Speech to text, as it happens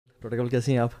Protocol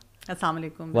कैसी हैं आप? अस्सलाम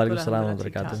वालेकुम। वालेकुम अस्सलाम व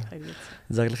बरकातहू।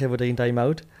 ज़ाकिर खैर फॉर टेकिंग टाइम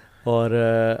आउट। और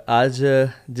आज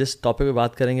जिस टॉपिक पे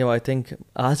बात करेंगे वो आई थिंक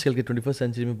आजकल की 21st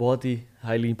सेंचुरी में बहुत ही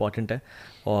हाईली इंपॉर्टेंट है।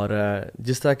 और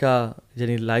जिस तरह का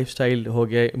यानी लाइफस्टाइल हो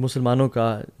गया मुसलमानों का,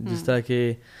 जिस तरह के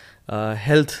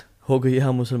हेल्थ हो गई है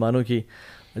हम मुसलमानों की,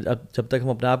 जब तक हम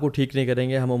अपने आप को ठीक नहीं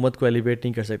करेंगे हम उम्मत को एलिवेट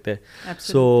नहीं कर सकते।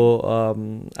 सो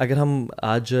अगर हम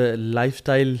आज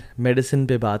लाइफस्टाइल मेडिसिन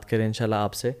पे बात करें इंशाल्लाह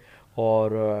आपसे, और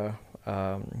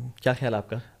क्या ख्याल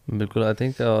आपका? बिल्कुल, आई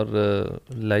थिंक और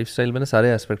लाइफस्टाइल में ना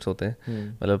सारे एस्पेक्ट्स होते हैं,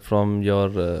 मतलब from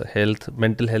your health,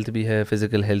 mental health भी है,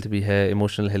 फिजिकल हेल्थ भी है,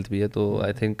 इमोशनल हेल्थ भी है। तो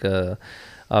आई थिंक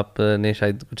आपने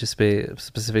शायद कुछ इस पे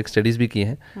स्पेसिफिक स्टडीज़ भी की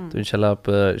हैं, तो इंशाल्लाह आप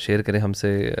शेयर करें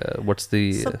हमसे व्हाट्स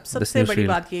द सबसे बड़ी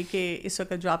बात ये कि इस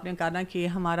वक्त जो आपने कहा ना कि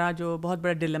हमारा जो बहुत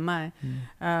बड़ा डिलेमा है,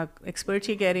 एक्सपर्ट्स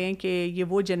ये कह रहे हैं कि ये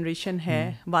वो जनरेशन है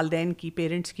वालिदैन की,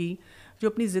 पेरेंट्स की, जो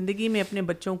अपनी ज़िंदगी में अपने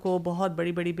बच्चों को बहुत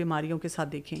बड़ी बड़ी बीमारियों के साथ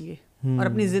देखेंगे और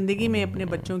अपनी ज़िंदगी में अपने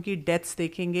बच्चों की डेथ्स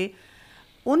देखेंगे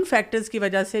उन फैक्टर्स की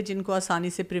वजह से जिनको आसानी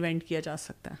से प्रिवेंट किया जा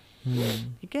सकता है।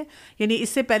 ठीक है, यानी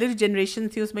इससे पहले जो जनरेशन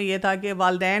थी उसमें यह था कि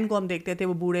वालिदैन को हम देखते थे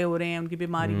वो बूढ़े हो रहे हैं, उनकी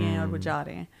बीमारी हैं और वो जा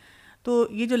रहे हैं। तो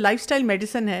ये जो लाइफस्टाइल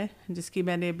मेडिसिन है, जिसकी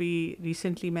मैंने अभी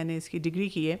रिसेंटली मैंने इसकी डिग्री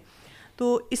की है,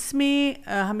 तो इसमें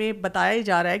हमें बताया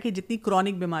जा रहा है कि जितनी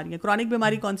क्रॉनिक बीमारियाँ, क्रॉनिक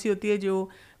बीमारी कौन सी होती है जो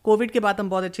कोविड के बाद हम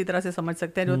बहुत अच्छी तरह से समझ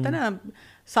सकते हैं, जो होता है ना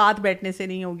साथ बैठने से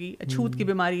नहीं होगी, अछूत की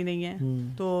बीमारी नहीं है,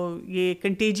 तो ये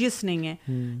कंटेजियस नहीं है।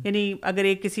 यानी अगर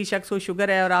एक किसी शख्स को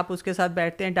शुगर है और आप उसके साथ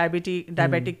बैठते हैं,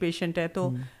 डायबिटिक पेशेंट है,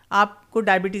 तो आपको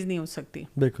डायबिटीज़ नहीं हो सकती,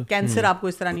 कैंसर आपको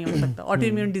इस तरह नहीं हो सकता,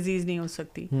 ऑटोइम्यून डिजीज़ नहीं हो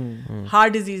सकती,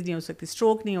 हार्ट डिजीज़ नहीं हो सकती,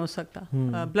 स्ट्रोक नहीं हो सकता,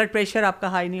 ब्लड प्रेशर आपका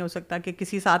हाई नहीं हो सकता कि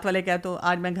किसी साथ वाले कहे तो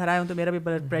आज मैं घर आया हूँ तो मेरा भी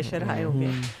ब्लड प्रेशर हाई हो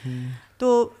गया। तो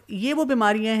ये वो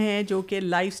बीमारियां हैं जो कि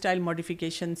लाइफस्टाइल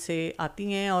मॉडिफिकेशन से आती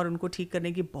हैं और उनको ठीक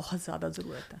करने की बहुत ज़्यादा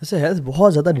ज़रूरत है। जैसे हेल्थ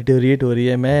बहुत ज़्यादा डिटेरिएट हो रही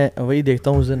है। मैं वही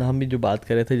देखता हूँ, उस दिन हम भी जो बात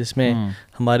कर रहे थे जिसमें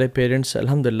हमारे पेरेंट्स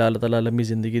अल्हम्दुलिल्लाह अल्लाह ताला लंबी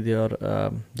ज़िंदगी दे और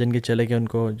जिनके चले गए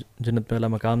उनको जन्नत में वाला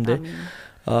मकाम दे,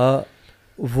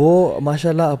 वो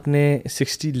माशाल्लाह अपने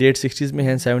लेट 60s में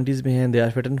हैं, 70s में हैं, they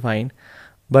are fit and fine.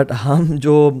 But हम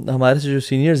जो हमारे से जो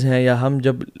सीनियर्स हैं या हम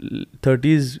जब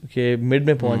 30s के मिड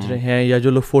में पहुंच रहे हैं या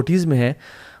जो लोग 40s में हैं,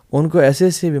 उनको ऐसे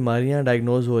ऐसी बीमारियां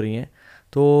डायग्नोज हो रही हैं।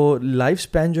 तो लाइफ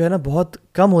स्पैन जो है ना बहुत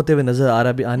कम होते हुए नज़र आ रहा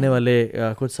है अभी आने वाले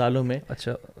कुछ सालों में।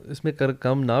 अच्छा, इसमें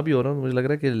कम ना भी हो रहा है, मुझे लग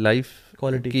रहा है कि लाइफ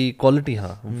क्वालिटी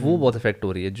हाँ वो बहुत इफेक्ट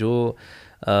हो रही है। जो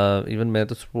इवन मैं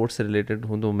तो स्पोर्ट्स से रिलेटेड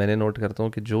हूँ, तो मैंने नोट करता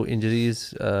हूँ कि जो इंजरीज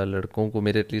लड़कों को,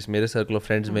 एटलीस्ट मेरे सर्कल ऑफ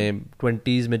फ्रेंड्स में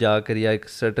 20s में जाकर या एक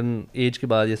सर्टन एज के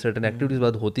बाद या सर्टन एक्टिविटीज़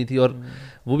बाद होती थी, और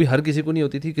वो भी हर किसी को नहीं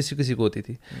होती थी, किसी किसी को होती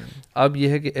थी। अब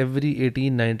यह है कि एवरी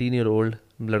 18-19 ईयर ओल्ड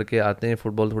लड़के आते हैं,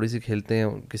 फुटबॉल थोड़ी सी खेलते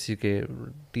हैं, किसी के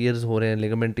टीयर्स हो रहे हैं,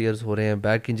 लिगामेंट टीयर्स हो रहे हैं,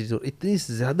 बैक इंजरीज, इतनी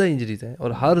ज़्यादा इंजरीज हैं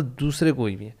और हर दूसरे को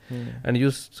ही भी है। And you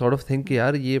sort of think कि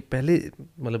यार ये पहले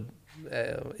मतलब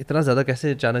इतना ज़्यादा कैसे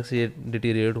अचानक से ये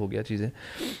डिटीरिएट हो गया चीज़ें।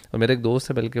 और मेरा एक दोस्त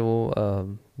है, बल्कि वो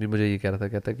भी मुझे ये कह रहा था,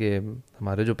 कहता कि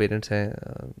हमारे जो पेरेंट्स हैं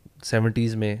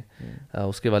 70s में,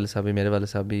 उसके वाले साहब भी, मेरे वाले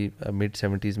साहब भी मिड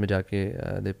 70s में जाके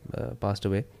दे पास्ट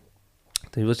अवे।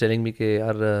 तो ही वाज टेलिंग मी कि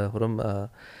यार हुरम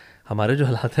हमारे जो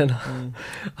हालात है ना,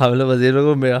 हम लोग वजीरों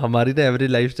को हमारी ना एवरेज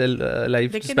लाइफ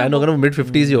स्पैन होगा ना मिड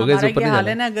 50s ही होगा, इससे ऊपर नहीं हाल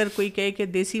है ना। अगर कोई कहे कि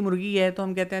देसी मुर्गी है तो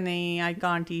हम कहते हैं नहीं, आई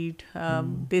कांट ईट।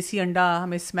 देसी अंडा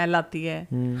हमें स्मेल आती है,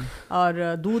 और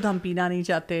दूध हम पीना नहीं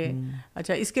चाहते।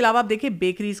 अच्छा, इसके अलावा आप देखिए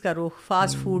बेकरीज का रुख,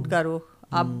 फास्ट फूड का रुख,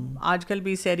 अब आजकल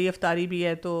भी सहरी अफ्तारी भी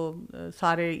है तो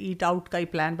सारे ईट आउट का ही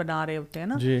प्लान बना रहे होते हैं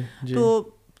ना।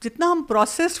 तो जितना हम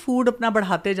प्रोसेस्ड फूड अपना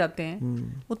बढ़ाते जाते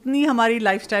हैं उतनी हमारी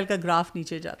लाइफस्टाइल का ग्राफ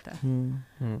नीचे जाता है।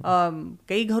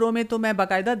 कई घरों में तो मैं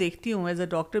बाकायदा देखती हूँ एज अ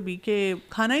डॉक्टर भी कि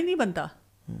खाना ही नहीं बनता,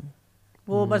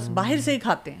 वो बस बाहर से ही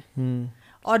खाते हैं।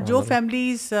 और जो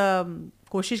फैमिलीज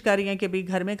कोशिश कर रही हैं कि भाई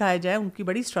घर में खाया जाए, उनकी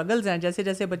बड़ी स्ट्रगल्स हैं। जैसे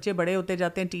जैसे बच्चे बड़े होते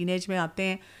जाते हैं, टीनेज में आते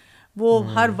हैं, वो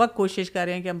हर वक्त कोशिश कर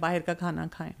रहे हैं कि हम बाहर का खाना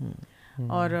खाएं।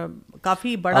 और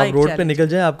काफ़ी बड़ा आप रोड पे निकल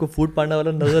जाएं, आपको फूड पांडा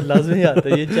वाला नज़र लाजमी आता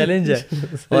है, ये चैलेंज है।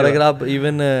 और अगर आप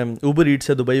इवन उबर ईट्स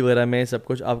है दुबई वगैरह में, सब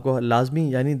कुछ आपको लाजमी,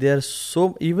 यानी दे आर सो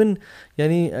इवन,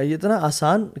 यानी ये इतना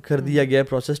आसान कर दिया गया है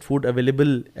processed food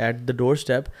available at the door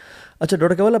step. अच्छा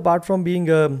doctor Kanwal, apart from being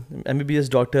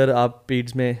MBBS doctor, आप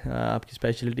पेड्स में आपकी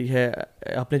स्पेशलिटी है,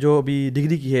 आपने जो अभी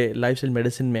डिग्री की है लाइफस्टाइल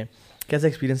मेडिसिन में, कैसा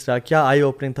एक्सपीरियंस रहा? क्या आई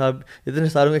ओपनिंग था इतने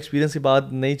सारों एक्सपीरियंस के बाद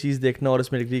नई चीज़ देखना और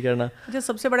इसमें डिग्री करना? अच्छा,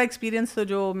 सबसे बड़ा एक्सपीरियंस तो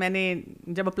जो मैंने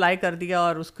जब अप्लाई कर दिया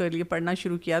और उसके लिए पढ़ना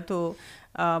शुरू किया, तो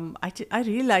آئی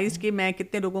ریئلائز کہ میں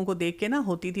کتنے لوگوں کو دیکھ کے نا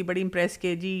ہوتی تھی بڑی امپریس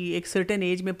کہ جی ایک سرٹن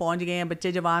ایج میں پہنچ گئے ہیں,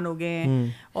 بچے جوان ہو گئے ہیں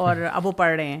اور اب وہ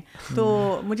پڑھ رہے ہیں.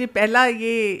 تو مجھے پہلا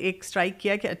یہ ایک اسٹرائک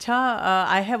کیا کہ اچھا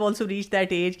I have also reach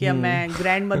that age کہ اب میں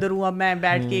گرینڈ مدر ہوں, اب میں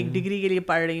بیٹھ کے ایک ڈگری کے لیے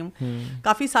پڑھ رہی ہوں.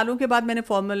 کافی سالوں کے بعد میں نے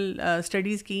فارمل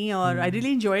اسٹڈیز کی اور آئی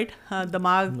ریئلی انجوائڈ,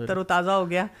 دماغ تر و تازہ ہو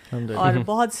گیا اور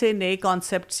بہت سے نئے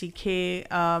کانسیپٹ سیکھے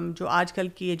جو آج کل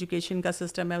کی ایجوکیشن کا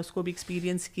سسٹم ہے اس کو بھی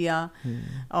ایکسپیرئنس کیا.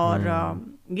 اور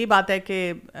یہ بات ہے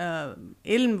کہ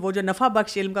علم, وہ جو نفع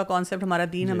بخش علم کا کانسیپٹ ہمارا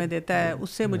دین ہمیں دیتا ہے, اس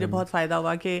سے مجھے بہت فائدہ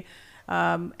ہوا کہ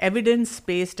ایویڈنس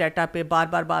بیسڈ ڈیٹا پہ بار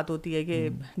بار بات ہوتی ہے کہ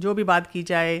جو بھی بات کی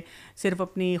جائے صرف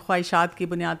اپنی خواہشات کی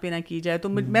بنیاد پہ نہ کی جائے. تو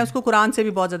میں اس کو قرآن سے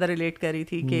بھی بہت زیادہ ریلیٹ کر رہی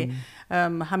تھی کہ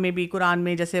ہمیں بھی قرآن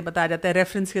میں جیسے بتایا جاتا ہے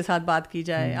ریفرنس کے ساتھ بات کی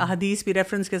جائے, احادیث بھی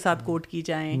ریفرنس کے ساتھ کوٹ کی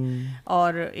جائیں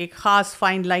اور ایک خاص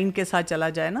فائن لائن کے ساتھ چلا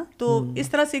جائے نا. تو اس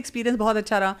طرح سے ایکسپیرینس بہت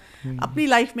اچھا رہا. اپنی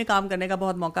لائف میں کام کرنے کا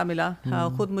بہت موقع ملا.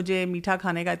 خود مجھے میٹھا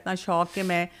کھانے کا اتنا شوق کہ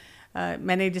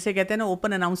میں نے جسے کہتے ہیں نا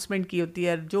اوپن اناؤنسمنٹ کی ہوتی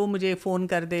ہے, جو مجھے فون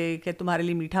کر دے کہ تمہارے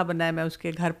لیے میٹھا بننا ہے, میں اس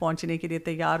کے گھر پہنچنے کے لیے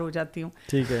تیار ہو جاتی ہوں.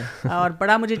 ٹھیک ہے. اور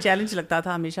بڑا مجھے چیلنج لگتا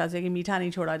تھا ہمیشہ سے کہ میٹھا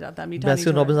نہیں چھوڑا جاتا.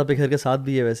 باسکن رابنس آپ کے گھر کے ساتھ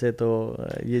بھی ہے ویسے, تو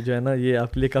یہ جو ہے نا یہ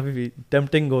آپ کے لیے کافی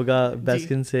ٹیمپٹنگ ہوگا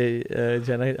باسکن سے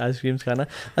جو ہے نا آئس کریمس کھانا.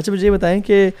 اچھا مجھے یہ بتائیں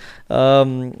کہ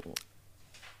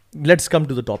let's come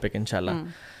to the topic in شاء اللہ.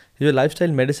 یہ جو لائف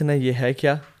اسٹائل میڈیسن ہے یہ ہے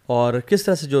کیا, اور کس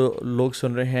طرح سے جو لوگ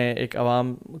سن رہے ہیں ایک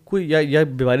عوام کوئی یا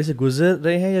بیماری سے گزر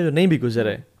رہے ہیں یا جو نہیں بھی گزر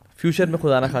رہے فیوچر میں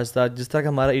خدا نہ خواستہ, جس طرح کہ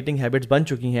ہمارا ایٹنگ ہیبٹس بن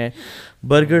چکی ہیں,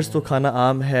 برگرز تو کھانا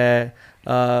عام ہے,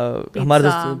 ہمارے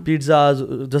پیزا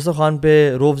دسترخوان پہ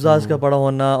روفزاز کا پڑا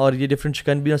ہونا, اور یہ ڈفرینٹ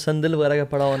چکن بھی اور سندل وغیرہ کا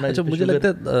پڑا ہونا. اچھا مجھے لگتا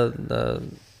ہے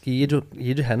کہ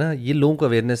یہ جو ہے نا یہ لوگوں کو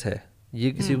اویئرنیس ہے.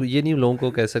 یہ کسی کو یہ نہیں لوگوں کو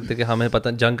کہہ سکتے کہ ہمیں پتہ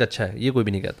جنک اچھا ہے, یہ کوئی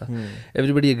بھی نہیں کہتا.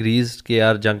 ایوری بڈی اگریز کہ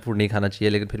یار جنک فوڈ نہیں کھانا چاہیے,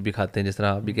 لیکن پھر بھی کھاتے ہیں. جس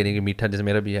طرح آپ بھی کہہ رہے ہیں کہ میٹھا, جیسے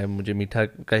میرا بھی ہے, مجھے میٹھا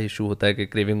کا ایشو ہوتا ہے کہ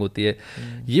کریونگ ہوتی ہے.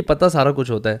 یہ پتہ سارا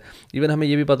کچھ ہوتا ہے. ایون ہمیں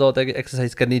یہ بھی پتہ ہوتا ہے کہ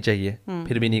ایکسرسائز کرنی چاہیے,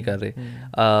 پھر بھی نہیں کر رہے.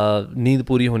 نیند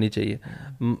پوری ہونی چاہیے.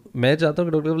 میں چاہتا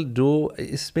ہوں کہ ڈاکٹر جو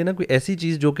اس پہ نا کوئی ایسی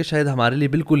چیز جو کہ شاید ہمارے لیے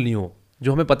بالکل نہیں ہو,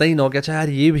 جو ہمیں پتہ ہی نہ ہو کہ اچھا یار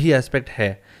یہ بھی اسپیکٹ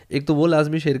ہے, ایک تو وہ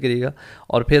لازمی شیئر کریے گا.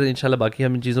 اور پھر انشاءاللہ باقی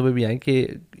ہم ان چیزوں پہ بھی آئیں کہ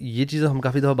یہ چیزیں ہم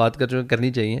کافی دفعہ بات کر چکے ہیں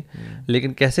کرنی چاہیے,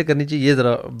 لیکن کیسے کرنی چاہیے یہ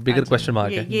ذرا بگر کوشچن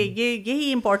مارک ہے.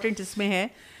 یہی امپورٹنٹ اس میں ہے.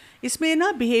 اس میں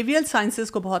نا بیہیویئر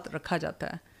سائنسز کو بہت رکھا جاتا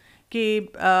ہے کہ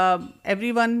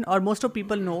ایوری ون اور موسٹ آف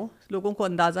پیپل نو, لوگوں کو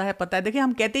اندازہ ہے, پتہ ہے. دیکھیں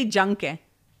ہم کہتے ہیں جنک ہے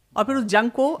اور پھر اس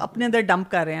جنک کو اپنے اندر ڈمپ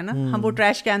کر رہے ہیں نا, ہم وہ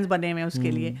ٹریش کینز بنے ہوئے ہیں اس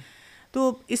کے لیے.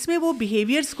 تو اس میں وہ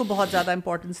بیہیویئرس کو بہت زیادہ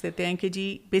امپورٹنس دیتے ہیں کہ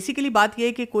جی بیسیکلی بات یہ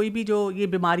ہے کہ کوئی بھی جو یہ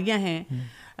بیماریاں ہیں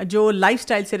جو لائف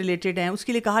اسٹائل سے ریلیٹڈ ہیں, اس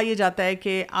کے لیے کہا یہ جاتا ہے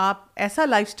کہ آپ ایسا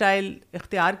لائف اسٹائل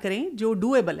اختیار کریں جو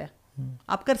ڈویبل ہے,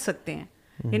 آپ کر سکتے ہیں.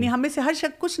 یعنی ہم میں سے ہر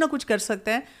شخص کچھ نہ کچھ کر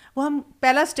سکتا ہے, وہ ہم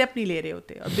پہلا اسٹیپ نہیں لے رہے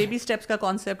ہوتے. اور بیبی اسٹیپس کا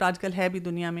کانسیپٹ آج کل ہے بھی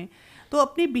دنیا میں. تو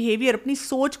اپنی بیہیویئر, اپنی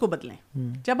سوچ کو بدلیں.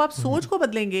 جب آپ سوچ کو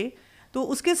بدلیں گے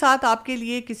تو اس کے ساتھ آپ کے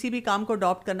لیے کسی بھی کام کو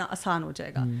اڈاپٹ کرنا آسان ہو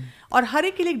جائے گا. اور ہر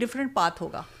ایک کے لیے ایک ڈفرینٹ پاتھ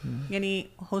ہوگا. یعنی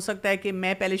ہو سکتا ہے کہ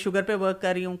میں پہلے شوگر پہ ورک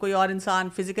کر رہی ہوں, کوئی اور انسان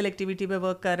فزیکل ایکٹیویٹی پہ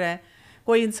ورک کر رہا ہے,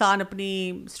 کوئی انسان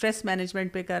اپنی اسٹریس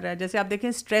مینجمنٹ پہ کر رہا ہے. جیسے آپ دیکھیں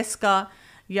اسٹریس کا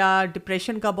یا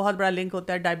ڈپریشن کا بہت بڑا لنک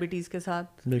ہوتا ہے ڈائبٹیز کے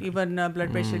ساتھ, ایون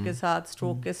بلڈ پریشر کے ساتھ,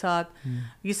 اسٹروک کے ساتھ.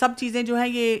 یہ سب چیزیں جو ہیں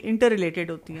یہ انٹر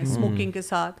ریلیٹڈ ہوتی ہیں, اسموکنگ کے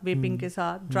ساتھ, ویپنگ کے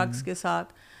ساتھ, ڈرگس کے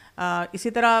ساتھ. اسی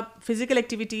طرح فزیکل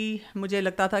ایکٹیویٹی مجھے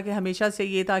لگتا تھا کہ ہمیشہ سے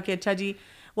یہ تھا کہ اچھا جی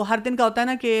وہ ہر دن کا ہوتا ہے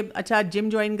نا کہ اچھا جم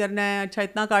جوائن کرنا ہے, اچھا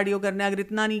اتنا کارڈیو کرنا ہے, اگر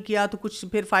اتنا نہیں کیا تو کچھ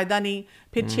پھر فائدہ نہیں,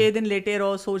 پھر 6 دن لیٹے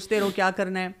رہو, سوچتے رہو کیا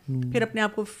کرنا ہے, پھر اپنے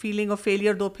آپ کو فیلنگ آف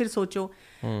فیلئر دو, پھر سوچو.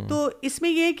 تو اس میں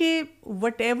یہ کہ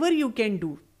what ever you can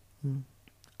do,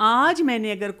 آج میں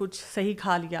نے اگر کچھ صحیح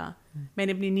کھا لیا, میں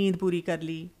نے اپنی نیند پوری کر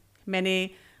لی, میں نے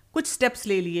کچھ اسٹیپس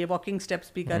لے لیے, واکنگ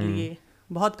اسٹیپس بھی کر لیے,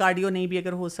 بہت کارڈیو نہیں بھی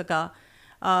اگر ہو سکا,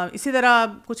 اسی طرح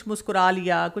کچھ مسکرا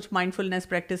لیا, کچھ مائنڈفلنس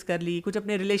پریکٹس کر لی, کچھ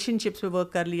اپنے ریلیشن شپس پہ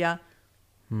ورک کر لیا,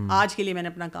 آج کے لیے میں نے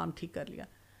اپنا کام ٹھیک کر لیا.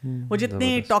 وہ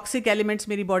جتنے ٹاکسک ایلیمنٹس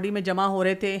میری باڈی میں جمع ہو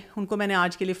رہے تھے ان کو میں نے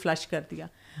آج کے لیے فلش کر دیا.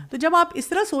 تو جب آپ اس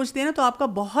طرح سوچتے ہیں نا تو آپ کا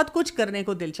بہت کچھ کرنے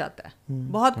کو دل چاہتا ہے,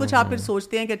 بہت کچھ آپ پھر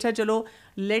سوچتے ہیں کہ اچھا چلو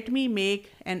let me make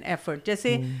an effort.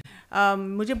 جیسے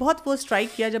مجھے بہت وہ اسٹرائک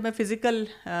کیا جب میں فزیکل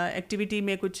ایکٹیویٹی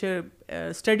میں کچھ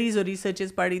اسٹڈیز اور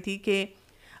ریسرچز پڑھی تھی کہ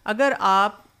اگر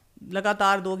آپ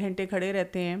لگاتار 2 گھنٹے کھڑے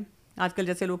رہتے ہیں, آج کل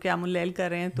جیسے لوگ قیام اللیل کر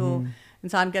رہے ہیں تو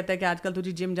انسان کہتا ہے کہ آج کل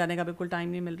تجھے جم جانے کا بالکل ٹائم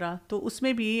نہیں مل رہا, تو اس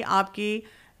میں بھی آپ کی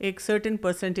ایک سرٹن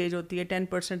پرسنٹیج ہوتی ہے,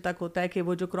 10% تک ہوتا ہے کہ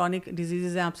وہ جو کرونک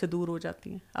ڈیزیزز ہیں آپ سے دور ہو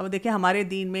جاتی ہیں. اب دیکھیں ہمارے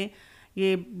دین میں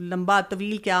یہ لمبا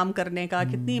طویل قیام کرنے کا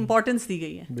کتنی امپورٹنس دی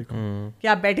گئی ہے کہ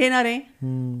آپ بیٹھے نہ رہیں,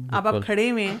 اب آپ کھڑے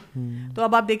ہوئے ہیں. تو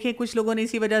اب آپ دیکھیں کچھ لوگوں نے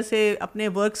اسی وجہ سے اپنے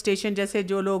ورک اسٹیشن, جیسے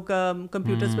جو لوگ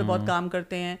کمپیوٹرز پہ بہت کام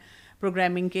کرتے ہیں,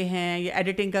 پروگرامنگ کے ہیں یا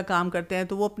ایڈیٹنگ کا کام کرتے ہیں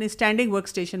تو وہ اپنے اسٹینڈنگ ورک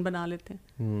اسٹیشن بنا لیتے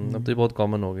ہیں. اب تو یہ بہت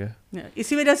کامن ہو گیا.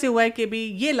 اسی وجہ سے ہوا ہے کہ بھی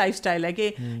یہ لائف اسٹائل ہے کہ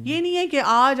یہ نہیں ہے کہ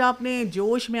آج آپ نے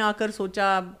جوش میں آ کر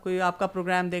سوچا, کوئی آپ کا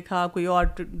پروگرام دیکھا, کوئی اور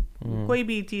کوئی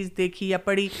بھی چیز دیکھی یا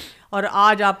پڑھی, اور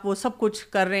آج آپ وہ سب کچھ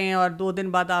کر رہے ہیں اور 2 دن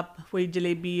بعد آپ وہی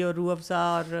جلیبی اور روح افزا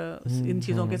اور ان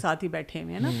چیزوں کے ساتھ ہی بیٹھے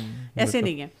ہوئے ہیں نا. ایسے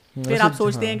نہیں ہے. پھر آپ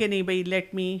سوچتے ہیں کہ نہیں بھائی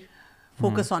let me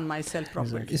focus on myself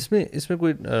properly. اس میں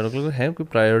کوئی ہے کوئی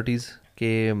پرائیورٹیز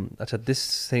کہ اچھا this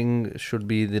thing should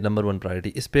be the number 1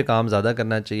 priority, اس پہ کام زیادہ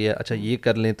کرنا چاہیے, اچھا یہ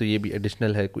کر لیں تو یہ بھی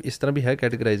ایڈیشنل ہے, کوئی اس طرح بھی ہے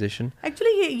کیٹیگرائزیشن؟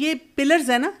 ایکچولی یہ پلرز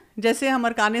ہیں نا, جیسے ہم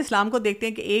ارکان اسلام کو دیکھتے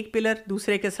ہیں کہ ایک پلر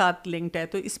دوسرے کے ساتھ لنکڈ ہے,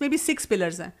 تو اس میں بھی 6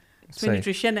 پلرز ہیں. اس میں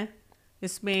نیوٹریشن ہے,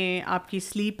 اس میں آپ کی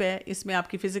سلیپ ہے, اس میں آپ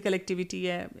کی فزیکل ایکٹیویٹی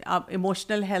ہے, آپ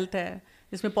ایموشنل ہیلتھ ہے,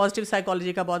 اس میں پازیٹیو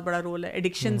سائیکالوجی کا بہت بڑا رول ہے,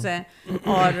 ایڈکشنز ہیں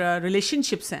اور ریلیشن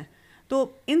شپس ہیں. تو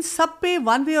ان سب پہ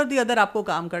ون وے اور دی ادر آپ کو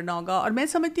کام کرنا ہوگا. اور میں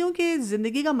سمجھتی ہوں کہ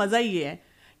زندگی کا مزہ ہی یہ ہے,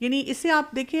 یعنی اس سے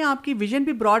آپ دیکھیں آپ کی ویژن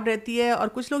بھی براڈ رہتی ہے. اور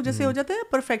کچھ لوگ جیسے ہو جاتے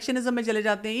ہیں پرفیکشنزم میں چلے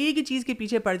جاتے ہیں, ایک ہی چیز کے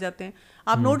پیچھے پڑ جاتے ہیں.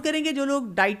 آپ نوٹ کریں گے جو لوگ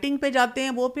ڈائٹنگ پہ جاتے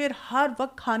ہیں وہ پھر ہر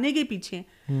وقت کھانے کے پیچھے ہیں.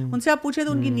 ان سے آپ پوچھیں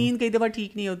تو ان کی نیند کئی دفعہ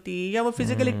ٹھیک نہیں ہوتی, یا وہ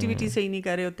فزیکل ایکٹیویٹی صحیح نہیں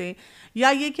کر رہے ہوتے, یا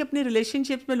یہ کہ اپنے ریلیشن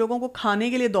شپس میں لوگوں کو کھانے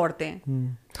کے لیے دوڑتے ہیں.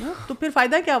 تو پھر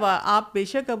فائدہ کیا ہوا؟ آپ بے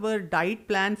شک اگر ڈائٹ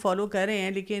پلان فالو کر رہے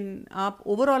ہیں لیکن آپ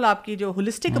اوور آل آپ کی جو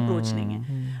ہولسٹک اپروچ نہیں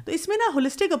ہے. تو اس میں نا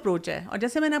ہولسٹک اپروچ ہے. اور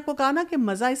جیسے میں نے آپ کو کہا نا کہ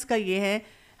مزہ اس کا یہ ہے,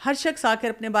 ہر شخص آ کر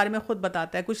اپنے بارے میں خود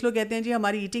بتاتا ہے. کچھ لوگ کہتے ہیں جی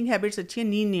ہماری ایٹنگ ہیبٹس اچھی ہیں,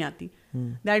 نیند نہیں آتی.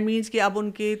 دیٹ مینس کہ اب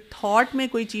ان کے تھاٹ میں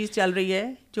کوئی چیز چل رہی ہے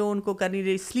جو ان کو کرنی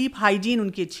رہی. سلیپ ہائیجین ان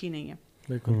کی اچھی نہیں ہے.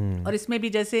 اور اس میں بھی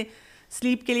جیسے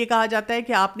سلیپ کے لیے کہا جاتا ہے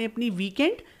کہ آپ نے اپنی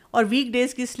ویکینڈ اور ویک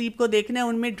ڈیز کی سلیپ کو دیکھنا ہے,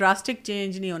 ان میں ڈراسٹک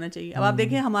چینج نہیں ہونا چاہیے. اب آپ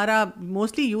دیکھیں ہمارا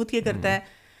موسٹلی یوتھ یہ کرتا ہے,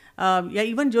 یا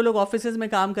ایون جو لوگ آفیسز میں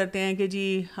کام کرتے ہیں کہ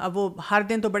جی اب وہ ہر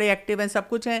دن تو بڑے ایکٹیو ہیں, سب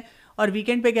کچھ ہیں, اور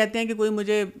ویکینڈ پہ کہتے ہیں کہ کوئی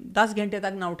مجھے 10 گھنٹے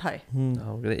تک نہ اٹھائے.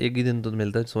 ایک ہی دن تو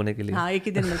ملتا ہے سونے کے لیے. ہاں ایک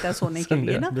ہی دن ملتا ہے سونے کے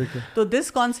لیے نا. تو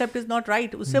this concept is not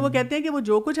right. اس سے وہ کہتے ہیں کہ وہ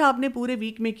جو کچھ آپ نے پورے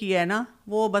ویک میں کیا ہے نا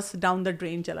وہ بس ڈاؤن دا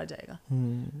ڈرین چلا جائے گا.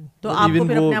 تو آپ کو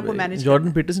پھر اپنے آپ کو مینیج.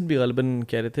 جارڈن پیٹرسن بھی غالباً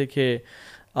کہہ رہے تھے کہ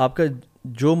آپ کا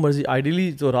جو مرضی,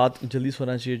 آئیڈیلی تو رات جلدی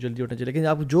سونا چاہیے, جلدی اٹھنا چاہیے, لیکن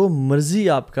آپ جو مرضی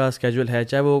آپ کا اسکیجول ہے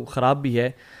چاہے وہ خراب بھی ہے,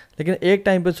 لیکن ایک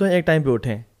ٹائم پہ سوئیں, ایک ٹائم پہ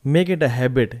اٹھیں. میک اٹ اے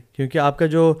ہیبٹ, کیونکہ آپ کا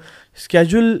جو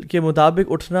اسکیجول کے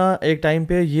مطابق اٹھنا ایک ٹائم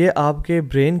پہ, یہ آپ کے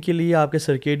برین کے لیے, آپ کے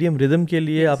سرکیڈیم ردم کے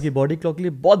لیے, آپ کی باڈی کلاک کے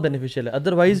لیے بہت بینیفیشیل ہے.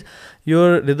 ادروائز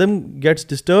یور ردم گیٹس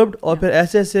ڈسٹربڈ, اور پھر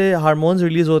ایسے ایسے ہارمونز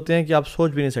ریلیز ہوتے ہیں کہ آپ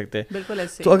سوچ بھی نہیں سکتے. بالکل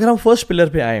ایسے. تو اگر ہم فرسٹ پلر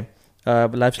پہ آئیں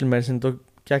لائف اسٹائل میڈیسن, تو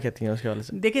کیا کہتی ہیں اس کے حوالے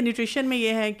سے؟ دیکھیں نیوٹریشن میں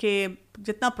یہ ہے کہ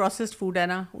جتنا پروسیسڈ فوڈ ہے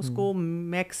نا اس کو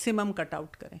میکسیمم کٹ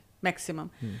آؤٹ کریں, میکسیمم,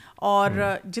 اور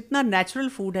جتنا نیچرل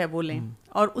فوڈ ہے وہ لیں.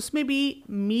 اور اس میں بھی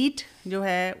میٹ جو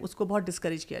ہے اس کو بہت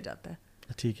ڈسکریج کیا جاتا ہے.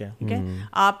 ٹھیک ہے, ٹھیک ہے.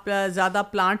 آپ زیادہ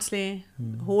پلانٹس لیں,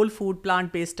 whole food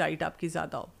plant based diet آپ کی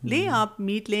زیادہ ہو. لیں آپ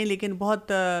میٹ لیں لیکن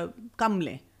بہت کم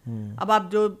لیں. اب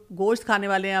آپ جو گوشت کھانے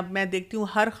والے ہیں, اب میں دیکھتی ہوں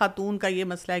ہر خاتون کا یہ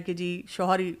مسئلہ ہے کہ جی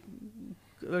شوہر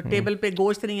ٹیبل پہ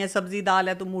گوشت نہیں ہے, سبزی دال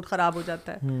ہے, تو موڈ خراب ہو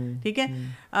جاتا ہے. ٹھیک ہے.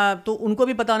 تو ان کو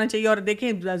بھی پتہ ہونا چاہیے. اور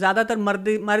دیکھیں زیادہ تر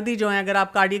مرد ہی جو ہیں, اگر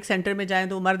آپ کارڈیک سینٹر میں جائیں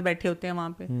تو مرد بیٹھے ہوتے ہیں وہاں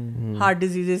پہ ہارٹ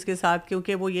ڈیزیزز کے ساتھ,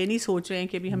 کیونکہ وہ یہ نہیں سوچ رہے ہیں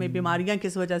کہ بھی ہمیں بیماریاں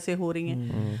کس وجہ سے ہو رہی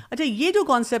ہیں. اچھا یہ جو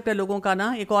کانسیپٹ ہے لوگوں کا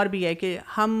نا, ایک اور بھی ہے کہ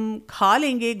ہم کھا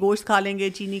لیں گے, گوشت کھا لیں گے,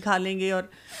 چینی کھا لیں گے, اور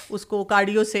اس کو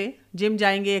کارڈیو سے جم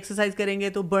جائیں گے, ایکسرسائز کریں گے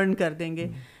تو برن کر دیں گے.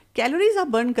 کیلوریز آپ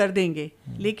برن کر دیں گے,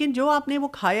 لیکن جو آپ نے وہ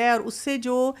کھایا ہے اور اس سے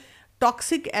جو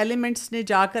ٹاکسک ایلیمنٹس نے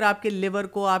جا کر آپ کے لیور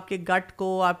کو, آپ کے گٹ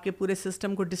کو, آپ کے پورے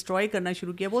سسٹم کو ڈسٹروائے کرنا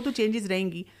شروع کیا, وہ تو چینجز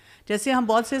رہیں گی. جیسے ہم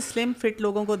بہت سے سلم فٹ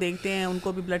لوگوں کو دیکھتے ہیں, ان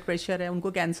کو بھی بلڈ پریشر ہے, ان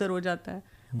کو کینسر ہو جاتا ہے,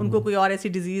 ان کو کوئی اور ایسی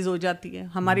ڈیزیز ہو جاتی ہے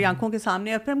ہماری آنکھوں کے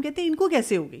سامنے, اور پھر ہم کہتے ہیں ان کو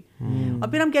کیسے ہو گئی, اور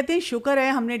پھر ہم کہتے ہیں شکر ہے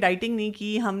ہم نے ڈائٹنگ نہیں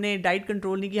کی, ہم نے ڈائٹ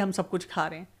کنٹرول نہیں کی, ہم سب کچھ کھا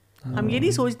رہے ہیں. ہم یہ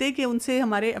نہیں سوچتے کہ ان سے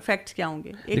ہمارے افیکٹس کیا ہوں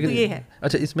گے. ایک تو یہ ہے.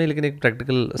 اچھا اس میں لیکن ایک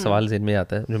پریکٹیکل سوال ذہن میں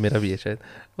آتا ہے, جو میرا بھی ہے شاید,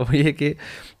 وہ یہ کہ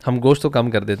ہم گوشت تو کم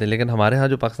کر دیتے ہیں, لیکن ہمارے ہاں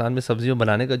جو پاکستان میں سبزیوں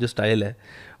بنانے کا جو اسٹائل ہے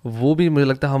وہ بھی مجھے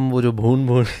لگتا ہے ہم وہ جو بھون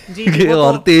کے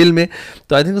اور تیل میں,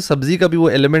 تو آئی تھنک سبزی کا بھی وہ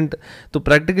ایلیمنٹ, تو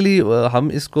پریکٹیکلی ہم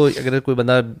اس کو اگر کوئی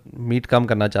بندہ میٹ کم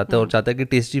کرنا چاہتا ہے اور چاہتا ہے کہ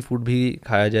ٹیسٹی فوڈ بھی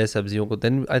کھایا جائے سبزیوں کو,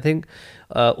 دین آئی تھنک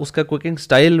اس کا cooking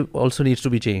style also needs to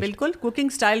be change. بالکل, کوکنگ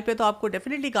اسٹائل پہ تو آپ کو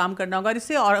ڈیفینیٹلی کام کرنا ہوگا, اور اس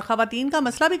سے اور خواتین کا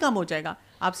مسئلہ بھی کم ہو جائے گا.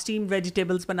 آپ اسٹیم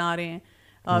ویجیٹیبلس بنا رہے ہیں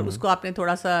اور اس کو آپ نے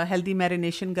تھوڑا سا ہیلدی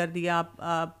میرینیشن کر دیا,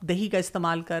 آپ دہی کا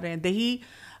استعمال کر رہے ہیں. دہی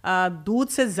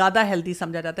دودھ سے زیادہ ہیلدی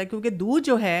سمجھا جاتا ہے, کیونکہ دودھ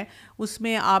جو ہے اس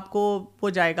میں آپ کو ہو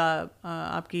جائے گا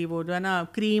آپ کی وہ جو ہے نا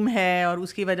کریم ہے, اور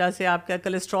اس کی وجہ سے آپ کا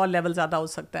کولیسٹرول لیول زیادہ ہو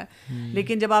سکتا ہے.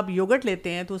 لیکن جب آپ یوگرٹ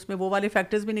لیتے ہیں تو اس میں وہ والے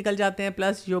فیکٹرز بھی نکل جاتے ہیں,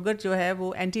 پلس یوگرٹ جو ہے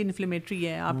وہ اینٹی انفلیمیٹری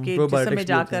ہے آپ کے جسم میں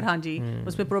جا کر, ہاں جی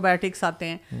اس میں پروبایوٹکس آتے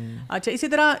ہیں. اچھا, اسی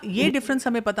طرح یہ ڈفرینس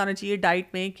ہمیں پتہ ہونا چاہیے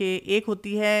ڈائٹ میں کہ ایک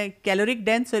ہوتی ہے کیلورک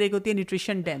ڈینس اور ایک ہوتی ہے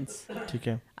نیوٹریشن ڈینس. ٹھیک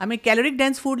ہے, ہمیں کیلورک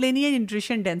ڈینس فوڈ لینی ہے یا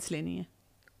نیوٹریشن ڈینس لینی ہے؟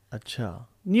 اچھا,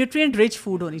 نیوٹرینٹ رچ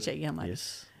فوڈ ہونی چاہیے ہماری.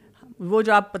 وہ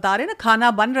جو آپ بتا رہے ہیں نا کھانا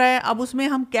بن رہا ہے, اب اس میں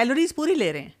ہم کیلوریز پوری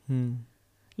لے رہے ہیں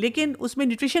لیکن اس میں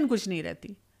نیوٹریشن کچھ نہیں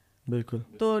رہتی. بالکل.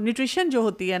 تو نیوٹریشن جو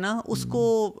ہوتی ہے نا اس کو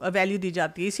ویلیو دی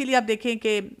جاتی ہے. اسی لیے آپ دیکھیں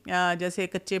کہ جیسے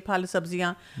کچے پھل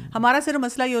سبزیاں, ہمارا صرف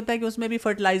مسئلہ یہ ہوتا ہے کہ اس میں بھی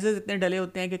فرٹیلائزرز اتنے ڈلے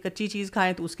ہوتے ہیں کہ کچی چیز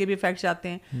کھائیں تو اس کے بھی افیکٹس آتے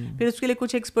ہیں. پھر اس کے لیے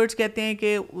کچھ ایکسپرٹس کہتے ہیں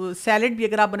کہ سیلڈ بھی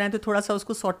اگر آپ بنائیں تو تھوڑا سا اس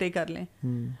کو سوٹے کر لیں,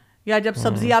 یا جب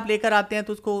سبزی آپ لے کر آتے ہیں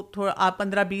تو اس کو تھوڑا آپ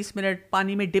 15-20 منٹ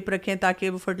پانی میں ڈپ رکھیں تاکہ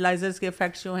وہ فرٹیلائزرز کے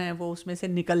افیکٹس جو ہیں وہ اس میں سے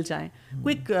نکل جائیں,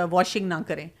 کوئک واشنگ نہ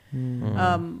کریں.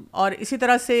 اور اسی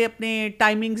طرح سے اپنے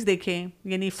ٹائمنگز دیکھیں,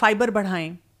 یعنی فائبر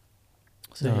بڑھائیں,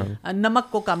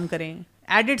 نمک کو کم کریں,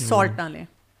 ایڈڈ سالٹ نہ لیں.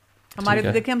 ہمارے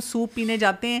تو دیکھیں ہم سوپ پینے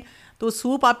جاتے ہیں تو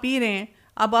سوپ آپ پی رہے ہیں,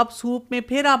 اب آپ سوپ میں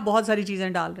پھر آپ بہت ساری چیزیں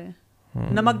ڈال رہے ہیں,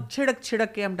 نمک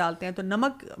چھڑک کے ہم ڈالتے ہیں تو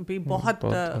نمک بھی بہت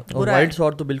برا ہے. وائٹ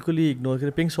سالٹ تو بالکل ہی اگنور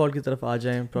کریں, پنک سالٹ کی طرف آ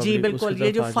جائیں. جی بالکل,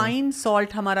 یہ جو فائن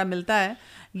سالٹ ہمارا ملتا ہے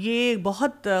یہ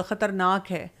بہت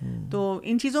خطرناک ہے. تو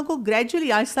ان چیزوں کو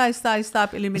گریجولی آہستہ آہستہ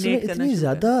آپ ایلیمینیٹ کرنا. اتنی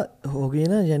زیادہ ہو گئی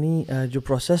نا, یعنی جو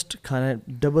پروسیسڈ کھانا ہے,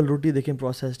 ڈبل روٹی دیکھیں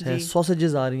پروسیسڈ ہے,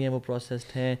 سوسیجز آ رہی ہیں وہ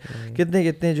پروسیسڈ ہیں,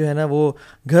 کتنے جو ہے نا وہ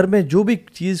گھر میں جو بھی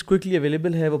چیز کوئکلی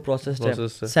اویلیبل ہے وہ پروسیسڈ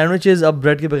ہے. سینڈوچز اب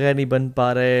بریڈ کے بغیر نہیں بن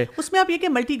پا رہے. اس میں آپ یہ کہ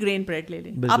ملٹی گرین بریڈ لے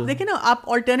لیں, آپ دیکھیں نا, آپ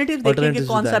آلٹرنیٹیو دیکھیں کہ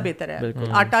کون سا بہتر ہے.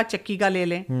 آٹا چکی کا لے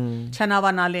لیں, چھنا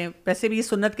ہوا نہ لیں. ویسے بھی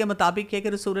سنت کے مطابق ہے کہ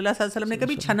رسول اللہ صلی اللہ علیہ وسلم نے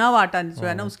کبھی چھنا ہوا آٹا جو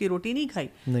ہے نا اس کی روٹی نہیں کھائی.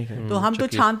 تو ہم تو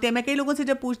چھانتے ہیں. میں کئی لوگوں سے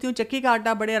جب پوچھتی ہوں چکی کا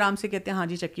آٹا, بڑے آرام سے کہتے ہیں ہاں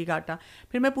جی چکی کا آٹا.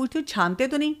 پھر میں پوچھتی ہوں چھانتے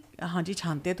تو نہیں, ہاں جی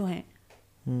چھانتے تو ہیں.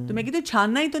 تو میں کہتی ہوں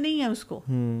چھاننا ہی تو نہیں ہے اس کو,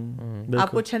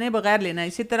 آپ کو چھنے بغیر لینا ہے.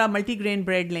 اسی طرح ملٹی گرین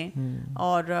بریڈ لیں,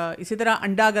 اور اسی طرح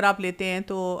انڈا اگر آپ لیتے ہیں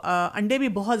تو انڈے بھی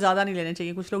بہت زیادہ نہیں لینے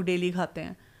چاہیے. کچھ لوگ ڈیلی کھاتے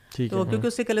ہیں تو کیونکہ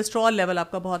اس سے کولیسٹرول لیول آپ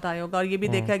کا بہت ہائی ہوگا. اور یہ بھی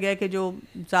دیکھا گیا ہے کہ جو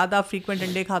زیادہ فریکوینٹ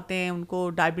انڈے کھاتے ہیں ان کو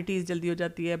ڈائبٹیز جلدی ہو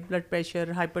جاتی ہے, بلڈ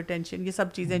پریشر, ہائپر ٹینشن, یہ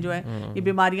سب چیزیں جو ہیں یہ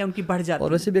بیماریاں ان کی بڑھ جاتی ہیں.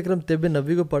 اور ویسے بھی اگر ہم طب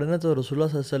نبوی کو پڑھیں نا تو رسول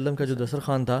اللہ صلی اللہ علیہ وسلم کا جو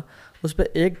دسترخوان تھا اس پہ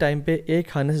ایک ٹائم پہ ایک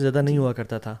کھانے سے زیادہ نہیں ہوا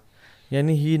کرتا تھا.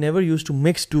 یعنی he never use to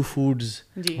mix to foods.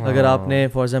 اگر آپ نے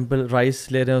فار ایگزامپل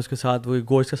رائس لے رہے ہیں اس کے ساتھ وہ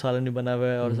گوشت کا سالن بھی بنا ہوا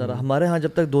ہے, اور ذرا ہمارے ہاں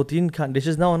جب تک 2-3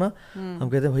 ڈشز نہ ہونا ہم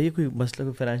کہتے ہیں بھائی کوئی مسئلہ,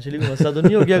 کوئی فائنینشلی کوئی مسئلہ تو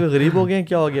نہیں ہو گیا, کوئی غریب ہو گئے ہیں,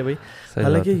 کیا ہو گیا بھائی.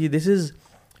 حالانکہ دس از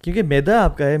کیونکہ میدا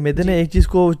آپ کا ہے, میدے نے ایک چیز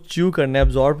کو چیو کرنا ہے,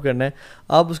 ابزارب کرنا ہے,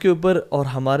 آپ اس کے اوپر. اور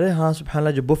ہمارے ہاں سبحان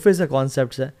اللہ جو بفے کا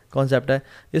کانسیپٹ ہے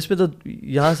اس پہ تو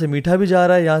یہاں سے میٹھا بھی جا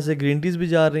رہا ہے, یہاں سے گرین ٹیز بھی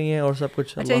جا رہی ہیں اور سب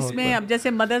کچھ. اچھا, اس میں اب جیسے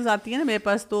مدرز آتی ہیں نا میرے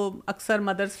پاس, تو اکثر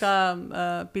مدرز کا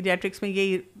پیڈیاٹرکس میں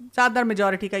یہی زیادہ تر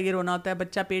میجورٹی کا یہ رونا ہوتا ہے,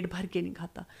 بچہ پیٹ بھر کے نہیں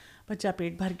کھاتا, بچہ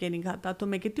پیٹ بھر کے نہیں کھاتا. تو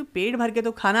میں کہتی ہوں پیٹ بھر کے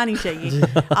تو کھانا نہیں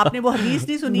چاہیے. آپ نے وہ حدیث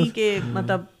نہیں سنی کہ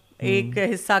مطلب ایک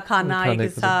حصہ کھانا, ایک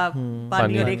حصہ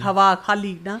پانی اور ایک ہوا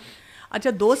خالی نا. اچھا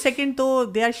 2 سیکنڈ تو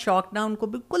دے آر شاک نا, ان کو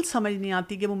بالکل سمجھ نہیں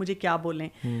آتی کہ وہ مجھے کیا بولیں.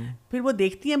 پھر وہ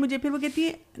دیکھتی ہیں مجھے, پھر وہ کہتی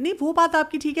ہے نہیں وہ بات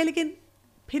آپ کی ٹھیک ہے لیکن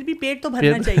پھر بھی پیٹ تو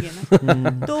بھرنا چاہیے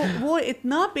نا. تو وہ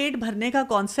اتنا پیٹ بھرنے کا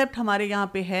کانسیپٹ ہمارے یہاں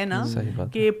پہ ہے نا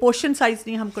کہ پورشن سائز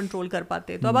نہیں ہم کنٹرول کر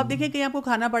پاتے. تو اب آپ دیکھیں کہ آپ کو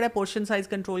کھانا پڑا ہے, پورشن سائز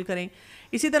کنٹرول کریں.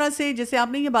 اسی طرح سے جیسے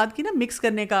آپ نے یہ بات کی نا مکس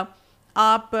کرنے کا,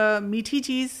 آپ میٹھی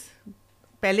چیز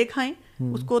پہلے کھائیں,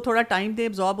 اس کو تھوڑا ٹائم دیں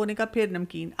ابزارب ہونے کا, پھر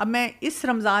نمکین. اب میں اس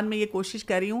رمضان میں یہ کوشش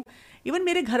کر رہی ہوں, ایون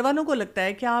میرے گھر والوں کو لگتا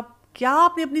ہے کہ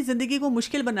آپ نے اپنی زندگی کو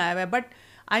مشکل بنایا ہوا ہے, but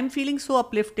I am feeling so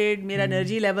uplifted, میرا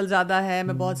انرجی لیول زیادہ ہے,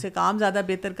 میں بہت سے کام زیادہ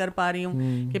بہتر کر پا رہی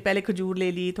ہوں کہ پہلے کھجور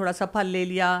لے لی, تھوڑا سا پھل لے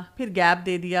لیا, پھر گیپ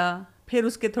دے دیا, پھر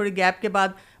اس کے تھوڑی گیپ کے بعد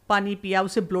پانی پیا,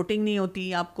 اس سے بلوٹنگ نہیں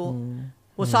ہوتی آپ کو.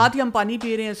 وہ ساتھ ہی ہم پانی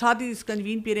پی رہے ہیں, ساتھ ہی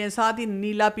کنجوین پی رہے ہیں, ساتھ ہی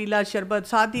نیلا پیلا شربت,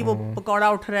 ساتھ ہی وہ پکوڑا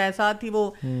اٹھ رہا ہے, ساتھ ہی وہ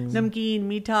نمکین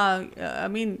میٹھا. آئی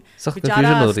مین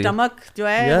بیچارہ اسٹمک جو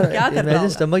ہے کیا کر رہا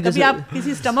ہوگا. کبھی آپ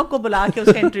کسی اسٹمک کو بلا کے اس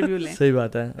کا انٹرویو لیں. صحیح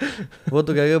بات ہے, وہ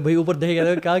تو کہے گا بھائی اوپر دیکھ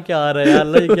گا کیا کیا آ رہا ہے,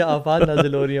 اللہ یہ کیا آفات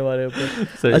نازل ہو رہی ہے ہمارے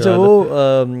اوپر. اچھا وہ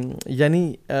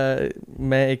یعنی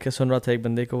میں ایک سن رہا تھا ایک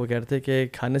بندے کو, وہ کہہ رہے تھے کہ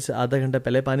کھانے سے آدھا گھنٹہ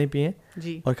پہلے پانی پئیں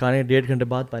اور کھانے 1.5 گھنٹے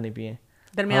بعد پانی پئیں,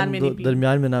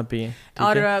 درمیان میں نہ پئیں.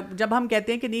 اور جب ہم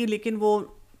کہتے ہیں کہ نہیں لیکن وہ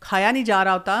کھایا نہیں جا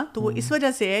رہا ہوتا تو وہ اس وجہ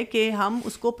سے ہے کہ ہم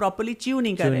اس کو پراپرلی چیو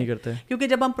نہیں کر رہے, کیونکہ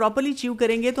جب ہم پراپرلی چیو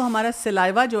کریں گے تو ہمارا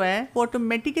سلائیوا جو ہے وہ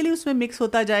آٹومیٹیکلی اس میں مکس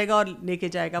ہوتا جائے گا اور لے کے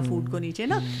جائے گا فوڈ کو نیچے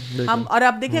نا ہم. اور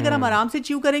آپ دیکھیں اگر ہم آرام سے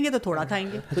چیو کریں گے تو تھوڑا کھائیں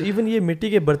گے. تو ایون یہ مٹی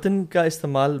کے برتن کا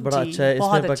استعمال بڑا اچھا ہے,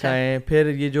 اس میں پکائیں. پھر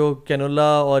یہ جو کینولا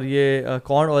اور یہ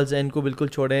کارن آئلز ہیں ان کو بالکل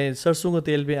چھوڑیں, سرسوں کا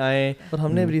تیل بھی آئیں. اور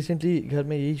ہم نے ریسنٹلی گھر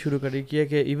میں یہی شروع کر کیا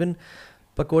کہ ایون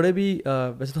پکوڑے بھی,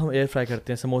 ویسے تو ہم ایئر فرائی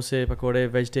کرتے ہیں سموسے پکوڑے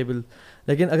ویجیٹیبل,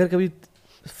 لیکن اگر کبھی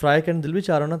فرائی کرنے دل بھی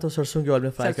چاہ رہا ہوں نا تو سرسوں کے آئل میں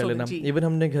فرائی کر لینا. ایون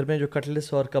ہم نے گھر میں جو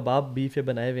کٹلیٹس اور کباب بیف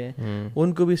بنائے ہوئے ہیں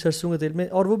ان کو بھی سرسوں کے تیل میں,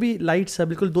 اور وہ بھی لائٹ سا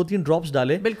بالکل 2-3 ڈراپس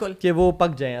ڈالے کہ وہ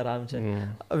پک جائیں آرام سے.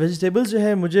 ویجیٹیبلس جو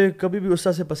ہیں مجھے کبھی بھی اس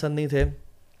طرح سے پسند نہیں تھے,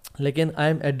 لیکن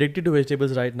I am addicted to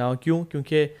vegetables right now. کیوں؟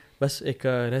 کیونکہ بس ایک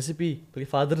ریسیپی میری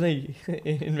فادر نے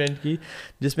انوینٹ کی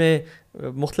جس میں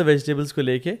مختلف ویجیٹیبلس کو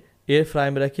لے کے ایئر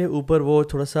فرائی میں رکھے, اوپر وہ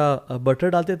تھوڑا سا بٹر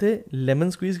ڈالتے تھے,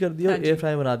 لیمن سکویز کر دیا اور ایئر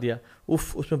فرائی بنا دیا.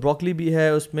 اس میں بروکلی بھی ہے,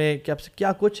 اس میں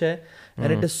کیا کچھ ہے,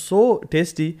 and it is so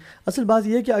tasty. اصل بات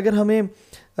یہ ہے کہ اگر ہمیں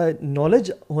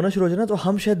نالج ہونا شروع ہو جائے نا تو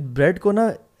ہم شاید بریڈ کو نا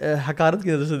حقارت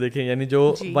کی نظر سے دیکھیں, یعنی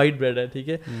جو وائٹ بریڈ ہے ٹھیک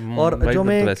ہے, اور جو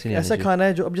ہمیں ایسا کھانا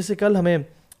ہے جو اب جیسے کل ہمیں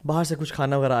باہر سے کچھ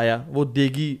کھانا وغیرہ آیا, وہ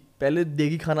دیگی, پہلے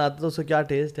دیگی کھانا آتا تھا اس کا کیا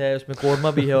ٹیسٹ ہے, اس میں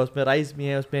قورمہ بھی ہے, اس میں رائس بھی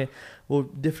ہے, اس میں وہ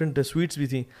ڈفرینٹ سویٹس بھی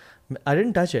تھیں. آئی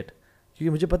ڈنٹ ٹچ اٹ کیونکہ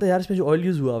مجھے پتہ ہے یار اس میں جو آئل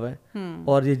یوز ہوا ہوا ہے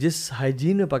اور یہ جس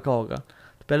ہائیجین میں پکا ہوگا,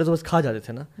 پہلے تو بس کھا جاتے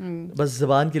تھے نا بس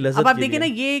زبان کی لذت. اب آپ دیکھیں نا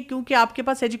یہ کیونکہ آپ کے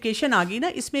پاس ایجوکیشن آ گئی نا,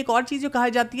 اس میں ایک اور چیز جو کہا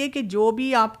جاتی ہے کہ جو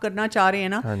بھی آپ کرنا چاہ رہے ہیں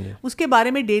نا اس کے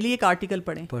بارے میں ڈیلی ایک آرٹیکل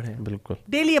پڑھیں, بالکل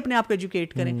ڈیلی اپنے آپ کو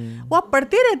ایجوکیٹ کریں. وہ آپ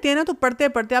پڑھتے رہتے ہیں نا تو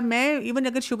پڑھتے اب میں ایون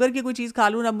اگر شوگر کی کوئی چیز کھا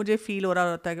لوں نا مجھے فیل ہو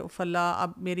رہا ہوتا ہے کہ فلاں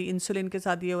اب میری انسولین کے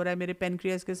ساتھ یہ ہو رہا ہے, میرے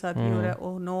پینکریاس کے ساتھ یہ ہو رہا ہے,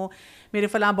 اوہ نو میرے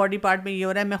فلاں باڈی پارٹ میں یہ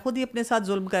ہو رہا ہے, میں خود ہی اپنے ساتھ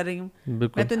ظلم کر رہی ہوں, میں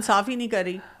تو انصاف ہی نہیں کر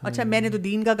رہی. اچھا میں نے تو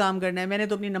دین کا کام کرنا ہے, میں نے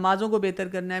تو اپنی نمازوں کو بہتر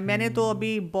کرنا ہے, میں نے تو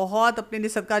ابھی بہت اپنے لیے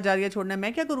صدقہ جاریہ چھوڑنا ہے, میں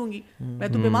کیا کروں گی, میں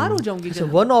تو بیمار ہو جاؤں گی.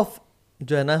 ون آف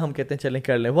جو ہے نا ہم کہتے ہیں چلیں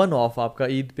کر لیں, ون آف آپ کا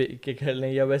عید پہ کے کر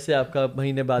لیں, یا ویسے آپ کا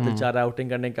مہینے بعد چاہ رہا ہے آؤٹنگ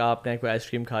کرنے کا, آپ نے کوئی آئس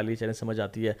کریم کھا لی چلیں سمجھ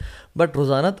آتی ہے, بٹ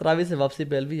روزانہ تراویح سے واپسی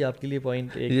پہل بھی آپ کے لیے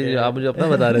پوائنٹ ایک آپ مجھے اپنا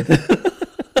بتا رہے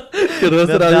تھے روز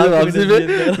تراویح واپسی میں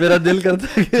میرا دل کرتا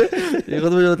ہے کہ یہ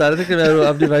خود مجھے بتا رہے تھے کہ میں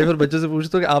اپنی وائف اور بچوں سے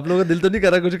پوچھتا ہوں کہ آپ لوگوں کا دل تو نہیں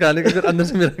کر رہا کچھ کھانے کا, پھر اندر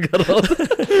سے میرا کر رہا ہوتا.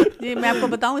 جی میں آپ کو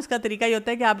بتاؤں اس کا طریقہ یہ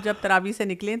ہوتا ہے کہ آپ جب تراویح سے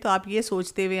نکلیں تو آپ یہ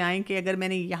سوچتے ہوئے آئیں کہ اگر میں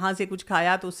نے یہاں سے کچھ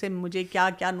کھایا تو اس سے مجھے کیا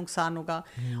کیا نقصان ہوگا,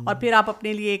 اور پھر آپ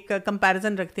اپنے لیے ایک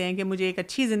کمپیریزن رکھتے ہیں کہ مجھے ایک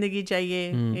اچھی زندگی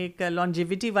چاہیے, ایک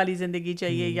لانجیوٹی والی زندگی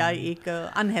چاہیے یا ایک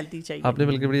انہیلتھی چاہیے. آپ نے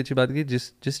بلکہ بڑی اچھی بات کی,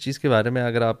 جس چیز کے بارے میں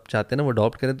اگر آپ چاہتے ہیں نا وہ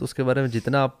اڈاپٹ کریں تو اس کے بارے میں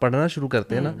جتنا آپ پڑھنا شروع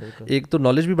کرتے ہیں نا, ایک تو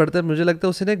نالج بھی بڑھتا ہے, مجھے لگتا ہے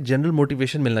اس سے نا ایک جنرل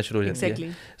موٹیویشن ملنا شروع ہو جاتی ہے.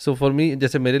 سو فار می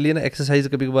جیسے میرے لیے نا ایکسرسائز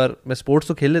کبھی کبھار میں اسپورٹس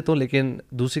تو کھیل لیتا ہوں لیکن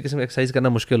دوسری قسم کی ایکسرسائز کرنا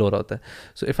مشکل ہو رہا ہوتا ہے.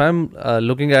 So if I am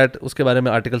looking at اس کے بارے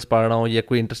میں آرٹیکلس پڑھ رہا ہوں یا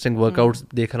کوئی انٹرسٹنگ ورک آؤٹس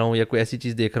دیکھ رہا ہوں یا کوئی ایسی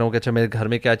چیز دیکھ رہا ہوں کہ اچھا میرے گھر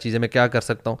میں کیا چیز ہے, میں کیا کر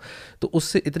سکتا ہوں, تو اس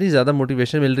سے اتنی زیادہ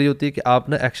موٹیویشن مل رہی ہوتی ہے کہ آپ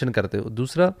نا ایکشن کرتے ہو.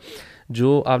 دوسرا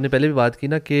جو آپ نے پہلے بھی بات کی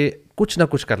نا کہ کچھ نہ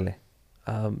کچھ کر لیں,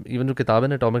 ایون جو کتاب ہے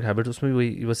نا اٹامک ہیبٹس اس میں بھی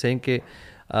وہی وہ سینگ کہ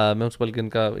میں اس بلکہ ان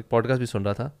کا ایک پوڈ کاسٹ بھی سن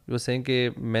رہا تھا, وہ سینگ کہ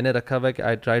میں نے رکھا ہوا ہے کہ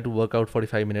I try to work out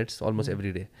 45 minutes almost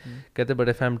every day. کہتے but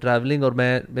if I am travelling اور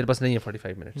میرے پاس نہیں ہے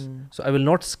 45 minutes, so I will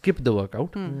not skip the work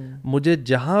out. مجھے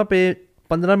جہاں پہ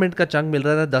 15 منٹ کا چنک مل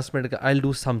رہا ہے 10 منٹ کا, آئی ول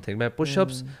ڈو سم تھنگ. میں پش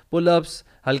اپس پل اپس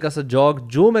ہلکا سا جاگ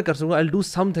جو میں کر سکوں, آئی will do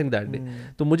some thing that day.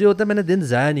 تو مجھے ہوتا ہے میں نے دن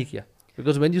ضائع نہیں کیا,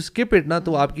 because when you skip it نا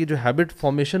تو آپ کی جو ہیبٹ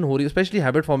فارمیشن ہو رہی ہے, اسپیشلی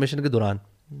ہیبٹ فارمیشن کے دوران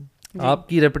آپ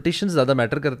کی ریپیٹیشن زیادہ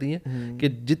میٹر کرتی ہیں کہ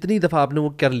جتنی دفعہ آپ نے وہ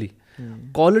کر لی,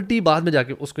 کوالٹی بعد میں جا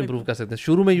کے اس کو امپروو کر سکتے ہیں.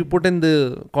 شروع میں you put in the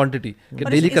quantity کہ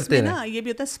ڈیلی کرتے ہیں نا. یہ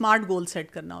بھی ہوتا ہے اسمارٹ گول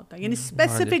سیٹ کرنا ہوتا ہے, یعنی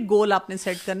اسپیسیفک گول آپ نے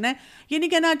سیٹ کرنا ہے. یہ نہیں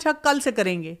کہنا اچھا کل سے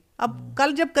کریں گے, اب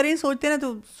کل جب کریں سوچتے ہیں نا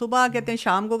تو صبح کہتے ہیں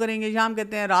شام کو کریں گے, شام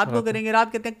کہتے ہیں رات کو کریں گے,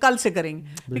 رات کہتے ہیں کل سے کریں گے,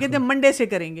 پھر کہتے ہیں منڈے سے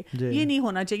کریں گے. یہ نہیں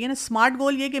ہونا چاہیے نا. اسمارٹ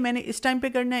گول یہ کہ میں نے اس ٹائم پہ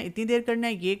کرنا ہے, اتنی دیر کرنا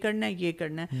ہے, یہ کرنا ہے, یہ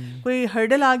کرنا ہے. کوئی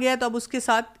ہرڈل آ گیا تو اب اس کے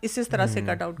ساتھ اس طرح سے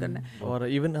کٹ آؤٹ کرنا ہے. اور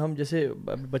ایون ہم جیسے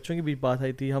بچوں کی بھی بات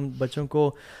آئی تھی, ہم بچوں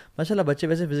کو ماشاء اللہ بچے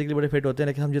ویسے فزیکلی بڑے فٹ ہوتے ہیں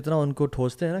لیکن ہم جتنا ان کو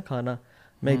ٹھوستے ہیں نا کھانا,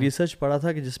 میں ایک ریسرچ پڑھا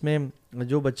تھا کہ جس میں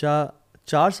جو بچہ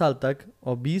 4 سال تک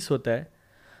اوبیس ہوتا ہے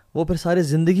وہ پھر ساری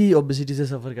زندگی اوبیسٹی سے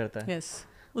سفر کرتا ہے.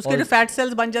 اس کے جو فیٹ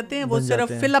سیلز بن جاتے ہیں وہ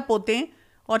صرف فل اپ ہوتے ہیں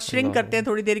اور شرنک کرتے ہیں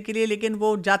تھوڑی دیر کے لیے, لیکن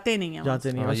وہ جاتے نہیں ہیں.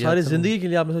 اور ساری زندگی کے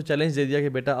لیے آپ نے اس کو چیلنج دے دیا کہ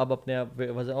بیٹا اب اپنے آپ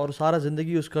وزن, اور سارا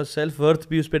زندگی اس کا سیلف ورتھ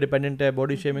بھی اس پہ ڈپینڈنٹ ہے,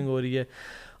 باڈی شیمنگ ہو رہی ہے.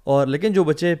 اور لیکن جو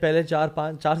بچے پہلے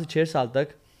 4 سے 6 سال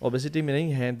تک اوبیسٹی میں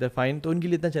نہیں ہیں فائن, تو ان کے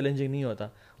لیے اتنا چیلنجنگ نہیں ہوتا.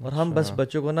 اور ہم بس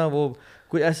بچوں کو نا وہ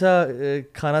کوئی ایسا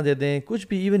کھانا دے دیں, کچھ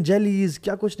بھی ایون جیلیز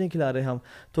کیا کچھ نہیں کھلا رہے ہم.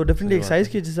 تو ڈیفینیٹلی ایکسرسائز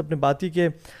کی جیسے اپنے بات کی کہ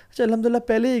اچھا الحمد للہ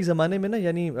پہلے ایک زمانے میں نا,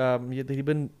 یعنی یہ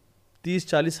تقریباً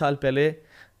 30-40 سال پہلے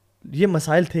یہ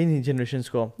مسائل تھے ہی نہیں جنریشنس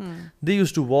کو. دے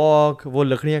یوز ٹو واک, وہ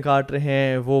لکڑیاں کاٹ رہے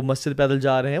ہیں, وہ مسجد پیدل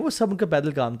جا رہے ہیں, وہ سب ان کا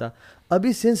پیدل کام تھا.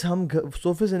 ابھی سنس ہم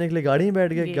صوفے سے نکلے گاڑی میں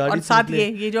بیٹھ گئے, اور ساتھ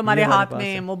یہ جو ہمارے ہاتھ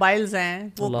میں موبائلز ہیں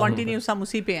وہ کنٹینیوس ہم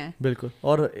اسی پہ ہیں. بالکل.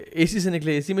 اور اے سی سے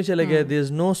نکلے اے سی میں چلے گئے. دیر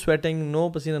از نو سویٹنگ, نو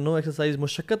پسینہ, نو ایکسرسائز.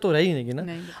 مشقت تو رہی نہیں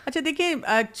نا. اچھا دیکھیے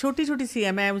چھوٹی چھوٹی سی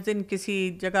ہے. میں اس دن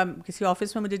کسی جگہ کسی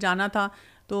آفس میں مجھے جانا تھا,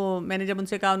 تو میں نے جب ان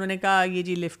سے کہا, انہوں نے کہا یہ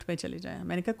جی لفٹ میں چلے جائیں.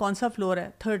 میں نے کہا کون سا فلور ہے؟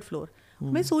 3rd floor.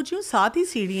 میں سوچ رہی ہوں 7 ہی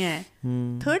سیڑھیاں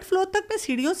ہیں, 3rd فلور تک میں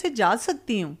سیڑھیوں سے جا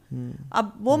سکتی ہوں. اب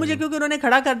وہ مجھے کیونکہ انہوں نے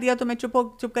کھڑا کر دیا تو میں چپ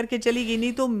کر کے چلی گئی.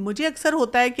 نہیں تو مجھے اکثر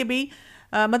ہوتا ہے کہ بھائی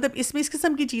مطلب اس میں اس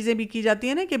قسم کی چیزیں بھی کی جاتی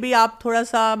ہیں نا کہ بھائی آپ تھوڑا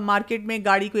سا مارکیٹ میں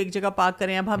گاڑی کو ایک جگہ پارک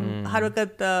کریں. اب ہم ہر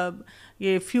وقت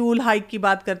یہ فیول ہائیک کی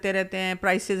بات کرتے رہتے ہیں,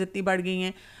 پرائسز اتنی بڑھ گئی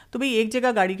ہیں, تو بھائی ایک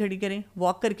جگہ گاڑی کھڑی کریں,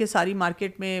 واک کر کے ساری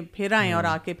مارکیٹ میں پھر آئیں اور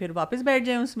آ کے پھر واپس بیٹھ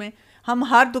جائیں اس میں. ہم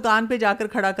ہر دکان پہ جا کر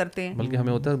کھڑا کرتے ہیں, بلکہ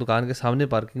ہمیں ہوتا ہے دکان کے سامنے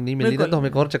پارکنگ نہیں ملی تو ہم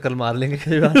ایک اور چکر مار لیں گے,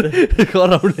 ایک اور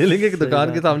راؤنڈ لے لیں گے کہ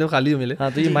دکان کے سامنے خالی ملے. ہاں,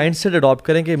 تو یہ مائنڈ سیٹ اڈاپٹ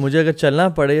کریں کہ مجھے اگر چلنا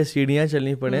پڑے یا سیڑھیاں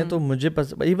چلنی پڑیں تو مجھے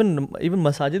ایون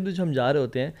مساجد میں جو ہم جا رہے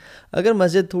ہوتے ہیں, اگر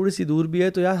مسجد تھوڑی سی دور بھی ہے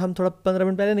تو یار ہم تھوڑا 15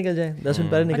 منٹ پہلے نکل جائیں, 10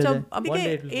 منٹ پہلے نکل جائیں. اب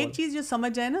ایک چیز جو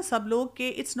سمجھ جائے نا سب لوگ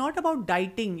کہ it's not about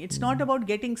dieting, it's not about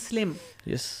getting سلم.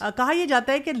 کہا یہ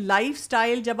جاتا ہے کہ لائف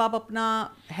اسٹائل جب آپ اپنا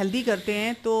ہیلدی کرتے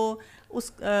ہیں تو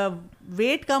اس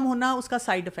ویٹ کم ہونا اس کا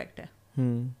سائڈ افیکٹ ہے,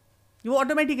 وہ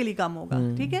آٹومیٹیکلی کم ہوگا.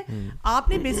 ٹھیک ہے, آپ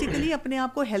نے بیسیکلی اپنے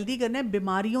آپ کو ہیلدی کرنا ہے,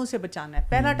 بیماریوں سے بچانا ہے.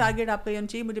 پہلا ٹارگیٹ آپ کا یہ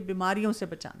چاہیے مجھے بیماریوں سے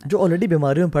بچانا ہے. جو آلریڈی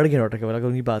بیماریوں میں پڑ گئے ڈاکٹر کے اگر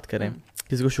ان کی بات کریں,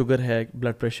 کسی کو شوگر ہے,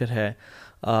 بلڈ پریشر ہے,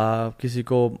 کسی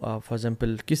کو فار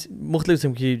ایگزامپل مختلف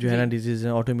قسم کی جو ہے نا ڈیزیز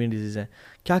ہیں, آٹو امیون ڈیزیز ہیں,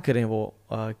 کیا کریں وہ,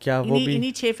 کیا وہ بھی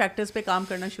انہیں 6 فیکٹرز پہ کام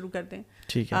کرنا شروع کر دیں.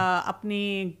 ٹھیک ہے,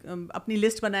 اپنی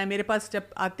لسٹ بنائیں. میرے پاس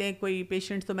جب آتے ہیں کوئی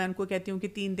پیشنٹ تو میں ان کو کہتی ہوں کہ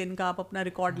 3 دن کا آپ اپنا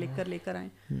ریکارڈ لے کر آئیں.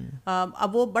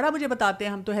 اب وہ بڑا مجھے بتاتے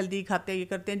ہیں ہم تو ہیلدی کھاتے ہیں, یہ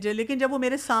کرتے ہیں, لیکن جب وہ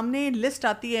میرے سامنے لسٹ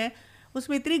آتی ہے اس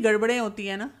میں اتنی گڑبڑیں ہوتی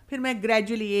ہیں نا, پھر میں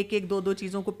گریجولی 1-2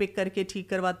 چیزوں کو پک کر کے ٹھیک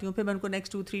کرواتی ہوں. پھر میں ان کو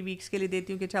نیکسٹ 2-3 ویکس کے لیے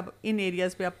دیتی ہوں کہ اچھا ان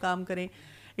ایریاز پہ آپ کام کریں.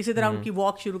 اسی طرح ان کی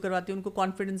واک شروع کرواتی ہوں, ان کو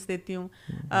کانفیڈنس دیتی ہوں.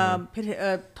 پھر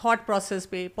تھاٹ پروسیس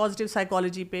پہ, پازیٹیو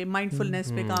سائیکالوجی پہ, مائنڈ فلنس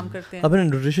پہ کام کرتے ہیں. اب نے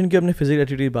نیوٹریشن کی اپنے فزیکل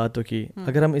ایکٹیویٹی بات تو کی,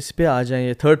 اگر ہم اس پہ آ جائیں,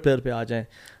 یہ 3rd پلیئر پہ آ جائیں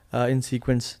ان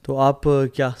سیکوینس, تو آپ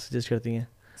کیا سجیسٹ کرتی ہیں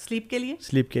سلیپ کے لیے؟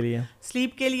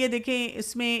 سلیپ کے لیے دیکھیں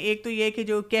اس میں ایک تو یہ کہ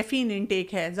جو کیفین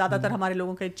انٹیک ہے, زیادہ تر ہمارے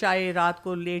لوگوں کے چائے رات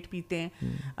کو لیٹ پیتے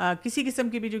ہیں. کسی قسم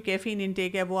کی بھی جو کیفین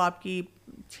انٹیک ہے وہ آپ کی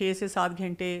 6 سے 7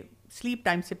 گھنٹے سلیپ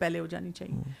ٹائم سے پہلے ہو جانی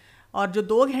چاہیے. اور جو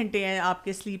 2 گھنٹے ہیں آپ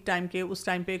کے سلیپ ٹائم کے, اس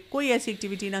ٹائم پہ کوئی ایسی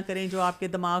ایکٹیویٹی نہ کریں جو آپ کے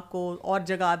دماغ کو اور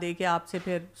جگا دے کہ آپ سے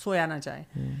پھر سویا نہ جائے.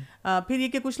 پھر یہ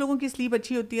کہ کچھ لوگوں کی سلیپ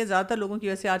اچھی ہوتی ہے, زیادہ تر لوگوں کی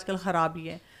ویسے آج کل خراب ہی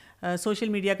ہے. سوشل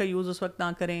میڈیا کا یوز اس وقت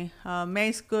نہ کریں. میں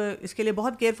اس کے لیے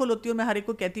بہت کیئرفل ہوتی ہوں, میں ہر ایک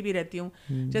کو کہتی بھی رہتی ہوں.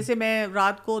 جیسے میں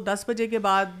رات کو 10 بجے کے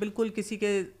بعد بالکل کسی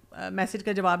کے میسج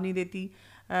کا جواب نہیں دیتی.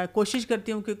 کوشش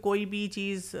کرتی ہوں کہ کوئی بھی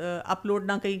چیز اپلوڈ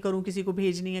نہ کہیں کروں, کسی کو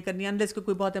بھیجنی ہے کرنی ہے انلیس کہ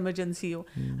کوئی بہت ایمرجنسی ہو,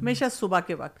 ہمیشہ صبح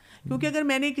کے وقت. کیونکہ اگر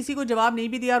میں نے کسی کو جواب نہیں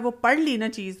بھی دیا اور وہ پڑھ لی نا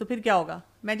چیز, تو پھر کیا ہوگا,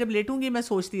 میں جب لیٹوں گی میں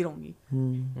سوچتی رہوں گی,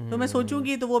 تو میں سوچوں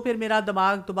گی تو وہ پھر میرا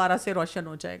دماغ دوبارہ سے روشن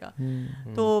ہو جائے گا.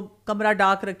 تو کمرہ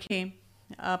ڈارک رکھیں,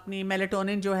 اپنی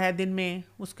میلیٹونن جو ہے دن میں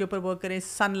اس کے اوپر ورک کریں,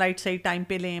 سن لائٹ صحیح ٹائم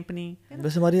پہ لیں اپنی.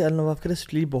 ویسے ہماری اللہ کرے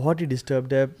سلیپ بہت ہی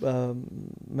ڈسٹربڈ ہے.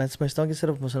 میں سمجھتا ہوں کہ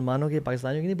صرف مسلمانوں کے,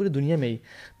 پاکستانیوں کی نہیں, پوری دنیا میں ہی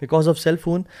بیکاز آف سیل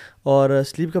فون. اور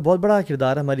سلیپ کا بہت بڑا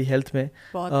کردار ہے ہماری ہیلتھ میں,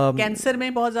 کینسر میں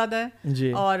بہت زیادہ ہے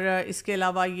جی, اور اس کے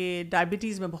علاوہ یہ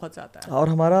ڈائبٹیز میں بہت زیادہ ہے. اور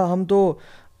ہم تو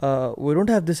we don't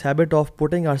have this habit of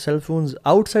putting our cell phones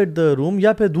out side the روم,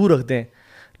 یا پھر دور رکھتے ہیں.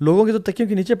 لوگوں کے تو تکیوں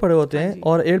کے نیچے پڑے ہوتے ہیں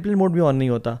اور ایئرپلین موڈ بھی آن نہیں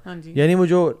ہوتا. یعنی وہ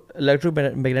جو الیکٹرو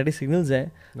میگنیٹک سگنلز ہیں,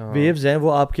 ویوز ہیں,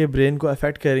 وہ آپ کے برین کو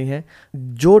افیکٹ کر رہی ہیں.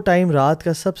 جو ٹائم رات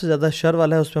کا سب سے زیادہ شر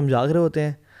والا ہے اس پہ ہم جاگ رہے ہوتے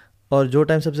ہیں, اور جو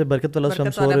ٹائم سب سے برکت والا اس پہ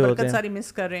ہم سو رہے ہوتے ہیں,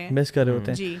 مس کر رہے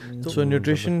ہوتے ہیں. سو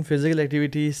nutrition, physical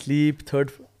activity, slip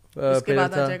 3rd. اس کے بعد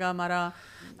آ جائے گا ہمارا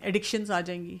ایڈکشنز آ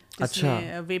جائیں گی, جس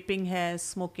میں ویپنگ ہے,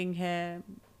 اسموکنگ ہے,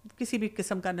 کسی بھی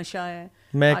قسم کا نشہ ہے.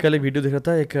 میں کل ایک ویڈیو دیکھ رہا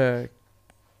تھا, ایک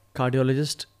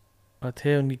کارڈیولوجسٹ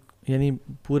تھے, ان کی یعنی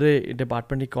پورے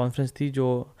ڈپارٹمنٹ کی کانفرنس تھی,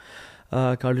 جو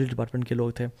کارڈیولوجی ڈپارٹمنٹ کے لوگ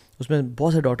تھے, اس میں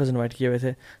بہت سے ڈاکٹرز انوائٹ کیے ہوئے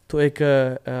تھے. تو ایک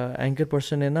اینکر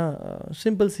پرسن نے نا,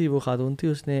 سمپل سی وہ خاتون تھی,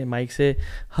 اس نے مائک سے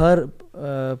ہر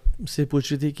سے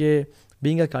پوچھ رہی تھی کہ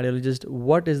being a cardiologist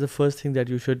what is the first thing that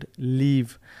you should leave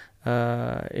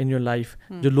in your life,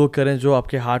 جو لوگ کریں جو آپ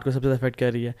کے ہارٹ کو سب سے زیادہ افیکٹ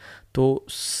کر رہی ہے. تو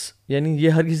یعنی یہ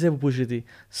ہر کسی سے وہ پوچھ رہی تھی,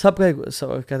 سب کا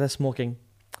کہتا ہے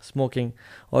اسموکنگ,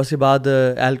 اور اس کے بعد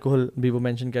الکوہل بھی وہ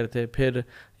مینشن کرتے تھے. پھر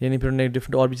انہوں نے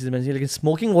ڈفرنٹ اور بھی چیزیں مینشن کی, لیکن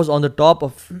smoking was on the top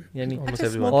of. یعنی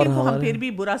اور ہم پھر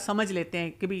بھی برا سمجھ لیتے ہیں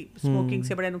کہ بھی اسموکنگ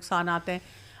سے بڑے نقصانات ہیں.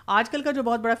 آج کل کا جو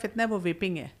بہت بڑا فتنہ ہے وہ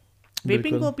ویپنگ ہے.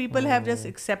 ویپنگ کو people have just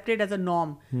accepted as a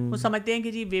norm. وہ سمجھتے ہیں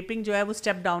کہ جی ویپنگ جو ہے وہ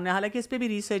اسٹیپ ڈاؤن ہے. حالانکہ اس پہ بھی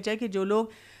ریسرچ ہے کہ جو لوگ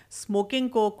اسموکنگ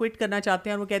کو کوئٹ کرنا چاہتے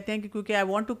ہیں اور وہ کہتے ہیں کہ کیونکہ I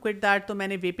want to quit that تو میں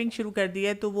نے ویپنگ شروع کر دی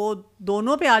ہے, تو وہ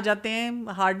دونوں پہ آ جاتے ہیں.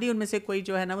 ہارڈلی ان میں سے کوئی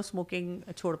جو ہے نا وہ اسموکنگ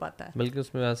چھوڑ پاتا ہے. بلکہ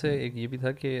اس میں ویسے ایک یہ بھی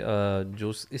تھا کہ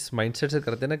جو اس مائنڈ سیٹ سے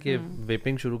کرتے ہیں نا کہ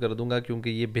ویپنگ شروع کر دوں گا کیونکہ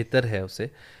یہ بہتر ہے اس سے,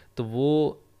 تو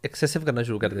وہ ایکسیسو کرنا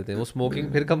شروع کر دیتے ہیں. وہ اسموکنگ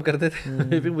پھر کم کر دیتے ہیں,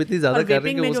 ویپنگ اتنی زیادہ کر رہے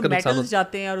ہیں کہ اس کا نقصان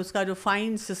جاتے ہیں, اور اس کا جو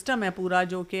فائن سسٹم ہے پورا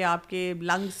جو کہ آپ کے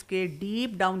لنگس کے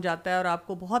ڈیپ ڈاؤن جاتا ہے اور آپ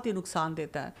کو بہت ہی نقصان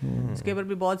دیتا ہے. اس کے اوپر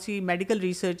بھی بہت سی میڈیکل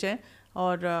ریسرچ ہے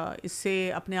اور اس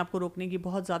سے اپنے آپ کو روکنے کی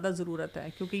بہت زیادہ ضرورت ہے,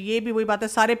 کیونکہ یہ بھی وہی بات ہے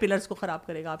سارے پلرس کو خراب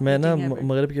کرے گا. میں نا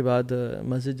مغرب کے بعد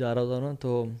مسجد جا رہا ہوتا نا,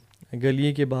 تو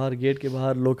گلی کے باہر گیٹ کے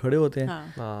باہر لوگ کھڑے ہوتے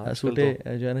ہیں, سوٹے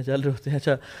جو ہے نا چل رہے ہوتے ہیں.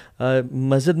 اچھا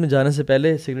مسجد میں جانے سے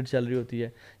پہلے سگریٹ چل رہی ہوتی ہے.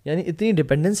 یعنی اتنی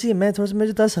ڈپینڈنسی ہے. میں تھوڑا سا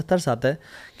مجھے ترس آتا ہے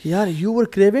کہ یار you were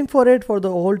craving for it for the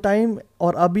whole time,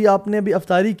 اور ابھی آپ نے ابھی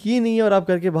افطاری کی نہیں ہے اور آپ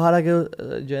کر کے باہر آ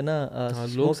کے جو ہے نا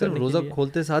لوگ صرف روزہ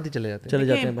کھولتے ساتھ ہی چلے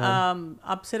جاتے ہیں باہر.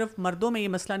 اب صرف مردوں میں یہ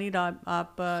مسئلہ نہیں رہا,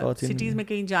 آپ سٹیز میں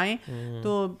کہیں جائیں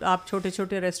تو آپ چھوٹے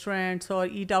چھوٹے ریسٹورینٹس اور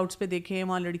ایٹ آؤٹس پہ دیکھیں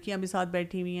وہاں لڑکیاں بھی ساتھ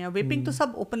بیٹھی ہوئی ہیں. ویپنگ تو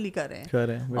سب اوپنلی کر رہے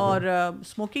ہیں اور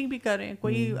اسموکنگ بھی کر رہے ہیں.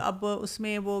 کوئی اب اس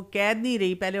میں وہ قید نہیں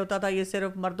رہی. پہلے ہوتا تھا یہ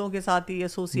صرف مردوں کے ساتھ ہی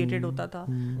ایسوسیٹڈ ہوتا تھا,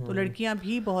 تو لڑکیاں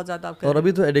بھی بہت زیادہ. اور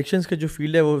ابھی تو ایڈکشنز کا جو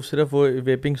فیلڈ ہے وہ صرف وہ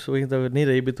ویپنگ نہیں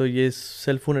رہی, بھی تو یہ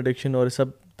سیل فون ایڈکشن اور سب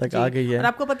تک آ گئی ہے. اور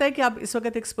آپ کو پتہ ہے کہ اب اس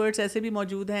وقت ایکسپرٹس ایسے بھی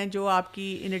موجود ہیں جو آپ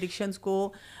کی ان ایڈکشنز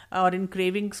کو اور ان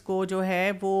کریونگس کو جو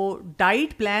ہے وہ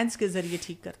ڈائٹ پلانس کے ذریعے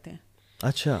ٹھیک کرتے ہیں.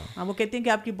 اچھا, وہ کہتے ہیں کہ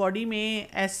آپ کی باڈی میں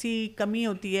ایسی کمی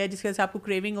ہوتی ہے جس کی وجہ سے آپ کو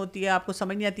کریونگ ہوتی ہے, آپ کو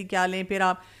سمجھ نہیں آتی کیا لیں, پھر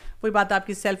آپ وہی بات آپ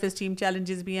کی سیلف اسٹیم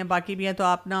چیلنجز بھی ہیں باقی بھی ہیں, تو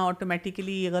آپ نا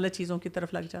آٹومیٹیکلی غلط چیزوں کی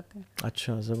طرف لگ جاتے ہیں.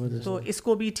 اچھا زبردست. تو اس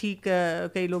کو بھی ٹھیک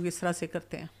کئی لوگ اس طرح سے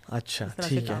کرتے ہیں. اچھا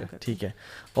ٹھیک ہے.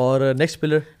 اور نیکسٹ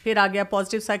پلر پھر آ گیا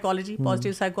positive psychology.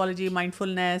 Positive psychology mind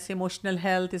فلنس, emotional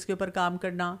health, اس کے اوپر کام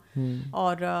کرنا.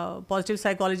 اور پازیٹیو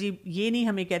سائیکالوجی یہ نہیں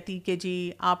ہمیں کہتی کہ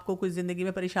جی آپ کو کوئی زندگی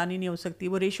میں پریشانی نہیں ہو سکتی,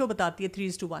 وہ ریشو بتاتی ہے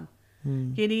 3:1.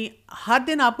 یعنی ہر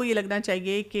دن آپ کو یہ لگنا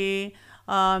چاہیے کہ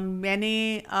میں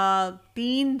نے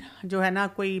 3 جو ہے نا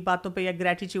کوئی باتوں پہ یا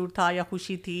گریٹیٹیوڈ تھا یا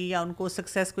خوشی تھی یا ان کو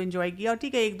سکسیس کو انجوائے کیا, اور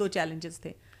ٹھیک ہے 1-2 چیلنجز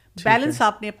تھے. بیلنس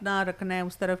آپ نے اپنا رکھنا ہے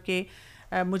اس طرف کہ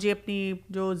مجھے اپنی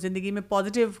جو زندگی میں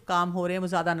پازیٹیو کام ہو رہے ہیں وہ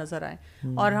زیادہ نظر آئے.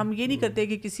 اور ہم یہ نہیں کرتے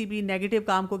کہ کسی بھی نیگیٹو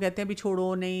کام کو کہتے ہیں بھی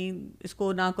چھوڑو, نہیں اس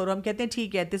کو نہ کرو. ہم کہتے ہیں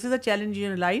ٹھیک ہے دس از اے چیلنج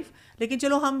ان لائف, لیکن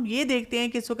چلو ہم یہ دیکھتے ہیں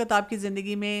کہ اس وقت آپ کی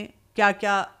زندگی میں کیا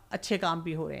کیا اچھے کام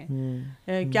بھی ہو رہے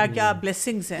ہیں, کیا کیا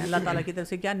بلیسنگز ہیں اللہ تعالیٰ کی طرف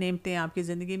سے, کیا نعمتیں ہیں آپ کی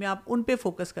زندگی میں, آپ ان پہ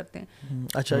فوکس کرتے ہیں.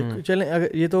 اچھا چلیں,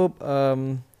 اگر یہ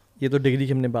تو ڈگری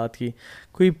کی ہم نے بات کی,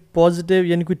 کوئی پازیٹیو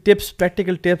یعنی کوئی ٹپس,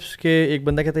 پریکٹیکل ٹپس کہ ایک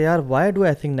بندہ کہتا ہے یار why do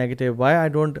I think negative, Y I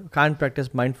can't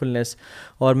practice mind فلنس,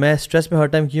 اور میں اسٹریس میں ہر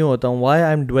ٹائم کیوں ہوتا ہوں, Y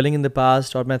I am dwelling in the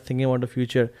past اور میں تھنکنگ اباؤٹ دا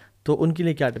فیوچر, تو ان کے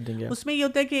لیے کیا ٹپ دیں گے؟ اس میں یہ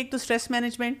ہوتا ہے کہ ایک تو اسٹریس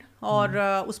مینجمنٹ, اور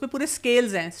اس میں پورے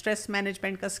اسکیلز ہیں. اسٹریس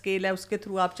مینجمنٹ کا اسکیل ہے, اس کے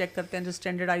تھرو آپ چیک کرتے ہیں جو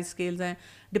اسٹینڈرڈائز اسکیلز ہیں.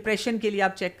 ڈپریشن کے لیے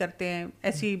آپ چیک کرتے ہیں,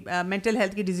 ایسی مینٹل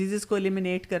ہیلتھ کی ڈیزیزز کو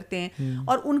ایلیمینیٹ کرتے ہیں,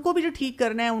 اور ان کو بھی جو ٹھیک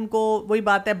کرنا ہے ان کو وہی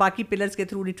بات ہے باقی پلرز کے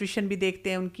تھرو نیوٹریشن بھی دیکھتے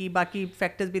ہیں, ان کی باقی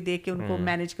فیکٹرز بھی دیکھ کے ان کو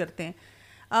مینیج کرتے ہیں.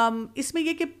 اس میں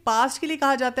یہ کہ پاسٹ کے لیے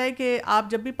کہا جاتا ہے کہ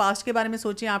آپ جب بھی پاسٹ کے بارے میں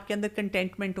سوچیں آپ کے اندر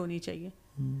کنٹینٹمنٹ ہونی چاہیے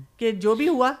کہ جو بھی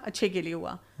ہوا اچھے کے لیے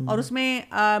ہوا, اور اس میں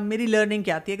میری لرننگ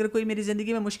کیا تھی, اگر کوئی میری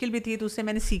زندگی میں مشکل بھی تھی تو اس سے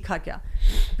میں نے سیکھا کیا.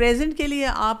 پریزنٹ کے لیے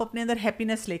آپ اپنے اندر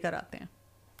ہیپینس لے کر آتے ہیں.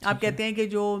 آپ کہتے ہیں کہ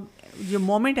جو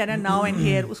مومنٹ ہے نا ناؤ اینڈ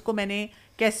ہیئر, اس کو میں نے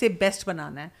کیسے بیسٹ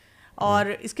بنانا ہے. اور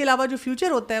اس کے علاوہ جو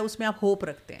فیوچر ہوتا ہے اس میں آپ ہوپ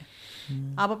رکھتے ہیں.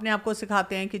 آپ اپنے آپ کو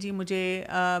سکھاتے ہیں کہ جی مجھے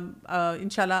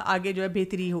انشاءاللہ آگے جو ہے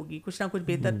بہتری ہوگی, کچھ نہ کچھ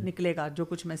بہتر نکلے گا جو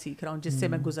کچھ میں سیکھ رہا ہوں, جس سے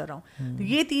میں گزر رہا ہوں. تو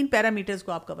یہ 3 پیرامیٹرز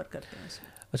کو آپ کور کرتے ہیں.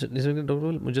 اچھا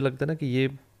ڈاکٹر, مجھے لگتا ہے نا کہ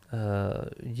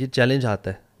یہ چیلنج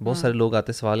آتا ہے, بہت سارے لوگ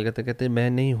آتے ہیں سوال کہتے ہیں میں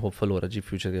نہیں ہوپ فل ہو رہا جی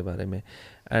فیوچر کے بارے میں,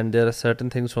 and there are certain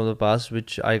things from the past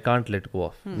which I can't let go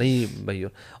of, نہیں بھائی,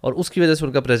 اور اس کی وجہ سے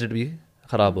ان کا پریزنٹ بھی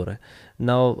خراب ہو رہا ہے.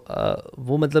 ناؤ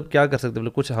وہ مطلب کیا کر سکتے ہیں,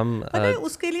 کچھ ہم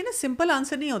اس کے لیے نا سمپل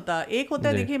آنسر نہیں ہوتا. ایک ہوتا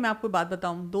ہے دیکھیے میں آپ کو بات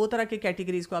بتاؤں, 2 طرح کے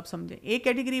کیٹیگریز کو آپ سمجھیں. ایک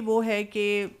کیٹیگری وہ ہے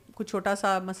کہ کچھ چھوٹا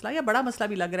سا مسئلہ یا بڑا مسئلہ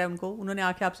بھی لگ رہا ہے ان کو, انہوں نے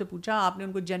آ کے آپ سے پوچھا, آپ نے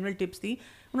ان کو جنرل ٹپس دی,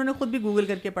 انہوں نے خود بھی گوگل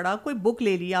کر کے پڑھا, کوئی بک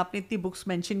لے لی, آپ نے اتنی بکس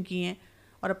مینشن کی ہیں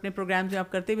اور اپنے پروگرامز میں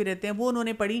آپ کرتے بھی رہتے ہیں, وہ انہوں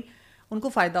نے پڑھی, ان کو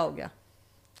فائدہ ہو گیا,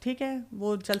 ٹھیک ہے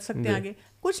وہ چل سکتے ہیں آگے.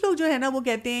 کچھ لوگ جو ہے نا وہ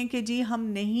کہتے ہیں کہ جی ہم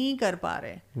نہیں کر پا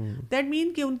رہے, دیٹ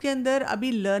مین کہ ان کے اندر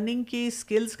ابھی لرننگ کی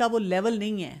اسکلس کا وہ لیول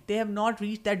نہیں ہے, they have not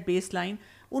reach that base line.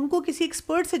 ان کو کسی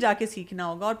ایکسپرٹ سے جا کے سیکھنا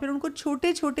ہوگا, اور پھر ان کو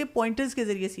چھوٹے چھوٹے پوائنٹرز کے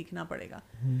ذریعے سیکھنا پڑے گا.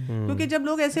 کیونکہ جب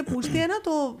لوگ ایسے پوچھتے ہیں نا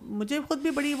تو مجھے خود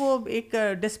بھی بڑی وہ ایک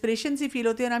ڈسپریشن سی فیل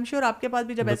ہوتی ہے, اور آئی ایم شیور آپ کے پاس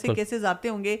بھی جب ایسے کیسز آتے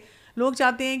ہوں گے, لوگ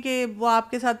چاہتے ہیں کہ وہ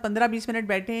آپ کے ساتھ 15-20 منٹ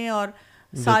بیٹھے ہیں اور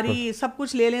ساری سب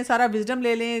کچھ لے لیں, سارا وزڈم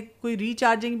لے لیں, کوئی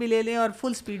ریچارجنگ بھی لے لیں اور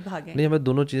فل اسپیڈ بھاگیں. نہیں, ہمیں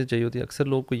دونوں چیزیں چاہیے ہوتی ہیں. اکثر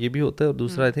لوگوں کو یہ بھی ہوتا ہے, اور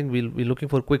دوسرا I think we looking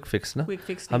for quick fix نا.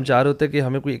 ہم چاہ رہے ہوتے ہیں کہ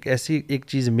ہمیں کوئی ایسی ایک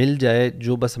چیز مل جائے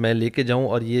جو بس میں لے کے جاؤں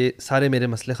اور یہ سارے میرے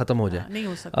مسئلے ختم ہو جائیں. نہیں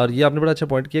ہو سکتا. اور یہ آپ نے بڑا اچھا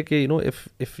پوائنٹ کیا کہ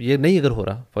اف یہ نہیں اگر ہو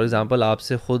رہا, فار ایگزامپل آپ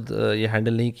سے خود یہ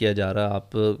ہینڈل نہیں کیا جا رہا,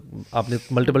 آپ نے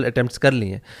ملٹیپل اٹیمپٹس کر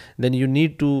لی ہیں, then you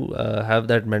need to have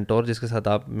that mentor جس کے ساتھ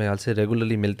آپ میرے خیال سے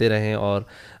ریگولرلی ملتے رہیں اور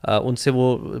ان سے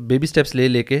وہ بیبی اسٹیپس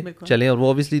لے کے چلیں. اور وہ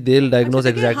اوبیسلی دے ڈائگنوز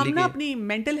ایگزیکٹلی. ہم نا اپنی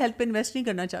مینٹل ہیلتھ پہ انویسٹ نہیں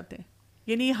کرنا چاہتے.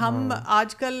 یعنی ہم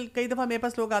آج کل کئی دفعہ میرے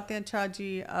پاس لوگ آتے ہیں, اچھا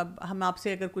جی اب ہم آپ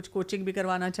سے اگر کچھ کوچنگ بھی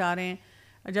کروانا چاہ رہے ہیں,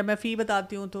 جب میں فی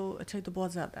بتاتی ہوں تو اچھا یہ تو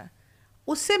بہت زیادہ ہے.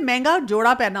 اس سے مہنگا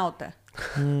جوڑا پہنا ہوتا ہے,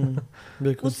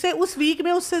 اس سے اس ویک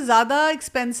میں اس سے زیادہ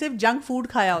ایکسپینسو جنک فوڈ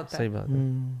کھایا ہوتا ہے. صحیح بات ہے.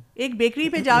 ایک بیکری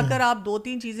پہ جا کر آپ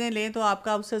 2-3 چیزیں لیں تو آپ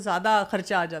کا اس سے زیادہ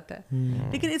خرچہ آ جاتا ہے.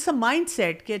 لیکن اٹس اے مائنڈ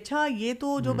سیٹ کہ اچھا یہ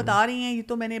تو جو بتا رہی ہیں, یہ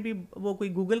تو میں نے ابھی وہ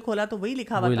کوئی گوگل کھولا تو وہی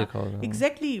لکھا ہوا تھا,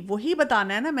 ایگزیکٹلی وہی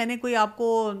بتانا ہے نا. میں نے کوئی آپ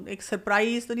کو ایک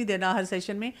سرپرائز تو نہیں دینا ہر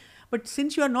سیشن میں, but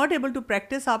since you are not able to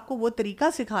practice, آپ کو وہ طریقہ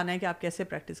سکھانا ہے کہ آپ کیسے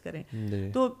پریکٹس کریں.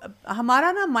 تو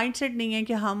ہمارا نا مائنڈ سیٹ نہیں ہے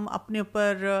کہ ہم اپنے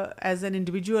اوپر ایز این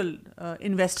انڈیویجول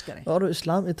انویسٹ کریں. اور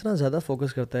اسلام اتنا زیادہ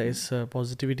فوکس کرتا ہے اس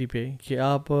پازیٹیوٹی پہ کہ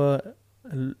آپ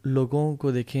لوگوں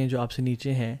کو دیکھیں جو آپ سے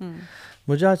نیچے ہیں.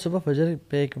 مجھے آج صبح فجر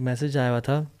پہ ایک میسیج آیا ہوا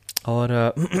تھا, اور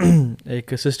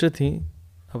ایک سسٹر تھیں,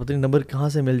 اب پتہ نہیں نمبر کہاں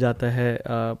سے مل جاتا ہے,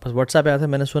 بس واٹس ایپ آیا تھا,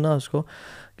 میں نے سنا اس کو,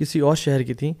 کسی اور شہر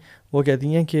کی تھیں. وہ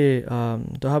کہتی ہیں کہ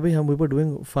تو ہاں بھائی ہم وی ور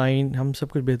ڈوئنگ فائن, ہم سب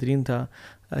کچھ بہترین تھا,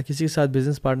 کسی کے ساتھ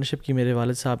بزنس پارٹنرشپ کی میرے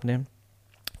والد صاحب نے,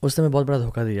 اس نے میں بہت بڑا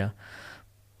دھوکہ دیا,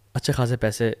 اچھے خاصے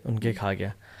پیسے ان کے کھا گیا.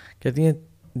 کہتی ہیں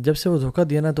جب سے وہ دھوکہ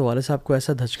دیا نا تو والد صاحب کو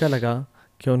ایسا دھچکا لگا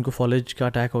کہ ان کو فالج کا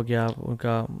اٹیک ہو گیا, ان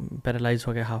کا پیرالائز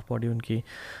ہو گیا ہاف باڈی ان کی,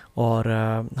 اور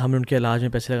ہم نے ان کے علاج میں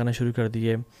پیسے لگانا شروع کر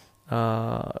دیے.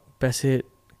 پیسے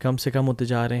کم سے کم ہوتے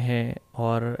جا رہے ہیں,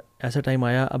 اور ایسا ٹائم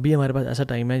آیا, ابھی ہمارے پاس ایسا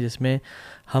ٹائم ہے جس میں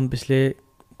ہم پچھلے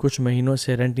کچھ مہینوں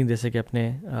سے رینٹ نہیں دے سکے اپنے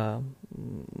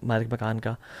مالک مکان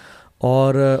کا,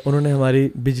 اور انہوں نے ہماری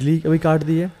بجلی بھی کاٹ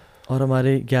دی ہے اور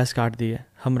ہماری گیس کاٹ دی ہے.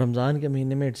 ہم رمضان کے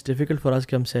مہینے میں اٹس ڈیفیکلٹ فار اس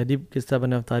کہ ہم سحری کس طرح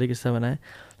بنائیں, افطاری کس طرح بنائیں.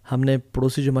 ہم نے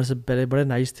پڑوسی جو ہمارے سے پہلے بڑے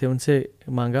نائس تھے ان سے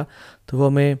مانگا, تو وہ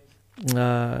ہمیں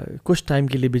کچھ ٹائم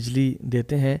کے لیے بجلی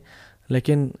دیتے ہیں.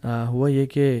 لیکن ہوا یہ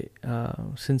کہ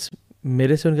سنس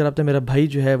میرے سے ان کا رابطہ, میرا بھائی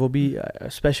جو ہے وہ بھی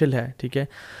اسپیشل ہے, ٹھیک ہے,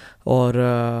 اور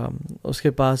اس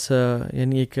کے پاس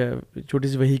یعنی ایک چھوٹی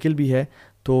سی وہیکل بھی ہے,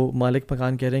 تو مالک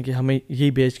مکان کہہ رہے ہیں کہ ہمیں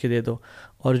یہی بیچ کے دے دو.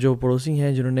 اور جو پڑوسی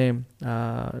ہیں جنہوں نے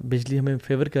بجلی ہمیں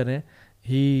فیور کر رہے ہیں,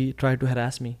 ہی ٹرائی ٹو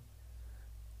ہراس می,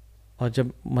 اور جب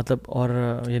مطلب اور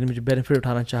یعنی مجھے بینیفٹ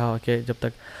اٹھانا چاہا کہ جب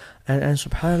تک اینڈ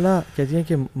سبحان اللہ کہتی ہیں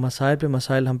کہ مسائل پہ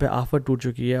مسائل ہم پہ آفت ٹوٹ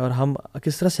چکی ہے, اور ہم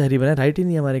کس طرح سحری بنائیں, رائٹ ہی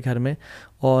نہیں ہمارے گھر میں.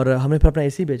 اور ہم نے پھر اپنا اے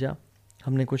سی بھیجا,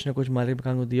 ہم نے کچھ نہ کچھ مالک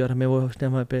مکان کو دیا, اور ہمیں وہ اس نے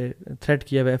ہمیں پہ تھریٹ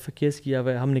کیا ہوا ہے, کیس کیا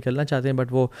ہوا ہے, ہم نکلنا چاہتے ہیں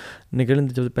بٹ وہ نکلیں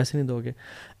جب پیسے نہیں دو گے.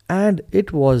 And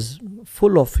it was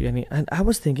full of, یعنی and I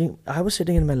was thinking, I was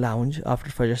sitting in my lounge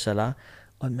after فجر صلاح,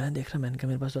 اور میں دیکھ رہا, میں نے کہا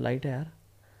میرے پاس تو لائٹ ہے یار,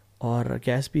 اور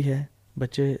گیس بھی ہے,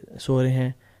 بچے سو رہے ہیں,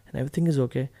 and every thing is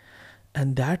okay.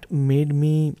 And that made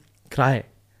me کرائے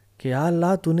کہ یا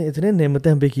اللہ تو نے اتنے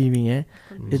نعمتیں ہم پہ کی ہوئی ہیں,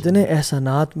 اتنے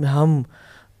احسانات میں ہم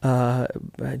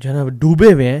جو ہے نا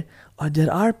ڈوبے ہوئے ہیں, اور دیر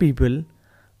آر پیپل,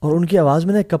 اور ان کی آواز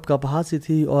میں نا کپ کپاہٹ سی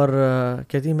تھی, اور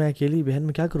کہتی میں اکیلی بہن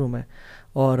میں کیا کروں میں.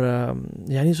 اور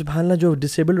یعنی سبحان اللہ جو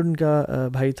ڈسیبلڈ ان کا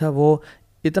بھائی تھا وہ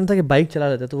اتنا تھا کہ بائک چلا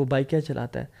لیتا ہے, تو وہ بائک کیا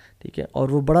چلاتا ہے, ٹھیک ہے, اور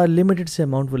وہ بڑا لمیٹڈ سے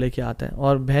اماؤنٹ وہ لے کے آتا ہے.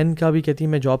 اور بہن کا بھی کہتی ہے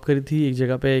میں جاب کری تھی ایک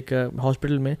جگہ پہ ایک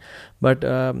ہاسپٹل میں, بٹ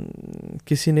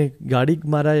کسی نے گاڑی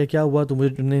مارا یا کیا ہوا تو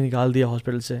مجھے انہوں نے نکال دیا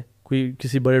ہاسپٹل سے, کوئی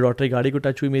کسی بڑے ڈاکٹر کی گاڑی کو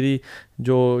ٹچ ہوئی میری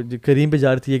جو کریم پہ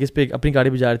جا رہی تھی, یا کس پہ اپنی گاڑی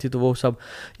پہ جا رہی تھی, تو وہ سب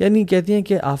یعنی کہتی ہیں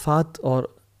کہ آفات. اور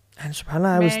سبحان اللہ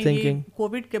آئی واز تھنکنگ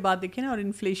کووڈ کے بعد دیکھیں نا, اور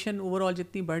انفلیشن اوور آل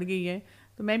جتنی بڑھ گئی ہے,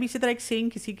 تو میں بھی اسی طرح ایک سینگ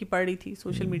کسی کی پڑھ رہی تھی,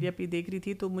 سوشل میڈیا پہ دیکھ رہی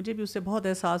تھی, تو مجھے بھی اس سے بہت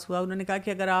احساس ہوا. انہوں نے کہا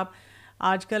کہ اگر آپ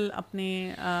آج کل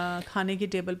اپنے کھانے کی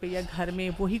ٹیبل پہ یا گھر میں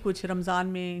وہی کچھ رمضان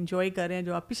میں انجوائے کر رہے ہیں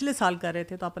جو آپ پچھلے سال کر رہے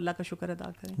تھے, تو آپ اللہ کا شکر ادا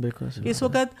کریں. بالکل, اس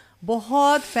وقت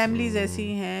بہت فیملیز ایسی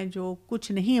ہیں جو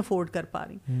کچھ نہیں افورڈ کر پا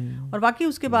رہی. اور باقی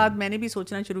اس کے بعد میں نے بھی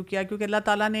سوچنا شروع کیا, کیونکہ اللہ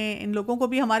تعالیٰ نے ان لوگوں کو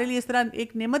بھی ہمارے لیے اس طرح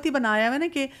ایک نعمت ہی بنایا ہے نا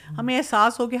کہ ہمیں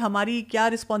احساس ہو کہ ہماری کیا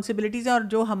رسپانسبلٹیز ہیں, اور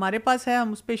جو ہمارے پاس ہے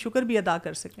ہم اس پہ شکر بھی ادا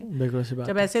کر سکیں.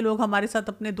 جب ایسے لوگ ہمارے ساتھ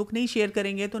اپنے دکھ نہیں شیئر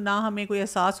کریں گے تو نہ ہمیں کوئی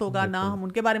احساس ہوگا, نہ ہم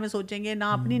ان کے بارے میں سوچیں گے,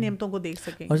 نہ اپنی نعمتوں کو دیکھ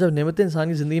سکیں. اور جب نعمتیں انسان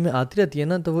کی زندگی میں آتی رہتی ہیں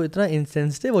نا تو وہ اتنا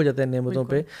انسینسٹیو ہو جاتا ہے نعمتوں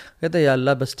پہ, کہتا ہے یا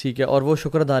اللہ بس ٹھیک ہے, اور وہ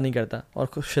شکر ادا نہیں کرتا.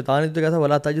 اور شیطان نے تو کہا تھا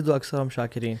ولا تجد اکثرهم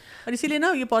شاکرین. اور اسی لیے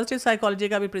نا یہ پازیٹیو سائیکالوجی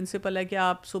کا بھی پرنسپل ہے کہ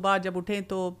آپ صبح جب اٹھیں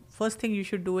تو first thing you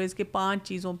should do is کہ 5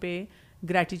 چیزوں پہ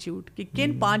گریٹیٹیوڈ, کہ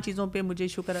کن 5 چیزوں پہ مجھے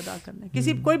شکر ادا کرنا ہے.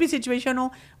 کسی کوئی بھی سچویشن ہو,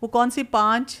 وہ کون سی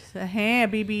 5 ہیں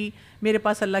ابھی بھی میرے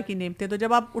پاس اللہ کی نعمتیں. تو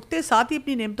جب آپ اٹھتے ساتھ ہی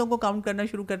اپنی نعمتوں کو کاؤنٹ کرنا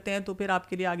شروع کرتے ہیں تو پھر آپ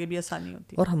کے لیے آگے بھی آسانی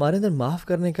ہوتی ہے. اور ہمارے اندر معاف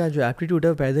کرنے کا جو ایپٹیٹیوڈ ہے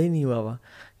وہ پیدا ہی نہیں ہوا ہوا.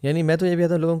 یعنی میں تو یہ بھی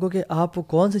کہتا ہوں لوگوں کو کہ آپ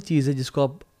کون سی چیز ہے جس کو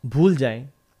آپ بھول جائیں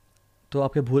تو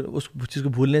آپ کے اس چیز کو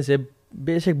بھولنے سے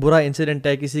بے شک برا انسیڈنٹ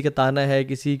ہے, کسی کا تانا ہے,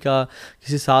 کسی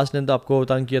ساس نے تو آپ کو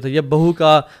تنگ کیا تھا, یا بہو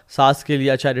کا ساس کے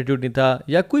لیے اچھا ایٹیٹیوڈ نہیں تھا,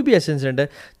 یا کوئی بھی ایسا انسیڈنٹ ہے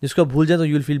جس کو بھول جائیں تو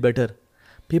you will feel better.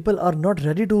 People are not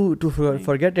ready to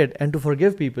forget it and to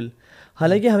forgive people.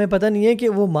 حالانکہ ہمیں پتہ نہیں ہے کہ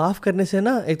وہ معاف کرنے سے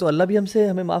نا ایک تو اللہ بھی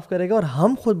ہمیں معاف کرے گا اور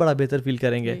ہم خود بڑا بہتر فیل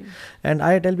کریں گے. اینڈ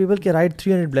آئی ٹیل پیپل کہ right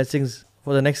 300 blessings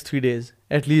for the next 3 days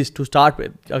at least to start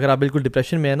with, اگر آپ بالکل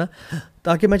ڈپریشن میں ہے نا,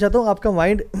 تاکہ میں چاہتا ہوں آپ کا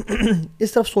مائنڈ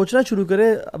اس طرف سوچنا شروع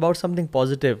کرے اباؤٹ سم تھنگ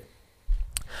پازیٹیو.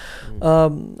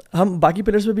 ہم باقی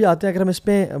پلرس پہ بھی آتے ہیں. اگر ہم اس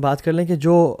میں بات کر لیں کہ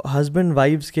جو ہسبینڈ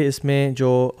وائفس کے اس میں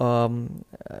جو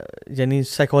یعنی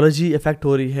سائیکالوجی افیکٹ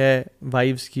ہو رہی ہے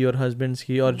وائفس کی اور ہسبینڈس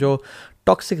کی, اور جو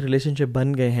ٹاکسک ریلیشن شپ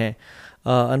بن گئے ہیں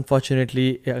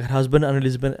انفارچونیٹلی, اگر ہسبینڈ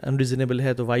انریزنیبل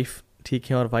ہے تو وائف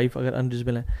ٹھیک ہے, اور وائف اگر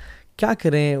انریزنیبل ہے, کیا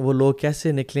کریں وہ لوگ,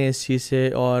 کیسے نکلیں اس چیز سے,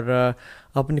 اور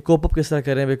اپنی کوپ اپ کس طرح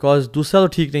کریں, بیکاز دوسرا تو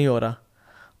ٹھیک نہیں ہو رہا,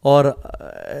 اور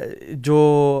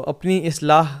جو اپنی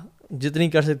اصلاح جتنی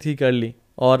کر سکتی کر لی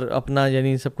اور اپنا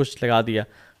یعنی سب کچھ لگا دیا,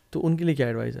 تو ان کے لیے کیا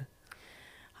ایڈوائز ہے؟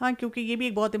 ہاں, کیونکہ یہ بھی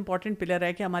ایک بہت امپورٹنٹ پلر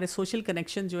ہے کہ ہمارے سوشل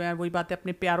کنیکشن جو ہیں, وہی بات ہے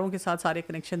اپنے پیاروں کے ساتھ سارے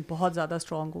کنیکشن بہت زیادہ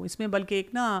اسٹرانگ ہوں. اس میں بلکہ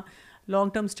ایک نا لانگ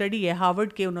ٹرم اسٹڈی ہے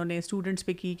ہارورڈ کے, انہوں نے اسٹوڈنٹس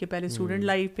پہ کی کہ پہلے اسٹوڈنٹ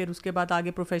لائف, پھر اس کے بعد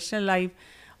آگے پروفیشنل لائف,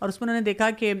 اور اس میں انہوں نے دیکھا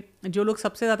کہ جو لوگ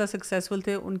سب سے زیادہ سکسیزفل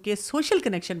تھے ان کے سوشل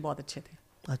کنیکشن بہت اچھے تھے.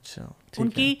 اچھا, ان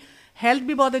کی ہیلتھ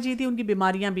بھی بہت اچھی تھی, ان کی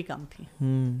بیماریاں بھی کم تھیں.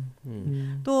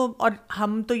 تو اور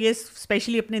ہم تو یہ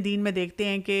اسپیشلی اپنے دین میں دیکھتے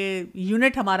ہیں کہ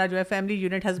یونٹ ہمارا جو ہے فیملی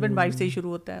یونٹ ہسبینڈ وائف سے ہی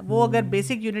شروع ہوتا ہے. وہ اگر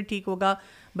بیسک یونٹ ٹھیک ہوگا,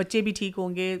 بچے بھی ٹھیک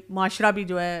ہوں گے, معاشرہ بھی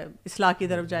جو ہے اصلاح کی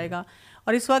طرف جائے گا.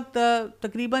 اور اس وقت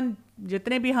تقریباً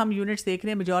جتنے بھی ہم یونٹس دیکھ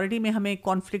رہے ہیں میجورٹی میں ہمیں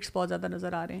کانفلکٹس بہت زیادہ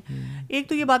نظر آ رہے ہیں. ایک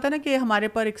تو یہ بات ہے نا کہ ہمارے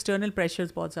پر ایکسٹرنل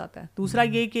پریشرز بہت زیادہ ہے. دوسرا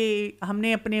یہ کہ ہم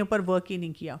نے اپنے اوپر ورک ہی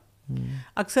نہیں کیا.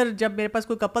 اکثر جب میرے پاس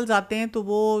کوئی کپلز آتے ہیں تو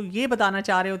وہ یہ بتانا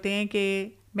چاہ رہے ہوتے ہیں کہ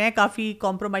میں کافی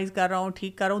کمپرومائز کر رہا ہوں,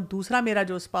 ٹھیک کر رہا ہوں, دوسرا میرا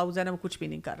جو اسپاؤز ہے نا وہ کچھ بھی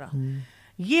نہیں کر رہا.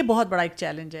 یہ بہت بڑا ایک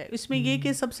چیلنج ہے. اس میں یہ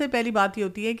کہ سب سے پہلی بات یہ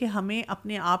ہوتی ہے کہ ہمیں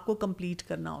اپنے آپ کو کمپلیٹ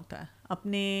کرنا ہوتا ہے,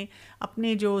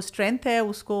 اپنے جو اسٹرینتھ ہے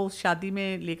اس کو شادی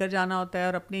میں لے کر جانا ہوتا ہے,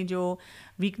 اور اپنی جو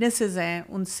ویکنیسز ہیں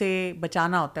ان سے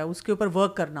بچانا ہوتا ہے, اس کے اوپر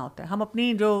ورک کرنا ہوتا ہے. ہم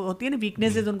اپنی جو ہوتی ہے نا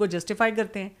ویکنیسز ان کو جسٹیفائی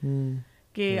کرتے ہیں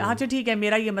کہ اچھا ٹھیک ہے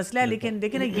میرا یہ مسئلہ ہے, لیکن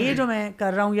دیکھیں نا یہ جو میں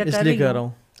کر رہا ہوں یا کر رہی ہوں,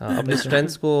 اپنی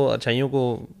اسٹرینتھس کو, اچھائیوں کو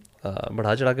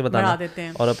بڑھا چڑھا کے بتانا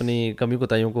اور اپنی کمی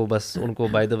کوتاہیوں کو بس ان کو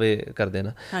بائی دا وے کر دینا.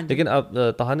 لیکن اب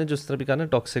تہا نے جو اس طرح بھی کہا نا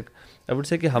ٹاکسک, آئی وڈ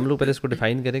سے کہ ہم لوگ پہلے اس کو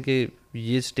ڈیفائن کریں کہ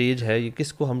یہ اسٹیج ہے, یہ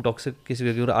کس کو ہم ٹاکسک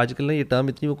کسی کو, آج کل نا یہ ٹرم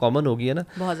اتنی وہ کامن ہو گئی ہے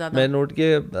نا, میں نوٹ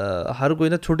کیا ہر کوئی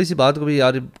نا چھوٹی سی بات کو بھی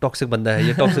یار ٹاکسک بندہ ہے,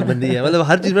 یہ ٹاکسک بندی ہے, مطلب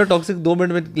ہر چیز میں ٹاکسک 2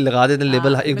 منٹ میں لگا دیتے ہیں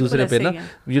لیبل ایک دوسرے پہ نا,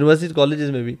 یونیورسٹی کالجز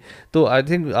میں بھی. تو آئی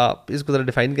تھنک آپ اس کو ذرا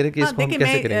ڈیفائن کریں کہ اس کو ہم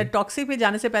کیسے کریں. ٹاکسک پہ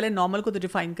جانے سے پہلے نارمل کو تو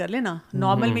ڈیفائن کر لینا.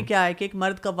 نارمل میں کیا ہے کہ ایک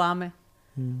مرد قوام ہے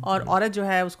اور عورت جو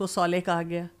ہے اس کو صالح کہا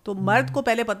گیا. تو مرد کو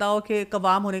پہلے پتا ہو کہ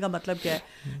قوام ہونے کا مطلب کیا ہے,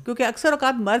 کیونکہ اکثر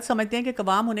اوقات مرد سمجھتے ہیں کہ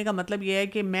قوام ہونے کا مطلب یہ ہے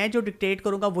کہ میں جو ڈکٹیٹ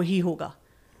کروں گا وہی ہوگا,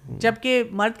 جبکہ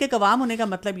مرد کے قوام ہونے کا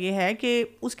مطلب یہ ہے کہ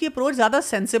اس کی اپروچ زیادہ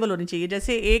سینسیبل ہونی چاہیے.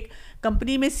 جیسے ایک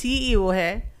کمپنی میں CEO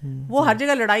ہے, وہ ہر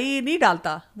جگہ لڑائی نہیں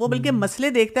ڈالتا, وہ بلکہ مسئلے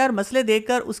دیکھتا ہے اور مسئلے دیکھ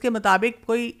کر اس کے مطابق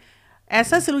کوئی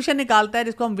ایسا سلوشن نکالتا ہے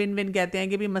جس کو ہم ون ون کہتے ہیں,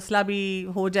 کہ بھی مسئلہ بھی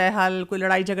ہو جائے حل, کوئی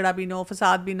لڑائی جھگڑا بھی نہ ہو,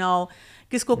 فساد بھی نہ ہو,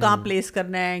 کس کو کہاں پلیس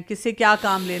کرنا ہے, کس سے کیا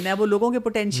کام لینا ہے, وہ لوگوں کے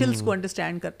پوٹینشیلس کو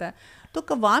انڈرسٹینڈ کرتا ہے. تو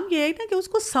قوام یہ ہے نا کہ اس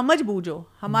کو سمجھ بوجھو.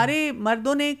 ہمارے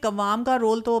مردوں نے قوام کا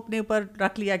رول تو اپنے اوپر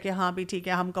رکھ لیا کہ ہاں بھی ٹھیک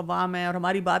ہے ہم قوام ہیں اور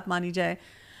ہماری بات مانی جائے,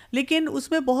 لیکن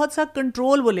اس میں بہت سا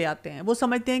کنٹرول وہ لے آتے ہیں. وہ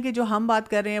سمجھتے ہیں کہ جو ہم بات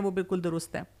کر رہے ہیں وہ بالکل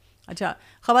درست ہے. اچھا,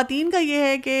 خواتین کا یہ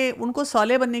ہے کہ ان کو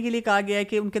صالح بننے کے لیے کہا گیا ہے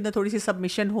کہ ان کے اندر تھوڑی سی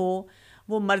سبمیشن ہو,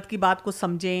 وہ مرد کی بات کو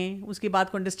سمجھیں, اس کی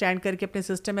بات کو انڈرسٹینڈ کر کے اپنے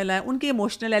سسٹم میں لائیں. ان کے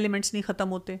ایموشنل ایلیمنٹس نہیں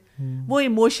ختم ہوتے, وہ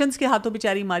ایموشنس کے ہاتھوں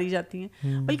بیچاری ماری جاتی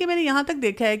ہیں. بلکہ میں نے یہاں تک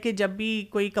دیکھا ہے کہ جب بھی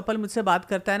کوئی کپل مجھ سے بات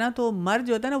کرتا ہے نا, تو مرد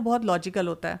جو ہوتا ہے نا وہ بہت لاجیکل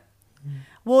ہوتا ہے.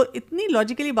 وہ اتنی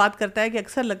لاجیکلی بات کرتا ہے کہ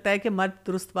اکثر لگتا ہے کہ مرد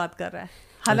درست بات کر رہا ہے.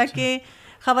 حالانکہ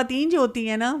خواتین جو ہوتی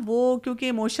ہیں نا, وہ کیونکہ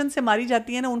ایموشن سے ماری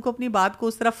جاتی ہیں نا, ان کو اپنی بات کو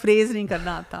اس طرح فریز نہیں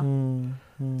کرنا آتا.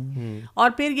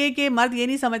 اور پھر یہ کہ مرد یہ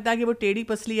نہیں سمجھتا کہ وہ ٹیڑھی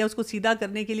پسلی ہے, اس کو سیدھا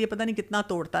کرنے کے لیے پتہ نہیں کتنا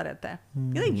توڑتا رہتا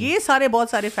ہے. یہ سارے بہت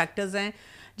سارے فیکٹرز ہیں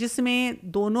جس میں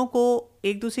دونوں کو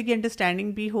ایک دوسرے کی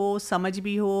انڈرسٹینڈنگ بھی ہو, سمجھ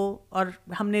بھی ہو, اور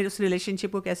ہم نے اس ریلیشن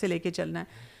شپ کو کیسے لے کے چلنا ہے.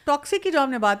 ٹاکسک کی جو ہم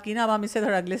نے بات کی نا, اب ہم اس سے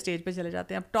تھوڑا اگلے اسٹیج پہ چلے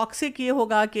جاتے ہیں. اب ٹاکسک یہ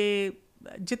ہوگا کہ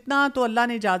جتنا تو اللہ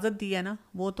نے اجازت دی ہے نا,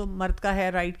 وہ تو مرد کا ہے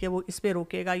رائٹ کہ وہ اس پہ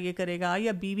روکے گا, یہ کرے گا,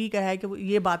 یا بیوی کا ہے کہ وہ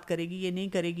یہ بات کرے گی, یہ نہیں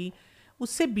کرے گی. اس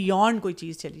سے بیونڈ کوئی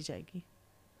چیز چلی جائے گی,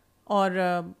 اور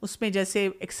اس میں جیسے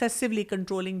ایکسیسولی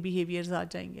کنٹرولنگ بیہیویئرز آ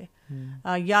جائیں گے,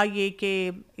 یا یہ کہ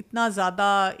اتنا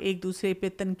زیادہ ایک دوسرے پہ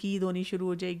تنقید ہونی شروع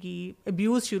ہو جائے گی,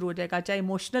 ابیوز شروع ہو جائے گا, چاہے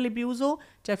ایموشنل ابیوز ہو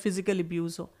چاہے فزیکل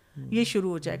ابیوز ہو, یہ شروع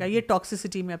ہو جائے گا. یہ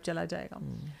ٹاکسسٹی میں اب چلا جائے گا.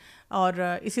 اور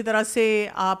اسی طرح سے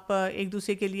آپ ایک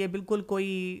دوسرے کے لیے بالکل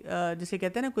کوئی جسے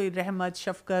کہتے ہیں نا کوئی رحمت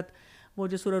شفقت, وہ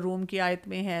جو سورہ روم کی آیت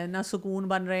میں ہے, نہ سکون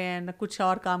بن رہے ہیں نہ کچھ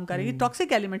اور کام کر رہے ہیں. یہ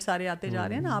ٹاکسک ایلیمنٹ سارے آتے جا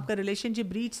رہے ہیں نا, آپ کا ریلیشن شپ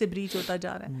بریچ سے بریچ ہوتا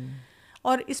جا رہا ہے.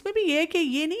 اور اس میں بھی یہ ہے کہ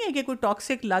یہ نہیں ہے کہ کوئی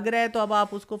ٹاکسک لگ رہا ہے تو اب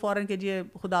آپ اس کو فوراً کیجیے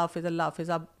خدا حافظ اللہ حافظ,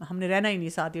 اب ہم نے رہنا ہی نہیں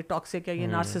ساتھ, یہ ٹاکسک ہے, یہ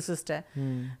نارسسسٹ ہے.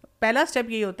 پہلا اسٹیپ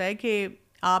یہی ہوتا ہے کہ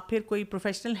آپ پھر کوئی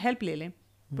پروفیشنل ہیلپ لے لیں.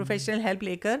 پروفیشنل ہیلپ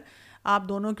لے کر آپ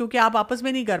دونوں, کیونکہ آپ آپس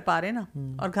میں نہیں کر پا رہے نا,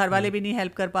 اور گھر والے بھی نہیں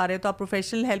ہیلپ کر پا رہے, تو آپ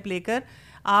پروفیشنل ہیلپ لے کر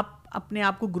آپ اپنے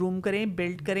آپ کو گروم کریں,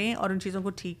 بلڈ کریں, اور ان چیزوں کو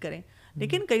ٹھیک کریں.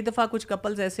 لیکن کئی دفعہ کچھ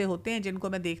کپلز ایسے ہوتے ہیں جن کو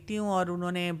میں دیکھتی ہوں اور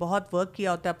انہوں نے بہت ورک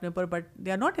کیا ہوتا ہے اپنے اوپر, but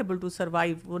they are not able to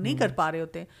survive, وہ نہیں کر پا رہے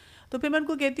ہوتے. تو پھر میں ان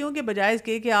کو کہتی ہوں کہ بجائے اس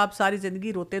کے کہ آپ ساری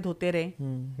زندگی روتے دھوتے رہیں,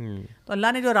 تو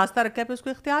اللہ نے جو راستہ رکھا ہے پھر اس کو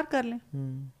اختیار کر لیں.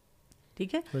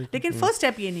 ٹھیک ہے, لیکن فرسٹ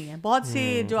اسٹیپ یہ نہیں ہے. بہت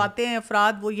سے جو آتے ہیں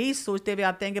افراد وہ یہی سوچتے ہوئے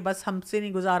آتے ہیں کہ بس ہم سے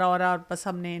نہیں گزارا ہو رہا اور بس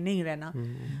ہم نے نہیں رہنا.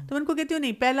 تو ان کو کہتی ہوں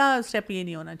نہیں, پہلا اسٹیپ یہ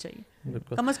نہیں ہونا چاہیے.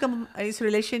 کم از کم اس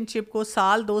ریلیشن شپ کو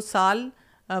 1-2 سال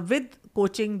ود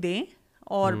کوچنگ دیں,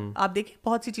 اور آپ دیکھیں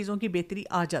بہت سی چیزوں کی بہتری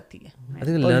آ جاتی ہے. آئی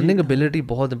تھنک لرننگ ابیلٹی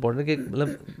بہت امپورٹنٹ ہے, کہ مطلب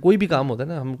کوئی بھی کام ہوتا ہے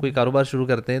نا, ہم کوئی کاروبار شروع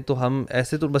کرتے ہیں تو ہم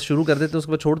ایسے تو بس شروع کر دیتے ہیں, اس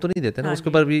کے بعد چھوڑ تو نہیں دیتے نا, اس کے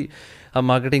اوپر بھی ہم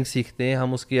مارکیٹنگ سیکھتے ہیں,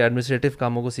 ہم اس کی ایڈمنسٹریٹو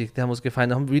کاموں کو سیکھتے ہیں, ہم اس کے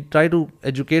ہم we try to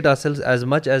educate our سیلفز as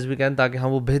much as we can, تاکہ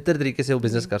ہم وہ بہتر طریقے سے وہ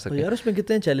بزنس کر سکیں. یار اس میں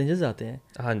کتنے چیلنجز آتے ہیں.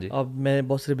 ہاں جی, اب میں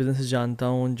بہت سارے بزنس جانتا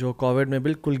ہوں جو کووڈ میں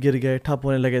بالکل گر گئے, ٹھپ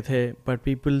ہونے لگے تھے, بٹ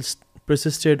پیپل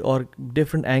پرسسٹڈ اور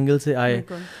ڈفرینٹ اینگل سے آئے.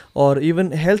 اور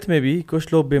ایون ہیلتھ میں بھی کچھ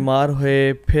لوگ بیمار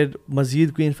ہوئے, پھر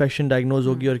مزید کوئی انفیکشن ڈائگنوز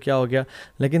ہوگی اور کیا ہو گیا,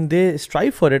 لیکن دے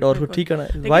اسٹرائیو فار اٹ اور اس کو ٹھیک کرنا.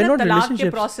 Y not relation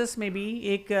ship process میں بھی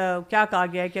ایک کیا کہا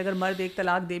گیا ہے کہ اگر مرد ایک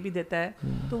طلاق دے بھی دیتا ہے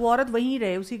تو وہ عورت وہیں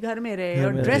رہے, اسی گھر میں رہے,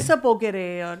 اور ڈریس اپ ہو کے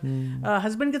رہے, اور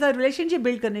ہسبینڈ کے ساتھ ریلیشن شپ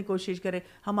بلڈ کرنے کی کوشش کرے.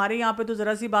 ہمارے یہاں پہ تو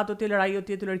ذرا سی بات ہوتی ہے, لڑائی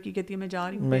ہوتی ہے, تو لڑکی کہتی ہے میں جا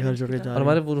رہی ہوں, اور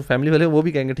ہمارے پورے فیملی والے وہ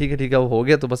بھی کہیں گے ٹھیک ہے ٹھیک ہے, وہ ہو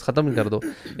گیا تو بس ختم کر دو.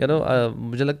 یو نو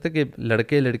مجھے لگتا ہے کہ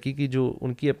لڑکے لڑکی کی جو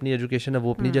ان کی اپنی ایجوکیشن ہے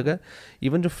وہ اپنی جگہ,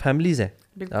 ایون جو فیملیز ہیں,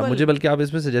 مجھے بلکہ آپ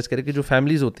اس میں سجیسٹ کریں کہ جو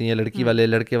فیملیز ہوتی ہیں لڑکی والے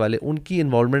لڑکے والے, ان کی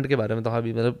انوالومنٹ کے بارے میں تو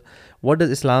بھی مطلب واٹ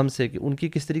ڈز اسلام سے, کہ ان کی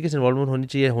کس طریقے سے انوالومنٹ ہونی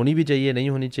چاہیے, ہونی بھی چاہیے, نہیں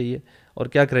ہونی چاہیے, اور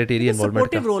کیا کرائٹیریا انوالومنٹ کا.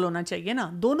 سپورٹیو رول ہونا چاہیے نا,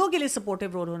 دونوں کے لیے سپورٹیو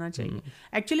رول ہونا چاہیے.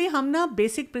 ایکچولی ہم نا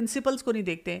بیسک پرنسپلس کو نہیں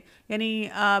دیکھتے, یعنی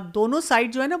دونوں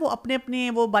سائڈ جو ہے نا وہ اپنے اپنے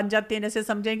وہ بن جاتے ہیں, جیسے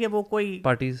سمجھیں کہ وہ کوئی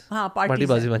پارٹیز, ہاں پارٹی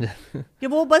بازی بن جاتی ہے, کہ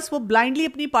وہ بس وہ بلائنڈلی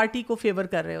اپنی پارٹی کو فیور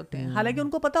کر رہے ہوتے ہیں, حالانکہ ان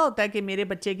کو پتا ہوتا ہے کہ میرے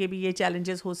بچے کے بھی یہ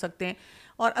چیلنجز ہو سکتے ہیں.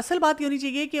 اور اصل بات یہ ہونی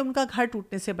چاہیے کہ ان کا گھر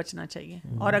ٹوٹنے سے بچنا چاہیے.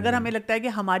 اور اگر ہمیں لگتا ہے کہ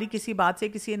ہماری کسی بات سے,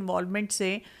 کسی انوالومنٹ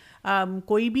سے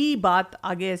کوئی بھی بات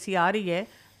آگے ایسی آ رہی ہے,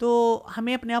 تو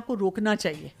ہمیں اپنے آپ کو روکنا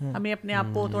چاہیے, ہمیں اپنے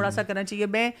آپ کو تھوڑا سا کرنا چاہیے.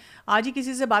 میں آج ہی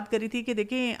کسی سے بات کری تھی کہ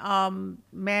دیکھیں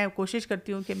میں کوشش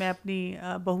کرتی ہوں کہ میں اپنی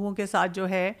بہوؤں کے ساتھ جو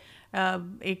ہے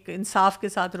ایک انصاف کے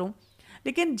ساتھ رہوں,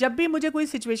 لیکن جب بھی مجھے کوئی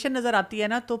سچویشن نظر آتی ہے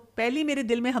نا, تو پہلی میرے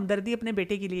دل میں ہمدردی اپنے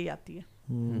بیٹے کے لیے آتی ہے.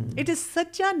 It is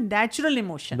such a natural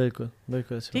emotion. بالکل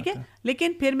بالکل ٹھیک ہے,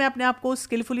 لیکن پھر میں اپنے آپ کو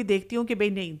اسکلفلی دیکھتی ہوں کہ بھائی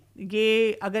نہیں,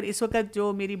 یہ اگر اس وقت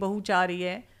جو میری بہو چاہ رہی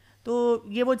ہے تو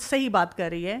یہ وہ صحیح بات کر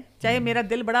رہی ہے, چاہے میرا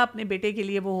دل بڑا اپنے بیٹے کے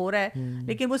لیے وہ ہو رہا ہے,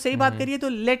 لیکن وہ صحیح بات کر رہی ہے, تو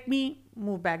لیٹ می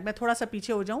موو بیک, میں تھوڑا سا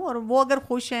پیچھے ہو جاؤں, اور وہ اگر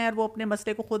خوش ہیں اور وہ اپنے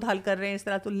مسئلے کو خود حل کر رہے ہیں اس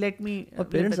طرح, تو لیٹ می. اور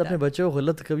پیرنٹس اپنے بچوں کو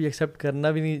غلط کبھی ایکسیپٹ کرنا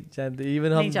بھی نہیں چاہتے.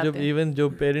 ایون ہم جب ایون جو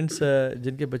پیرنٹس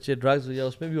جن کے بچے ڈرگز یا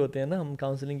اس میں بھی ہوتے ہیں نا, ہم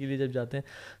کاؤنسلنگ کے لیے جب جاتے ہیں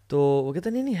تو وہ کہتے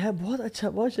ہیں نہیں ہے بہت اچھا,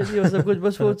 بہت چلیے سب کچھ,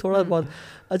 بس وہ تھوڑا بہت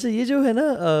اچھا. یہ جو ہے نا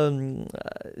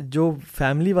جو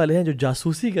فیملی والے ہیں جو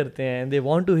جاسوسی کرتے ہیں, they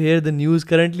want to hair the news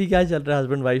currently کیا چل رہا ہے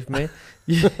ہسبینڈ وائف میں,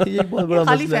 یہ بہت بڑا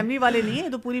خالی فیملی والے نہیں ہے,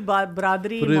 تو پوری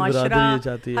برادری معاشرہ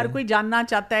ہر کوئی جاننا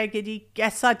چاہتا ہے کہ جی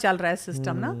کیسا چل رہا ہے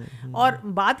سسٹم نا. اور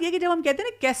بات یہ کہ جب ہم کہتے ہیں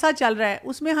نا کیسا چل رہا ہے,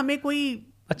 اس میں ہمیں کوئی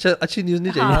اچھی نیوز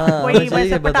نہیں چاہیے,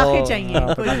 کوئی پٹاخے چاہیے.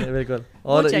 بالکل.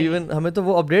 اور ایون ہمیں تو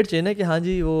وہ اپڈیٹ چاہیے نا کہ ہاں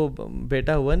جی وہ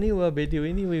بیٹا ہوا نہیں ہوا, بیٹی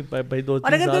ہوئی نہیں ہوئی, بھائی 2-3 سال.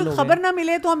 اور اگر کوئی خبر نہ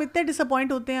ملے تو ہم اتنے ڈس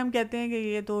اپوائنٹ ہوتے ہیں, ہم کہتے ہیں کہ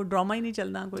یہ تو ڈرامہ ہی نہیں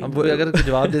چلنا. کوئی اگر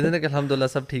جواب دے دیں نا کہ الحمد للہ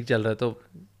سب ٹھیک چل رہا ہے, تو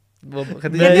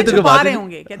چھپا رہے ہوں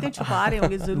گے, کہتے ہیں چھپا رہے ہوں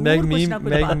گے ضرور کچھ نہ کچھ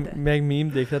بات ہے. میں ایک میم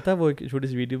دیکھ رہا تھا, وہ ایک چھوٹی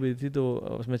سی ویڈیو بھی تھی,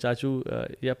 تو اس میں چاچو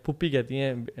یا پھپھی کہتی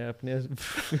ہیں اپنے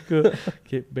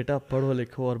کہ بیٹا پڑھو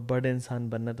لکھو اور بڑے انسان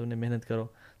بننا, تو انہیں محنت کرو.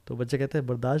 تو بچے کہتے ہیں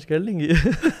برداشت کر لیں گے.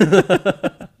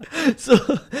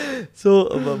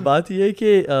 سو بات یہ ہے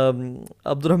کہ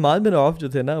عبد الرحمن بن عوف جو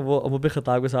تھے نا, وہ عمر بن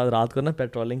خطاب کے ساتھ رات کو نا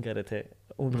پیٹرولنگ کر رہے تھے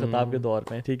عمر بن خطاب کے دور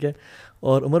میں, ٹھیک ہے.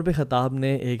 اور عمر بن خطاب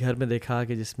نے ایک گھر میں دیکھا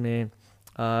کہ جس میں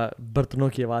برتنوں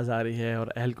کی آواز آ رہی ہے اور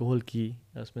الکوہل کی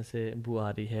اس میں سے بو آ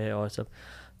رہی ہے اور سب.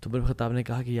 تو عمر بن خطاب نے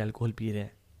کہا کہ یہ الکوہل پی رہے ہیں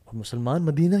اور مسلمان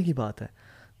مدینہ کی بات ہے,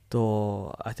 تو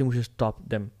I think we should stop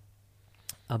them.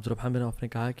 عبد الرحمن بن عوف نے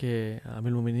کہا کہ امیر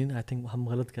المومنین آئی تھنک ہم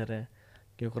غلط کر رہے ہیں,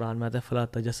 کہ قرآن میں آتا ہے فلا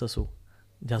تجسسوا,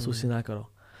 جاسوسی نہ کرو.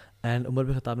 اینڈ عمر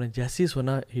بن خطاب نے جیسے ہی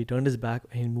سنا ہی turned his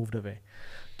back he moved away.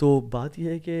 تو بات یہ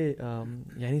ہے کہ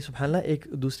یعنی سبحان اللہ ایک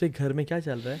دوسرے گھر میں کیا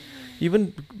چل رہا ہے, ایون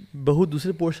بہو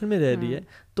دوسرے پورشن میں رہ رہی ہے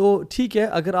تو ٹھیک ہے,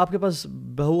 اگر آپ کے پاس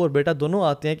بہو اور بیٹا دونوں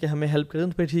آتے ہیں کہ ہمیں ہیلپ کریں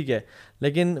تو پھر ٹھیک ہے,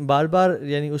 لیکن بار بار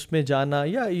یعنی اس میں جانا,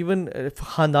 یا ایون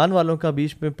خاندان والوں کا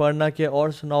بیچ میں پڑھنا کہ اور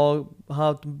سناؤ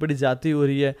ہاں تم بڑی زیادتی ہو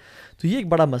رہی ہے, تو یہ ایک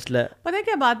بڑا مسئلہ ہے. پتہ ہے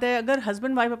کیا بات ہے, اگر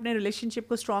ہسبینڈ وائف اپنے ریلیشن شپ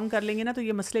کو اسٹرانگ کر لیں گے نا, تو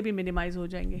یہ مسئلے بھی منیمائز ہو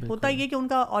جائیں گے. ہوتا یہ کہ ان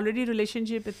کا آلریڈی ریلیشن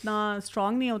شپ اتنا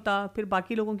اسٹرانگ نہیں ہوتا, پھر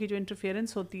باقی لوگوں کی جو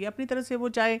انٹرفیئرنس ہوتی ہے اپنی طرف سے, وہ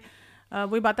چاہے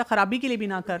وہی بات ہے خرابی کے لیے بھی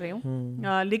نہ کر رہے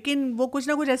ہوں, لیکن وہ کچھ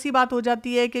نہ کچھ ایسی بات ہو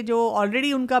جاتی ہے کہ جو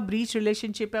آلریڈی ان کا بریچ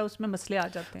ریلیشن شپ ہے اس میں مسئلے آ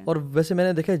جاتے ہیں. اور ویسے میں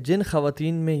نے دیکھا جن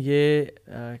خواتین میں یہ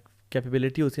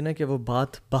کیپیبلٹی ہوتی ہے نا کہ وہ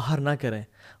بات باہر نہ کریں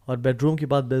اور بیڈ روم کی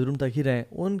بات بیڈ روم تک ہی رہیں,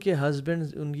 ان کے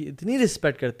ہسبینڈ ان کی اتنی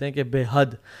رسپیکٹ کرتے ہیں کہ بے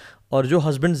حد. اور جو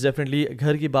ہسبینڈز ڈیفینیٹلی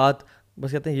گھر کی بات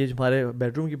بس کہتے ہیں یہ ہمارے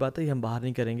بیڈ روم کی بات ہے, یہ ہم باہر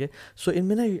نہیں کریں گے. سو ان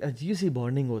میں نا عجیب سی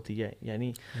بانڈنگ ہوتی ہے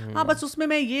یعنی. ہاں بس اس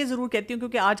میں یہ ضرور کہتی ہوں,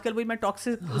 کیونکہ آج کل وہی میں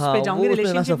ٹاکسک اس پہ جاؤں گی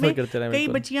ریلیشن شپ میں, کئی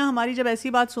بچیاں ہماری جب ایسی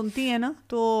بات سنتی ہیں نا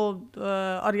تو,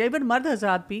 اور ایون مرد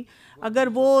حضرات بھی, اگر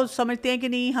وہ سمجھتے ہیں کہ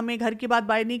نہیں ہمیں گھر کی بات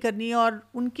باہر نہیں کرنی, اور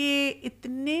ان کے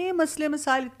اتنے مسئلے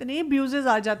مسائل اتنے ابیوزز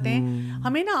آ جاتے ہیں.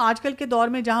 ہمیں نا آج کل کے دور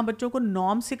میں جہاں بچوں کو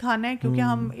نارم سکھانا ہے, کیونکہ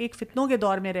ہم ایک فتنوں کے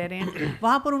دور میں رہ رہے ہیں,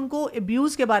 وہاں پر ان کو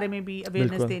ابیوز کے بارے میں بھی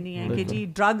اویئرنیس دینی ہے کہ جی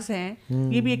ڈرگز ہیں,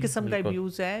 یہ بھی ایک قسم کا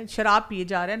ابیوز ہے, شراب پیے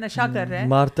جا رہا ہے, نشہ کر رہا ہے,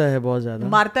 مارتا ہے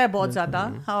بہت زیادہ.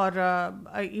 اور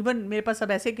ایون میرے پاس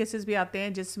اب ایسے کیسز بھی آتے ہیں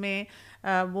جس میں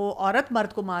وہ عورت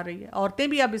مرد کو مار رہی ہے. عورتیں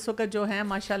بھی اب اس وقت جو ہیں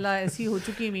ماشاءاللہ ایسی ہو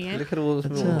چکی ہوئی ہیں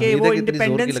کہ وہ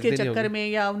انڈیپینڈنس کے چکر میں,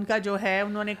 یا ان کا جو ہے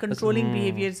انہوں نے کنٹرولنگ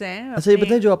بیہیویئرز ہیں. اچھا یہ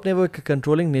بتائیں, جو آپ نے وہ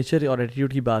کنٹرولنگ نیچر اور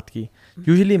ایٹیٹیوڈ کی بات کی,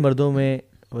 یوزلی مردوں میں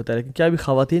ہوتا ہے, لیکن کیا بھی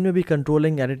خواتین میں بھی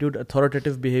کنٹرولنگ ایٹیٹیوڈ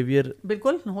اتھارٹیٹیو بیہیویئر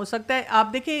بالکل ہو سکتا ہے.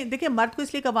 آپ دیکھیں مرد کو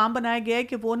اس لیے عوام بنایا گیا ہے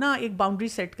کہ وہ نا ایک باؤنڈری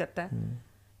سیٹ کرتا ہے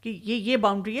کہ یہ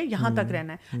باؤنڈری ہے, یہاں تک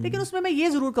رہنا ہے. لیکن اس میں یہ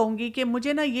ضرور کہوں گی کہ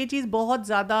مجھے نا یہ چیز بہت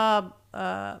زیادہ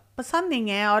پسند نہیں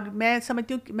ہے, اور میں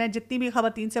سمجھتی ہوں کہ میں جتنی بھی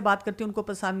خواتین سے بات کرتی ہوں ان کو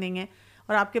پسند نہیں ہے.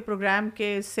 اور آپ کے پروگرام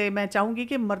کے سے میں چاہوں گی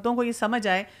کہ مردوں کو یہ سمجھ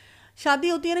آئے,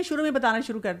 شادی ہوتی ہے نا شروع میں بتانا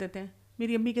شروع کر دیتے ہیں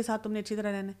میری امی کے ساتھ تم نے اچھی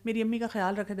طرح رہنا ہے, میری امی کا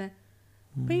خیال رکھنا ہے.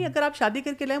 بھئی اگر آپ شادی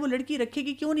کر کے لائیں, وہ لڑکی رکھے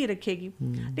گی کیوں نہیں رکھے گی,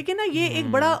 لیکن نا یہ ایک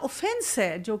بڑا اوفینس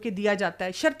ہے جو کہ دیا جاتا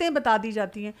ہے. شرطیں بتا دی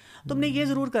جاتی ہیں, تم نے یہ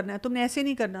ضرور کرنا ہے, تم نے ایسے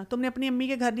نہیں کرنا, تم نے اپنی امی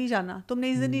کے گھر نہیں جانا, تم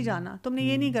نے ادھر نہیں جانا, تم نے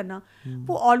یہ نہیں کرنا.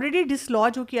 وہ آلریڈی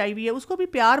ڈسلوج ہو کے آئی ہوئی ہے, اس کو بھی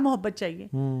پیار محبت چاہیے,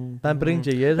 پیمپرنگ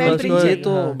چاہیے. یہ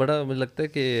تو بڑا مجھے لگتا ہے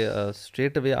کہ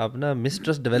اسٹریٹ اوے آپ نا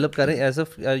مسٹرسٹ ڈیولپ کریں, as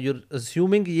if you are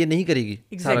assuming یہ نہیں کرے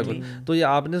گی سارا کچھ. تو یہ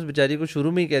آپ نے اس بیچاری کو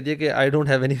شروع میں ہی کہہ دیا کہ I don't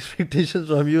have any expectations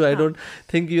from you, I don't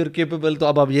think you are capable, تو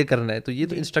اب آپ یہ کرنا ہے. تو یہ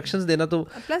تو انسٹرکشنز دینا تو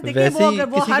ویسے ہی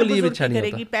کسی کو یہ اچھا نہیں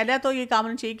ہوتا. پہلا تو یہ کام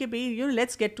ہونا چاہیے کہ بھئی you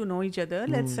let's get to know each other,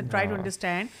 let's try to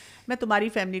understand. میں تمہاری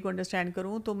فیملی کو انڈرسٹینڈ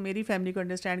کروں, تم میری فیملی کو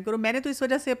انڈرسٹینڈ کرو. میں نے تو اس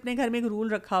وجہ سے اپنے گھر میں ایک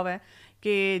رول رکھا ہوا ہے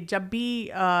کہ جب بھی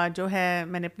جو ہے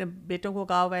میں نے اپنے بیٹوں کو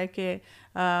کہا ہوا ہے کہ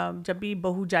جب بھی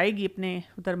بہو جائے گی اپنے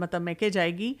ادھر مطلب میکے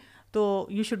جائے گی تو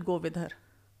you should go with her,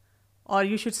 اور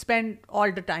you should spend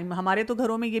all the time. ہمارے تو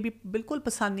گھروں میں یہ بھی بالکل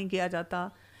پسند نہیں کیا جاتا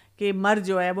کہ مرد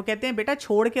جو ہے وہ کہتے ہیں بیٹا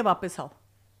چھوڑ کے واپس آؤ.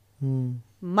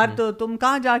 مرد تم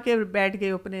کہاں جا کے بیٹھ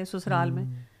گئے اپنے سسرال میں,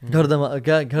 گھر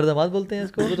دماد بولتے ہیں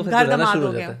اس کو, گھر دماد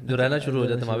ہو گیا جو رہنا شروع ہو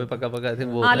جاتا ہے وہاں پہ پکا پکا.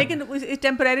 ہاں لیکن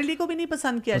ٹیمپریریلی کو بھی نہیں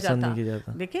پسند کیا جاتا.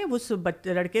 دیکھیں اس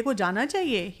لڑکے کو جانا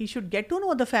چاہیے, he should get to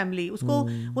know the family. اس کو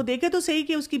وہ دیکھے تو صحیح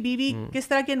کہ اس کی بیوی کس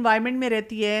طرح کے انوائرمنٹ میں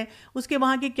رہتی ہے, اس کے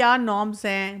وہاں کے کیا نارمس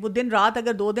ہیں. وہ دن رات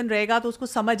اگر 2 دن رہے گا تو اس کو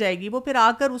سمجھ آئے گی, وہ پھر آ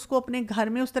کر اس کو اپنے گھر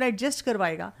میں اس طرح ایڈجسٹ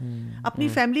کروائے گا, اپنی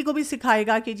فیملی کو بھی سکھائے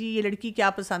گا کہ جی یہ لڑکی کیا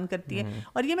پسند کرتی ہے.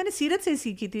 اور یہ میں نے سیرت سے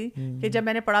سیکھی تھی کہ جب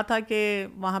میں نے پڑھا تھا کہ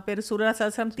وہاں پہ رسول اللہ صلی اللہ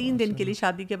علیہ وسلم 3 دن کے لیے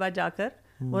شادی کے بعد جا کر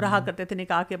وہ رہا کرتے تھے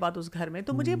نکاح کے بعد اس گھر میں.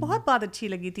 تو مجھے بہت بات اچھی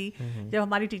لگی تھی جب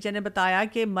ہماری ٹیچر نے بتایا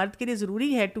کہ مرد کے لیے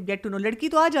ضروری ہے ٹو گیٹ ٹو نو. لڑکی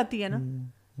تو آ جاتی ہے نا,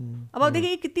 اب آپ دیکھیں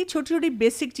یہ کتنی چھوٹی چھوٹی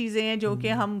بیسک چیزیں ہیں جو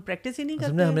کہ ہم پریکٹس ہی نہیں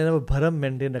کرتے. ہم نے وہ بھرم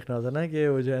مینٹین رکھنا ہوتا نا کہ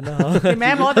وہ جو ہے نا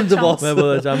میں بہت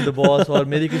اچھا ہوں باس اور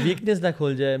میری کوئی ویکنیس نہ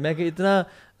کھول جائے, میں کہ اتنا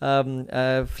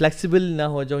فلیکسیبل نہ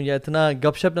ہو جاؤں یا اتنا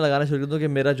گپ شپ نہ لگانا شروع کر دوں کہ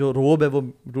میرا جو روب ہے وہ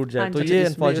ٹوٹ جائے. تو یہ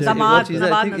انفارچونیٹ چیز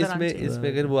ہے اس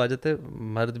میں اگر وہ آ جاتے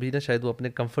مرد بھی نا شاید وہ اپنے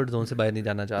کمفرٹ زون سے باہر نہیں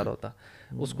جانا چاہ رہا ہوتا,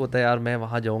 اس کو ہوتا ہے یار میں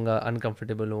وہاں جاؤں گا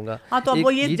انکمفرٹیبل ہوں گا. ہاں تو اب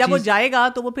وہ یہ جب وہ جائے گا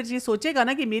تو وہ پھر یہ سوچے گا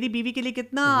نا کہ میری بیوی کے لیے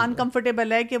کتنا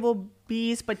انکمفرٹیبل ہے کہ وہ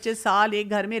 20-25 سال ایک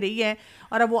گھر میں رہی ہے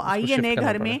اور اب وہ آئی ہے نئے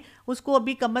گھر میں, اس کو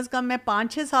ابھی کم از کم میں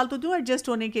 5-6 سال تو دوں ایڈجسٹ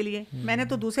ہونے کے لیے. میں نے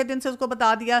تو دوسرے دن سے اس کو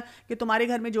بتا دیا کہ تمہارے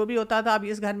گھر میں جو بھی ہوتا تھا اب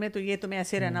اس گھر میں تو یہ تمہیں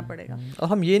ایسے رہنا پڑے گا. اور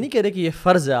ہم یہ نہیں کہہ رہے کہ یہ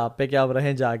فرض ہے آپ پہ کہ آپ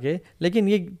رہیں جا کے, لیکن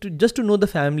یہ just to know the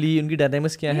family, ان کی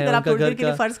ڈائنامکس کیا ہے. اگر آپ تھوڑی دیر کے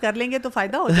لیے فرض کر لیں گے تو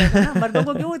فائدہ ہو جائے گا نا, مردوں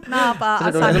کو کیوں اتنا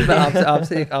آپ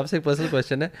سے ایک پرسنل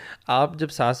کوشچن ہے, آپ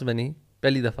جب ساس بنی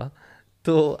پہلی دفعہ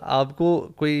تو آپ کو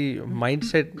کوئی مائنڈ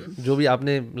سیٹ جو بھی آپ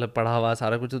نے مطلب پڑھا ہوا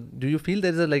سارا کچھ, do you feel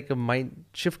there is a like mind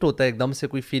shift ہوتا ہے ایک دم سے,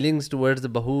 کوئی فیلنگس ٹورڈز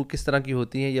بہو کس طرح کی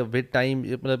ہوتی ہیں یا ود ٹائم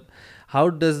مطلب ہاؤ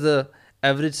ڈز دا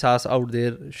ایوریج ساس آؤٹ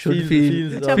دیر شوڈ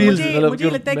فیل؟ مجھے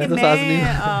لگتا ہے کہ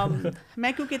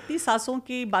میں کیونکہ اتنی ساسوں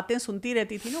کی باتیں سنتی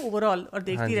رہتی تھی نا اوور آل اور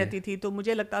دیکھتی رہتی تھی, تو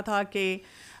مجھے لگتا تھا کہ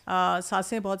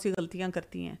ساسیں بہت سی غلطیاں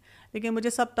کرتی ہیں, لیکن مجھے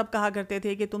سب تب کہا کرتے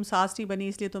تھے کہ تم ساس نہیں بنی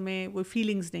اس لیے تمہیں کوئی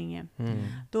فیلنگز نہیں ہیں.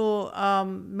 تو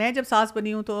میں جب ساس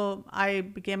بنی ہوں تو I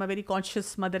became a very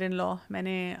conscious mother in law. میں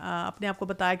نے اپنے آپ کو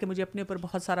بتایا کہ مجھے اپنے اوپر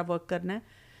بہت سارا ورک کرنا ہے,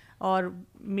 اور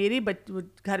میری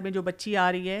گھر میں جو بچی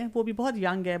آ رہی ہے وہ بھی بہت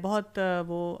ینگ ہے, بہت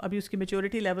وہ ابھی اس کی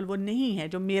میچورٹی لیول وہ نہیں ہے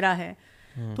جو میرا ہے,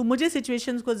 تو مجھے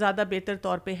سچویشنز کو زیادہ بہتر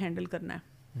طور پہ ہینڈل کرنا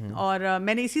ہے. اور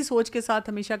میں نے اسی سوچ کے ساتھ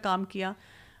ہمیشہ کام کیا,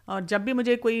 اور جب بھی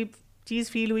مجھے کوئی چیز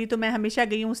فیل ہوئی تو میں ہمیشہ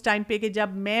گئی ہوں اس ٹائم پہ کہ جب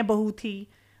میں بہو تھی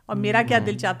اور میرا کیا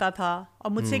دل چاہتا تھا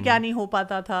اور مجھ سے کیا نہیں ہو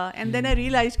پاتا تھا. اینڈ دین آئی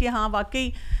ریئلائز کہ ہاں واقعی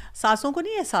ساسوں کو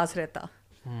نہیں احساس رہتا,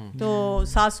 تو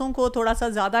ساسوں کو تھوڑا سا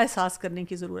زیادہ احساس کرنے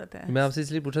کی ضرورت ہے. میں آپ سے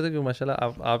اس لیے پوچھا تھا کہ ماشاء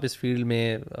اللہ آپ اس فیلڈ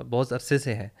میں بہت عرصے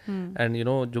سے ہیں, اینڈ یو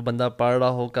نو جو بندہ پڑھ رہا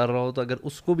ہو کر رہا ہو تو اگر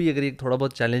اس کو بھی اگر ایک تھوڑا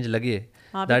بہت چیلنج لگے,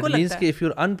 دیٹ مینس کہ اف یو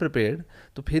آر انپریپیئرڈ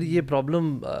تو پھر یہ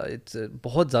پرابلم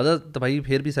بہت زیادہ تباہی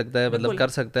پھیر بھی سکتا ہے, مطلب کر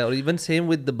سکتا ہے. اور ایون سیم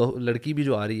ود لڑکی بھی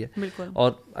جو آ رہی ہے,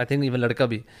 اور آئی تھنک ایون لڑکا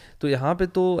بھی. تو یہاں پہ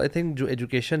تو آئی تھنک جو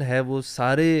ایجوکیشن ہے وہ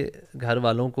سارے گھر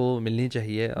والوں کو ملنی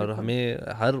چاہیے, اور ہمیں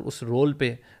ہر اس رول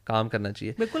پہ کام کرنا چاہیے.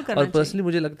 اور پرسنلی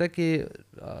مجھے لگتا ہے کہ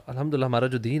الحمد للہ ہمارا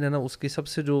جو دین ہے نا اس کی سب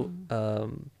سے جو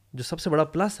سب سے بڑا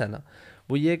پلس ہے نا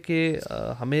وہ یہ کہ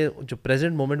ہمیں جو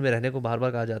پریزنٹ مومنٹ میں رہنے کو بار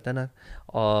بار کہا جاتا ہے نا,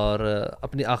 اور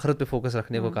اپنی آخرت پہ فوکس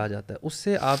رکھنے کو کہا جاتا ہے. اس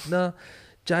سے آپ نا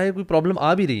چاہے کوئی پرابلم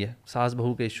آ بھی رہی ہے, ساس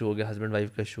بہو کا ایشو ہو گیا, ہسبینڈ وائف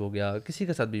کا ایشو ہو گیا, کسی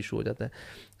کے ساتھ بھی ایشو ہو جاتا ہے,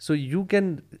 so you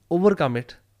can overcome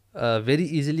it very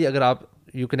easily اگر آپ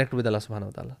یو کنیکٹ ود اللہ سبحانہ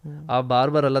و تعالیٰ. آپ بار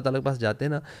بار اللہ تعالیٰ کے پاس جاتے ہیں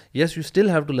نا, yes you still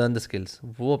have to learn the skills,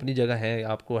 وہ اپنی جگہ ہے,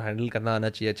 آپ کو ہینڈل کرنا آنا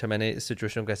چاہیے. اچھا میں نے اس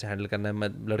سچویشن کو کیسے ہینڈل کرنا ہے,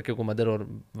 لڑکے کو مدر اور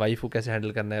وائف کو کیسے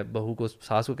ہینڈل کرنا ہے, بہو کو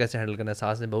ساس کو کیسے ہینڈل کرنا ہے,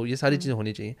 ساس نے بہو, یہ ساری چیزیں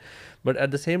ہونی چاہیے. But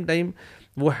at the same time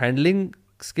وہ ہینڈلنگ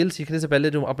اسکل سیکھنے سے پہلے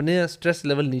جو اپنے اسٹریس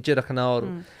لیول نیچے رکھنا اور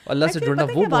اللہ سے جڑنا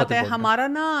وہ بہت ہے. ہمارا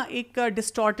نا ایک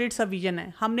ڈسٹارٹیڈ سا ویژن ہے,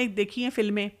 ہم نے دیکھی ہیں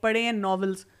فلمیں, پڑھے ہیں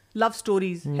ناولس, لو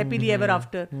سٹوریز, ہیپیلی ایور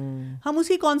آفٹر, ہم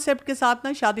اسی کانسیپٹ کے ساتھ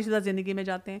نا شادی شدہ زندگی میں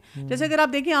جاتے ہیں. جیسے اگر آپ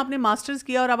دیکھیں آپ نے ماسٹرز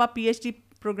کیا اور اب آپ PhD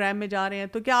پروگرام میں جا رہے ہیں,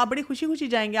 تو کیا آپ بڑی خوشی خوشی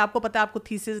جائیں گے؟ آپ کو پتہ ہے آپ کو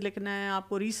تھیسز لکھنا ہے, آپ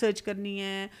کو ریسرچ کرنی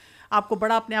ہے, آپ کو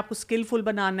بڑا اپنے آپ کو اسکلفل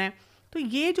بنانا ہے. تو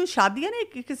یہ جو شادی ہے نا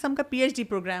ایک قسم کا PhD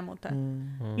پروگرام ہوتا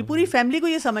ہے. یہ پوری فیملی کو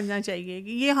یہ سمجھنا چاہیے کہ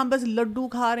یہ ہم بس لڈو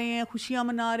کھا رہے ہیں, خوشیاں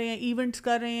منا رہے ہیں, ایونٹس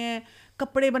کر رہے ہیں,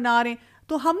 کپڑے بنا رہے ہیں,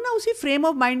 تو ہم نا اسی فریم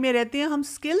آف مائنڈ میں رہتے ہیں, ہم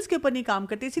اسکلس کے اوپر نہیں کام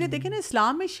کرتے. اسی لیے دیکھیں نا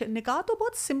اسلام میں نکاح تو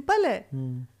بہت سمپل ہے,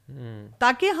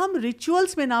 تاکہ ہم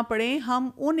ریچولس میں نہ پڑیں, ہم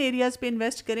ان ایریاز پہ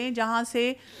انویسٹ کریں جہاں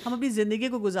سے ہم اپنی زندگی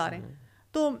کو گزاریں.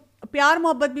 تو پیار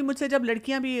محبت بھی مجھ سے جب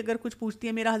لڑکیاں بھی اگر کچھ پوچھتی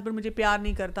ہیں, میرا ہسبینڈ مجھے پیار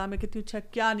نہیں کرتا, میں کہتی ہوں اچھا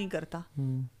کیا نہیں کرتا,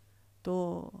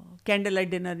 تو کینڈل لائٹ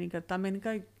ڈنر نہیں کرتا. میں نے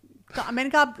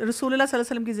کہا آپ رسول اللہ صلی اللہ علیہ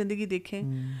وسلم کی زندگی دیکھیں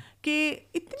کہ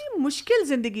اتنی مشکل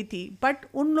زندگی تھی, بٹ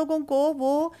ان لوگوں کو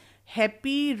وہ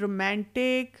ہیپی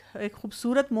رومانٹک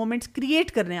خوبصورت مومنٹس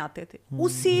کریٹ کرنے آتے تھے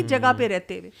اسی جگہ پہ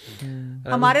رہتے ہوئے.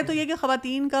 ہمارے تو یہ کہ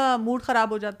خواتین کا موڈ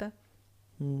خراب ہو جاتا ہے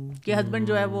کہ ہسبینڈ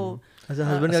جو ہے وہ, اچھا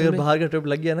ہسبینڈ کا اگر باہر کا ٹرپ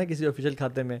لگ گیا نا کسی آفیشیل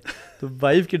کھاتے میں, تو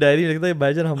وائف کی ڈائری میں لگتا ہے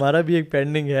بھائی جان ہمارا بھی ایک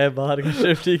پینڈنگ ہے باہر کا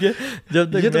ٹرپ, ٹھیک ہے, جب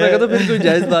تک. یہ تو میں کہتا ہوں پھر کوئی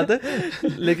جائز بات ہے,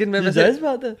 لیکن میں جائز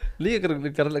بات ہے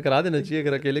نہیں کرا دینا چاہیے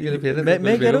اگر اکیلے کے لیے.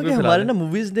 میں کہہ رہا ہوں کہ ہمارے نا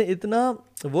موویز نے اتنا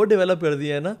وہ ڈیولپ کر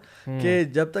دیا ہے نا کہ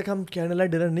جب تک ہم کینڈل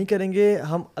لائٹ ڈنر نہیں کریں گے,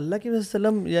 ہم اللہ کے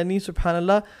وسلم یعنی سبحان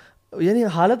اللہ یعنی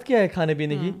حالت کیا ہے کھانے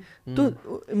پینے کی, تو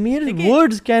میرے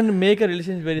words can make a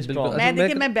relation very strong. میں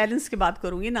دیکھیں میں بیلنس کی بات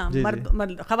کروں گی نا,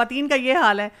 خواتین کا یہ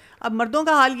حال ہے. اب مردوں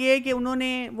کا حال یہ ہے کہ انہوں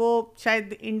نے وہ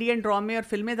شاید انڈین ڈرامے اور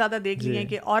فلمیں زیادہ دیکھ لی ہیں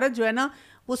کہ عورت جو ہے نا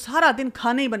وہ سارا دن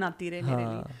کھانے ہی بناتی رہے میرے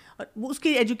لیے, اور اس کی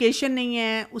ایجوکیشن نہیں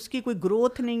ہے, اس کی کوئی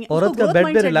گروتھ نہیں ہے. عورت کا بیڈ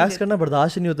پہ ریلیکس کرنا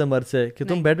برداشت نہیں ہوتا مرد سے, کہ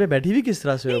تم بیڈ پہ بیٹھی بھی کس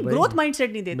طرح سے ہو. گروتھ مائنڈ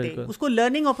سیٹ نہیں دیتے اس کو,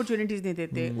 لرننگ اپرچونیٹیز نہیں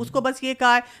دیتے اس کو. بس یہ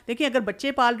کہا ہے دیکھیں اگر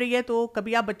بچے پال رہی ہے تو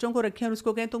کبھی آپ بچوں کو رکھیں اور اس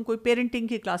کو کہیں تم کوئی پیرنٹنگ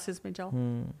کی کلاسز میں جاؤ,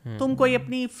 تم کوئی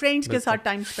اپنی فرینڈس کے ساتھ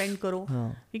ٹائم اسپینڈ کرو,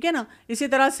 ٹھیک ہے نا. اسی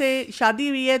طرح سے شادی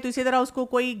ہوئی ہے تو اسی طرح اس کو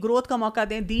کوئی گروتھ کا موقع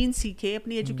دیں, دین سیکھے,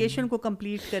 اپنی ایجوکیشن کو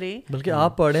کمپلیٹ کرے. بلکہ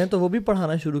آپ پڑھیں تو وہ بھی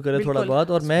پڑھانا شروع کرے تھوڑا بہت.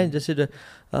 اور میں جیسے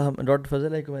ڈاکٹر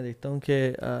فضل ہے کو میں دیکھتا ہوں کہ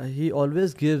he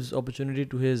always gives opportunity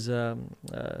to his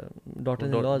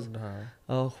daughters-in-laws.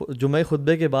 جمعہ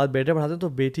خطبے کے بعد بیٹے پڑھاتے ہیں تو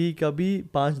بیٹی کا بھی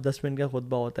 5-10 منٹ کا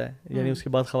خطبہ ہوتا ہے, یعنی اس کے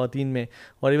بعد خواتین میں.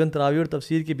 اور ایون تراویح اور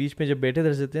تفسیر کے بیچ میں جب بیٹے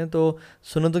درس دیتے ہیں تو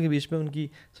سنتوں کے بیچ میں ان کی,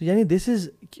 یعنی دس از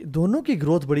دونوں کی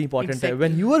گروتھ بڑی امپورٹنٹ ہے.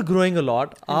 When you are growing a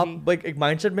lot, آپ ایک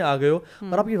مائنڈ سیٹ میں آ گئے ہو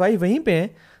اور آپ کی وائف وہیں پہ ہیں,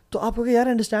 تو آپ کو یار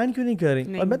انڈرسٹینڈ کیوں نہیں کر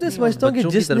رہی. اور میں تو سمجھتا ہوں کہ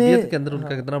جس تربیت کے اندر ان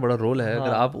کا کتنا بڑا رول ہے.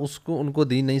 اگر آپ ان کو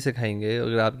دین نہیں سکھائیں گے,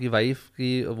 اگر آپ کی وائف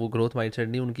کی وہ گروتھ مائنڈ سیٹ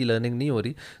نہیں, ان کی لرننگ نہیں ہو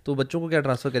رہی, تو بچوں کو کیا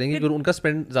ٹرانسفر کریں گے, کیونکہ ان کا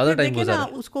اسپینڈ زیادہ ٹائم گزارا.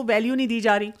 اس کو ویلیو نہیں دی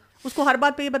جا رہی, اس کو ہر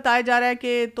بات پہ یہ بتایا جا رہا ہے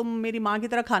کہ تم میری ماں کی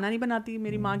طرح کھانا نہیں بناتی,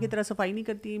 میری ماں کی طرح صفائی نہیں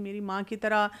کرتی, میری ماں کی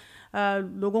طرح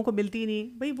لوگوں کو ملتی نہیں.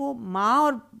 بھائی وہ ماں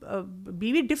اور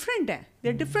بیوی ڈفرینٹ ہیں, دے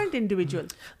آر ڈفرینٹ انڈیویجول.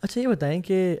 اچھا یہ بتائیں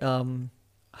کہ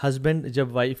ہسبینڈ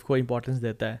جب وائف کو امپورٹنس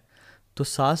دیتا ہے تو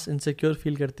ساس انسیکیور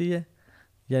فیل کرتی ہے,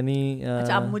 یعنی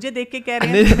اچھا آپ مجھے دیکھ کے کہہ رہے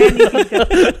ہیں میں نہیں فیل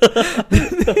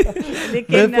کرتی,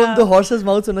 لیکن میں تو ہارسز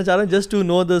ماؤتھ سننا چاہ رہا ہوں جسٹ ٹو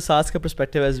نو دی ساس کا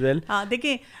پرسپیکٹیو ایز ویل. ہاں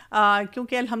دیکھیں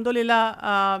کیونکہ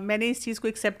الحمدللہ میں نے اس چیز کو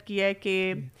ایکسیپٹ کیا ہے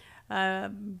کہ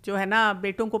جو ہے نا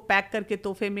بیٹوں کو پیک کر کے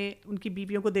تحفے میں ان کی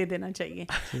بیویوں کو دے دینا چاہیے,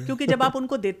 کیونکہ جب آپ ان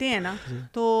کو دیتے ہیں نا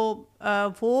تو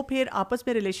وہ پھر آپس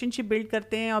میں ریلیشن شپ بلڈ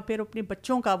کرتے ہیں, اور پھر اپنے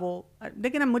بچوں کا وہ.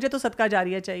 لیکن مجھے تو صدقہ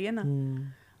جاریہ چاہیے نا.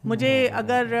 مجھے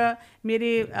اگر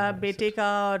میرے بیٹے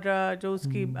کا اور جو اس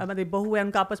کی مطلب بہو ہے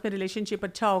ان کا آپس میں ریلیشن شپ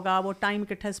اچھا ہوگا, وہ ٹائم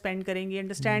اکٹھا اسپینڈ کریں گے,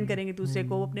 انڈرسٹینڈ کریں گے دوسرے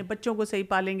کو, اپنے بچوں کو صحیح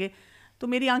پالیں گے, تو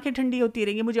میری آنکھیں ٹھنڈی ہوتی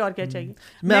رہیں گی. مجھے اور کیا چاہیے.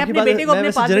 میں اپنے بیٹے کو اپنے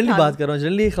پاس بات کر رہا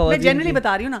ہوں, میں جنرلی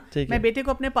بتا رہی ہوں نا, میں بیٹے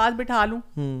کو اپنے پاس بٹھا لوں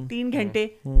 3 گھنٹے,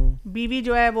 بیوی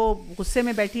جو ہے وہ غصے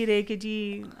میں بیٹھی رہے کہ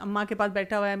جی اماں کے پاس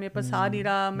بیٹھا ہوا ہے, میرے پاس آ نہیں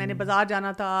رہا, میں نے بازار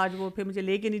جانا تھا آج, وہ پھر مجھے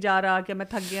لے کے نہیں جا رہا کہ میں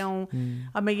تھک گیا ہوں,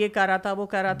 اب میں یہ کر رہا تھا وہ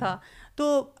کر رہا تھا.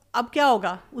 تو اب کیا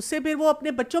ہوگا اس سے, پھر وہ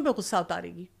اپنے بچوں پہ غصہ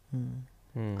اتارے گی,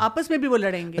 آپس میں بھی وہ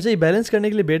لڑیں گے. اچھا یہ بیلنس کرنے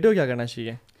کے لیے بیٹے کو کیا کرنا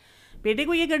چاہیے؟ بیٹے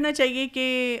کو یہ کرنا چاہیے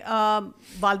کہ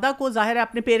والدہ کو ظاہر ہے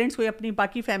اپنے پیرنٹس کو یا اپنی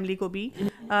باقی فیملی کو بھی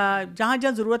جہاں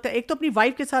جہاں ضرورت ہے, ایک تو اپنی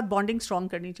وائف کے ساتھ بانڈنگ اسٹرانگ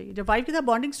کرنی چاہیے. جب وائف کے ساتھ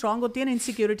بانڈنگ اسٹرانگ ہوتی ہے نا,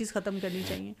 انسیکیورٹیز ختم کرنی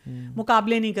چاہیے,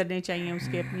 مقابلے نہیں کرنے چاہیے اس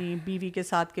کے اپنی بیوی کے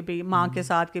ساتھ کہ بھائی ماں کے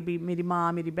ساتھ کہ بھی میری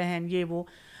ماں میری بہن یہ وہ,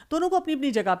 دونوں کو اپنی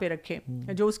اپنی جگہ پہ رکھے.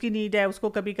 جو اس کی نیڈ ہے اس کو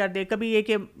کبھی کر دے, کبھی یہ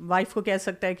کہ وائف کو کہہ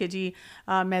سکتا ہے کہ جی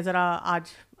میں ذرا آج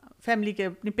فیملی کے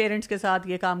اپنے پیرنٹس کے ساتھ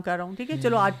یہ کام کر رہا ہوں, ٹھیک ہے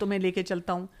چلو آج تو میں لے کے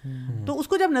چلتا ہوں. تو اس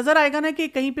کو جب نظر آئے گا نا کہ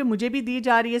کہیں پہ مجھے بھی دی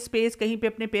جا رہی ہے اسپیس, کہیں پہ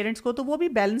اپنے پیرنٹس کو, تو وہ بھی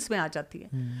بیلنس میں آ جاتی ہے.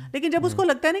 لیکن جب اس کو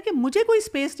لگتا ہے نا کہ مجھے کوئی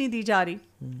اسپیس نہیں دی جا رہی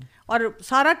اور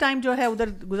سارا ٹائم جو ہے ادھر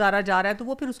گزارا جا رہا ہے, تو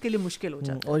وہ پھر اس کے لیے مشکل ہو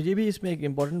جاتا ہے. اور یہ بھی اس میں ایک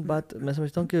امپورٹنٹ بات میں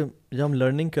سمجھتا ہوں کہ جب ہم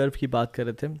لرننگ کرو کی بات کر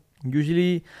رہے تھے,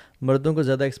 یوزلی مردوں کو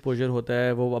زیادہ ایکسپوجر ہوتا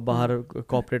ہے, وہ باہر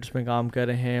کارپوریٹس میں کام کر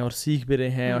رہے ہیں اور سیکھ بھی رہے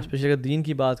ہیں, اور اسپیشلی اگر دین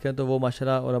کی بات کریں تو وہ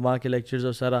ماشاءاللہ علماء کے لیکچرز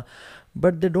اور سارا,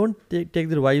 but they don't take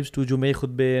their wives to جمعے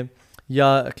خطبے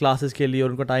یا کلاسز کے لیے, اور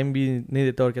ان کو ٹائم بھی نہیں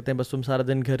دیتا, اور کہتے ہیں بس تم سارا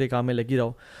دن گھر کے کام میں لگی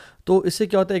رہو. تو اس سے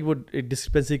کیا ہوتا ہے, ایک وہ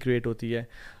ڈسکرپنسی کریٹ ہوتی ہے,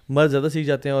 مرد زیادہ سیکھ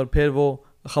جاتے ہیں اور پھر وہ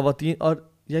خواتین, اور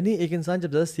یعنی ایک انسان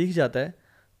جب زیادہ سیکھ جاتا ہے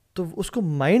تو اس کو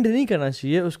مائنڈ نہیں کرنا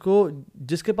چاہیے, اس کو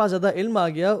جس کے پاس زیادہ علم آ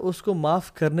گیا اس کو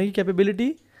معاف کرنے کی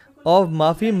کیپیبلٹی اور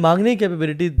معافی مانگنے کی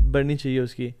کیپیبلٹی بڑھنی چاہیے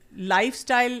اس کی. لائف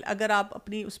سٹائل اگر آپ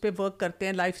اپنی اس پہ ورک کرتے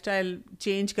ہیں, لائف سٹائل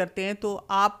چینج کرتے ہیں, تو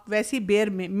آپ ویسی بیر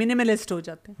میں منیملسٹ ہو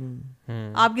جاتے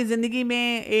ہیں. آپ کی زندگی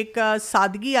میں ایک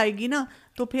سادگی آئے گی نا,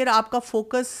 تو پھر آپ کا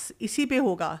فوکس اسی پہ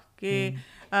ہوگا کہ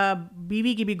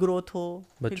بیوی کی بھی گروتھ ہو,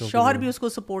 شوہر بھی اس کو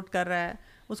سپورٹ کر رہا ہے,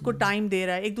 اس کو ٹائم دے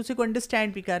رہا ہے, ایک دوسرے کو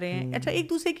انڈرسٹینڈ بھی کر رہے ہیں, اچھا ایک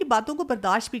دوسرے کی باتوں کو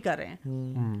برداشت بھی کر رہے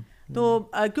ہیں. تو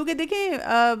کیونکہ دیکھیں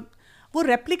وہ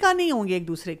ریپلیکا نہیں ہوں گے ایک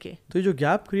دوسرے کے. تو یہ جو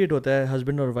گیپ کریٹ ہوتا ہے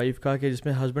ہسبینڈ اور وائف کا, کہ جس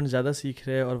میں ہسبینڈ زیادہ سیکھ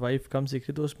رہے اور وائف کم سیکھ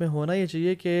رہی, تو اس میں ہونا یہ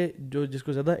چاہیے کہ جس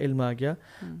کو زیادہ علم آ گیا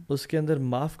اس کے اندر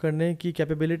معاف کرنے کی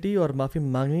کیپیبلٹی اور معافی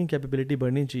مانگنے کی کیپیبلٹی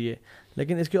بڑھنی چاہیے.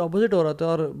 لیکن اس کے اپوزٹ ہو رہا تھا,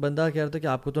 اور بندہ کہہ رہا تھا کہ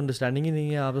آپ کو تو انڈرسٹینڈنگ ہی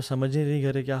نہیں ہے, آپ تو سمجھ ہی نہیں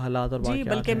گھر کیا حالات اور باقیات. جی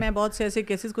بلکہ میں بہت سے ایسے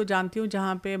کیسز کو جانتی ہوں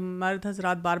جہاں پہ مرد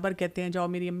حضرات بار بار کہتے ہیں جاؤ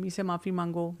میری امی سے معافی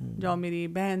مانگو, جاؤ میری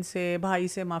بہن سے بھائی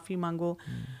سے معافی مانگو,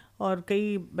 اور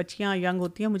کئی بچیاں ینگ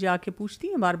ہوتی ہیں مجھے آ کے پوچھتی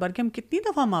ہیں بار بار کہ ہم کتنی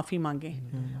دفعہ معافی مانگیں,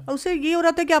 اور اسے یہ ہو رہا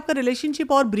تھا کہ آپ کا ریلیشن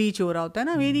شپ اور بریچ ہو رہا ہوتا ہے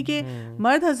نا. یعنی کہ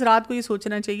مرد حضرات کو یہ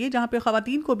سوچنا چاہیے, جہاں پہ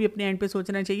خواتین کو بھی اپنے اینڈ پہ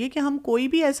سوچنا چاہیے کہ ہم کوئی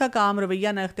بھی ایسا کام رویہ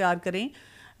نہ اختیار کریں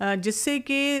جس سے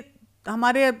کہ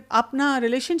ہمارے اپنا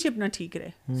ریلیشن شپ نہ ٹھیک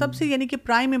رہے. سب سے یعنی کہ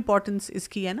پرائم امپورٹنس اس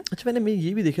کی ہے نا. اچھا, میں نے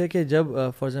یہ بھی دیکھا کہ جب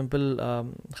فار ایگزامپل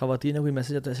خواتین کا کوئی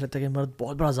میسج آتا ہے ایسا لگتا ہے کہ مرد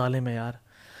بہت بڑا ظالم ہے یار,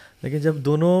 لیکن جب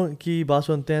دونوں کی بات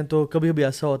سنتے ہیں تو کبھی کبھی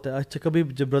ایسا ہوتا ہے. اچھا, کبھی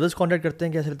جب بردرز کانٹیکٹ کرتے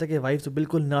ہیں کہ ایسا لگتا ہے کہ وائف تو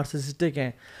بالکل نارسسسٹک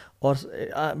ہیں اور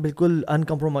بالکل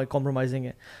کمپرومائزنگ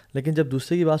ہے, لیکن جب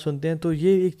دوسرے کی بات سنتے ہیں تو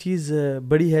یہ ایک چیز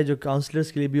بڑی ہے جو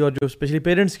کاؤنسلرس کے لیے بھی اور جو اسپیشلی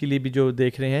پیرنٹس کے لیے بھی جو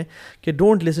دیکھ رہے ہیں کہ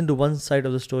don't listen to one side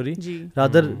of the story,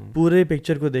 rather پورے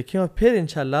پکچر کو دیکھیں اور پھر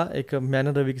انشاءاللہ ایک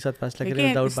مینر روی کے ساتھ فیصلہ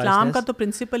کریں. اسلام کا تو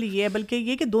پرنسپل یہ ہے, بلکہ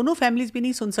یہ کہ دونوں فیملیز بھی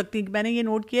نہیں سن سکتی. میں نے یہ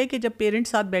نوٹ کیا ہے کہ جب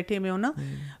پیرنٹس ساتھ بیٹھے ہوئے ہوں نا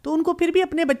تو ان کو پھر بھی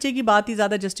اپنے بچے کی بات ہی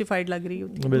زیادہ جسٹیفائڈ لگ رہی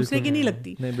ہوتی ہے, دوسرے کی نہیں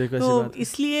لگتی. تو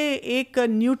اس لیے ایک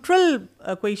نیوٹرل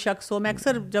کوئی شخص ہو. میں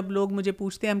اکثر جب لوگ مجھے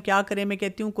پوچھتے ہیں ہم کیا کریں, میں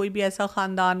کہتی ہوں کوئی بھی ایسا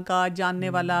خاندان کا جاننے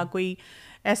والا کوئی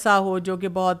ایسا ہو جو کہ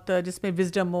بہت جس میں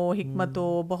وزڈم ہو, حکمت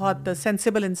ہو, بہت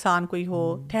سینسیبل انسان کوئی ہو,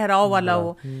 ٹھہراؤ والا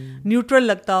ہو, نیوٹرل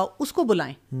لگتا ہو, اس کو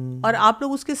بلائیں اور آپ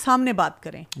لوگ اس کے سامنے بات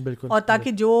کریں, اور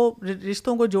تاکہ جو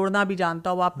رشتوں کو جوڑنا بھی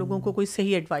جانتا ہو آپ لوگوں کو کوئی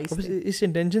صحیح ایڈوائس دے. اس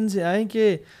انٹینشن سے آئیں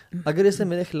کہ اگر اس نے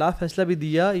میرے خلاف فیصلہ بھی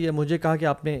دیا یا مجھے کہا کہ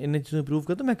آپ نے ان چیزوں پروو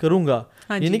کر تو میں کروں گا,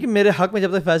 یعنی کہ میرے حق میں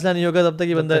جب تک فیصلہ نہیں ہوگا تب تک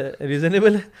یہ بندہ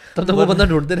ریزنیبل ہے, تب تک وہ بندہ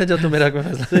ڈھونڈتے رہے جب تو میرے حق میں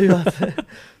فیصلہ. صحیح بات ہے.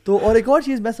 تو اور ایک اور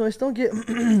چیز میں سمجھتا ہوں کہ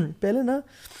پہلے نا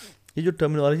یہ جو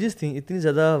ٹرمینالوجیز تھیں اتنی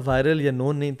زیادہ وائرل یا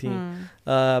نون نہیں تھیں,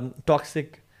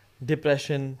 ٹاکسک,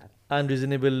 ڈپریشن,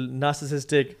 انریزنیبل,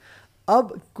 نارسسسٹک.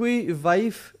 اب کوئی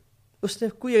وائف اس نے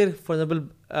کوئی اگر فار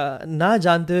ایگزامپل نہ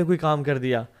جانتے ہوئے کوئی کام کر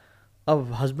دیا,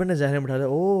 اب ہسبینڈ نے ذہن میں بٹھا دیا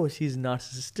او شی از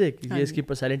نارسسسٹک, یہ اس کی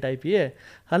پرسنالٹی ٹائپ یہ ہے,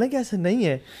 حالانکہ ایسا نہیں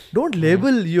ہے. Don't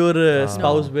label your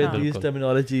spouse with these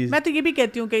terminologies. میں تو یہ بھی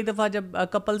کہتی ہوں کئی دفعہ جب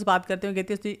کپلز بات کرتے ہیں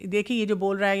کہتے ہیں دیکھیں یہ جو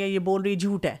بول رہا ہے یا یہ بول رہی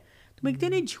جھوٹ ہے, تو میں کہتی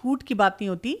ہوں نہیں, جھوٹ کی بات نہیں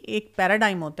ہوتی, ایک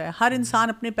پیراڈائم ہوتا ہے. ہر انسان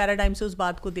اپنے پیراڈائم سے اس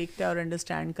بات کو دیکھتا ہے اور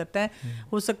انڈرسٹینڈ کرتا ہے.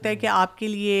 ہو سکتا ہے کہ آپ کے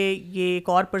لیے یہ ایک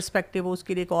اور پرسپیکٹیو ہو, اس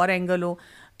کے لیے ایک اور اینگل ہو.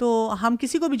 تو ہم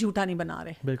کسی کو بھی جھوٹا نہیں بنا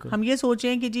رہے, ہم یہ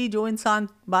سوچیں کہ جی جو انسان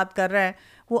بات کر رہا ہے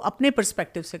وہ اپنے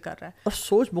پرسپیکٹیو سے کر رہا ہے, اور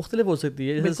سوچ مختلف ہو سکتی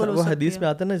ہے. جیسے وہ حدیث میں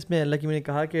آتا ہے نا, اس میں اللہ کی میں نے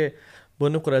کہا کہ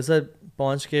بنو قریظہ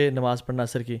پہنچ کے نماز پڑھنا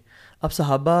اثر کی. اب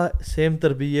صحابہ سیم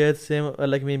تربیت, سیم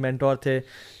اللہ کے مینٹور تھے.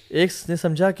 ایک نے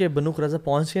سمجھا کہ بنو قریظہ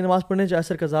پہنچ کے نماز پڑھنے, چاہے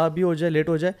اثر قضا بھی ہو جائے, لیٹ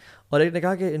ہو جائے, اور ایک نے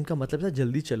کہا کہ ان کا مطلب ہے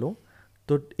جلدی چلو,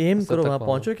 تو ایم کرو وہاں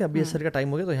پہنچو کہ ابھی اثر کا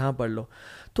ٹائم ہو گیا تو یہاں پڑھ لو.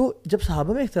 تو جب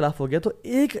صحابہ میں اختلاف ہو گیا تو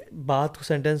ایک بات کو,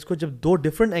 سینٹینس کو جب دو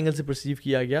ڈفرینٹ اینگل سے پرسیو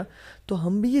کیا گیا, تو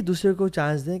ہم بھی یہ دوسرے کو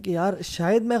چانس دیں کہ یار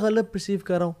شاید میں غلط پرسیو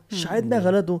کر رہا ہوں, شاید میں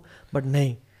غلط ہوں, بٹ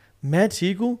نہیں, میں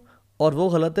ٹھیک ہوں اور وہ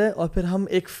غلط ہے. اور پھر ہم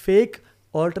ایک فیک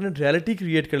آلٹرنیٹ ریئلٹی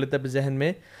کریٹ کر لیتے ہیں اپنے ذہن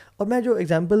میں. اور میں جو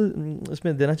ایگزامپل اس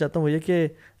میں دینا چاہتا ہوں وہ یہ کہ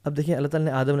اب دیکھیں اللہ تعالیٰ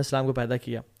نے آدم علیہ السلام کو پیدا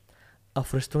کیا. اب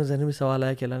فرشتوں کے ذہن میں بھی سوال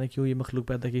آیا کہ اللہ نے کیوں یہ مخلوق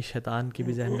پیدا کی, شیطان کے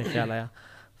بھی ذہن میں خیال آیا.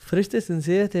 فرشتے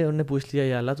سنسیئر تھے, انہوں نے پوچھ لیا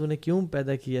یا اللہ تو نے کیوں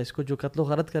پیدا کیا اس کو, جو قتل و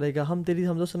غارت کرے گا ہم تیری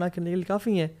حمد و ثنا کرنے کے لیے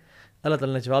کافی ہیں. اللہ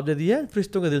تعالیٰ نے جواب دے دیا,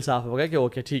 فرشتوں کا دل صاف ہو گیا کہ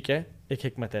اوکے ٹھیک ہے, ایک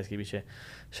حکمت ہے اس کے پیچھے.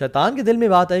 شیطان کے دل میں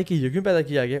بات آئی کہ یہ کیوں پیدا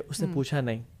کیا گیا, اس نے پوچھا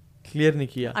نہیں, کلیئر نہیں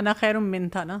کیا. انا خیر من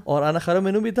تھا نا, اور انا خیر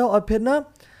منہ بھی تھا. اور پھر نا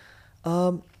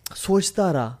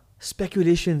سوچتا رہا,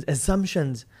 اسپیکولیشنز,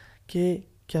 ایزمپشنز, کہ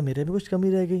کیا میرے میں کچھ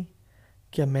کمی رہ گئی,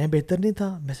 کیا میں بہتر نہیں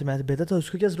تھا, میں بہتر تھا, اس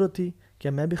کو کیا ضرورت تھی,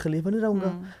 کیا میں بھی خلیفہ نہیں رہوں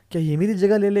گا, کیا یہ میری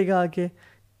جگہ لے لے گا آ کے,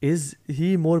 از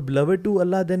ہی مور بلوڈ ٹو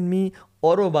اللہ دین می,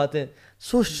 اور وہ باتیں.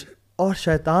 اور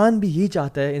شیطان بھی یہی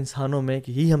چاہتا ہے انسانوں میں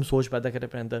کہ یہی ہم سوچ پیدا کریں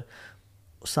اپنے اندر.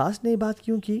 ساس نے یہ بات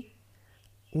کیوں کی,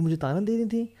 وہ مجھے تانا دے رہی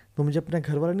تھی, وہ مجھے اپنا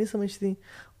گھر والا نہیں سمجھتی,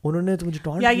 انہوں نے تو مجھے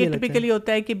ٹانٹ یا یہ ٹپیکلی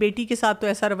ہوتا ہے کہ بیٹی کے ساتھ تو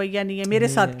ایسا رویہ نہیں ہے, میرے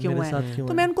ساتھ کیوں ہے.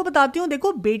 تو میں ان کو بتاتی ہوں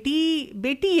دیکھو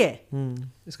بیٹی ہے,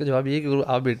 اس کا جواب یہ ہے کہ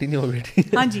آپ بیٹی نہیں ہو بیٹی.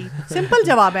 ہاں جی, سمپل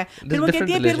جواب ہے. پھر وہ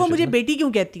کہتی ہے, پھر وہ مجھے بیٹی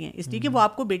کیوں کہتی ہیں, اس لیے کہ وہ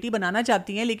آپ کو بیٹی بنانا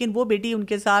چاہتی ہیں, لیکن وہ بیٹی ان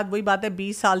کے ساتھ وہی بات ہے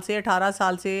 20 سال سے 18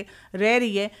 سال سے رہ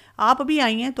رہی ہے. آپ ابھی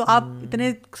آئی ہیں تو آپ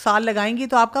اتنے سال لگائیں گی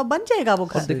تو آپ کا بن جائے گا وہ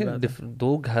گھر. دیکھیں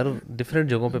دو گھر ڈفرینٹ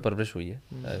جگہوں پہ پرورش ہوئی ہے.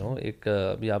 ایک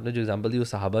ابھی آپ نے جو ایگزامپل دی وہ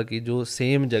صحابہ کی, جو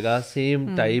سیم جگہ,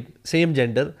 سیم ٹائپ, سیم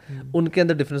جینڈر, ان کے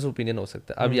اندر ڈفرینس اوپینین ہو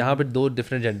سکتا ہے. اب یہاں پہ دو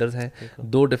ڈفرینٹ جینڈرز ہیں,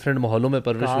 دو ڈفرینٹ ماحولوں میں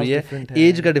پرورش ہوئی ہے,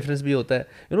 ایج کا ڈفرینس بھی ہوتا ہے.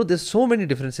 دیر سو مینی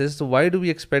ڈفرینسز, تو وائی ڈو وی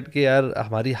ایکسپیکٹ کہ یار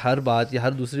ہماری ہر بات یا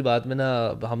ہر دوسری بات میں نا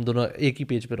ہم دونوں ایک ہی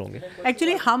پیج پہ رہیں گے.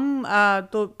 ایکچولی ہم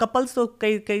تو کپلس تو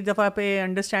کئی دفعہ پہ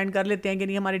انڈرسٹینڈ کر لیتے ہیں کہ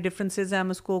نہیں ہمارے ڈفرینسز ہیں, ہم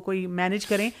اس کو کوئی مینیج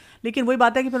کریں, لیکن وہی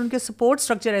بات ہے کہ پھر ان کے سپورٹ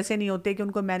اسٹرکچر ایسے نہیں ہوتے کہ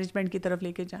ان کو مینجمنٹ کی طرف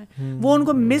لے کے جائیں, وہ ان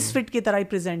کو مس فٹ کی طرح ہی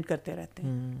پریزنٹ کرتے رہتے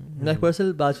ہیں. میں ایک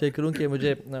پرسنل بات شیئر کروں کہ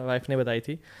مجھے وائف نے بتائی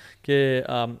تھی کہ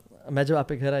میں جب آپ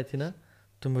کے گھر آئی تھی نا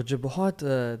تو مجھے بہت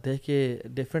دیکھ کے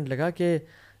ڈفرینٹ لگا کہ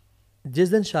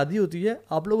جس دن شادی ہوتی ہے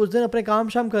آپ لوگ اس دن اپنے کام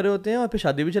شام کر رہے ہوتے ہیں اور پھر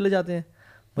شادی بھی چلے جاتے ہیں,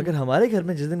 مگر ہمارے گھر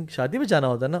میں جس دن شادی پہ جانا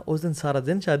ہوتا ہے نا اس دن سارا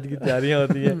دن شادی کی تیاریاں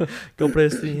ہوتی ہیں, کپڑے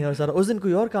استری ہیں اور سارا, اس دن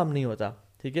کوئی اور کام نہیں ہوتا,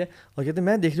 ٹھیک ہے. اور کہتے ہیں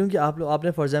میں دیکھ رہی ہوں کہ آپ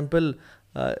نے فار ایگزامپل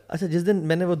اچھا جس دن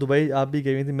میں نے وہ دبئی آپ بھی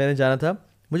گئی ہوئی تھی, میں نے جانا تھا,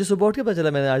 مجھے صبح اٹھ کے پتہ چلا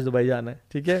میں نے آج دبئی جانا ہے,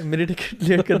 ٹھیک ہے, میری ٹکٹ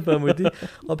لیٹ کنفرم ہوئی تھی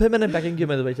اور پھر میں نے پیکنگ کی,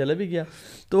 میں دبئی چلا بھی گیا.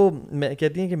 تو میں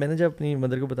کہتی ہیں کہ میں نے جب اپنی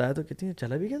مدر کو بتایا تو کہتی ہیں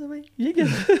چلا بھی گیا دبئی, یہ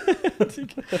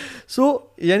کیا. سو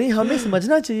یعنی ہمیں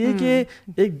سمجھنا چاہیے کہ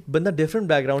ایک بندہ ڈفرینٹ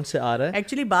بیک گراؤنڈ سے آ رہا ہے.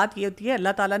 ایکچولی بات یہ ہوتی ہے اللہ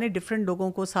تعالیٰ نے ڈفرینٹ لوگوں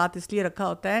کو ساتھ اس لیے رکھا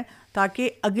ہوتا ہے تاکہ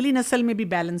اگلی نسل میں بھی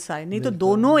بیلنس آئے, نہیں تو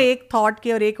دونوں ایک تھاٹ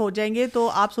کے اور ایک ہو جائیں گے تو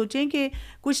آپ سوچیں کہ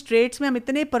کچھ ٹریٹس میں ہم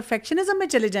اتنے پرفیکشنزم میں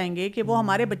چلے جائیں گے کہ وہ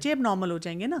ہمارے بچے اب نارمل ہو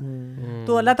جائیں گے نا.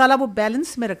 تو اللہ تعالیٰ وہ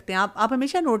بیلنس میں رکھتے ہیں. آپ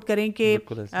ہمیشہ نوٹ کریں کہ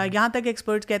یہاں تک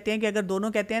ایکسپرٹس کہتے ہیں کہ اگر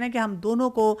دونوں کہتے ہیں نا کہ ہم دونوں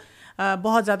کو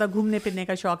بہت زیادہ گھومنے پھرنے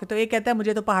کا شوق ہے, تو ایک کہتا ہے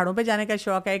مجھے تو پہاڑوں پہ جانے کا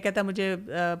شوق ہے, ایک کہتا ہے مجھے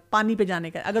پانی پہ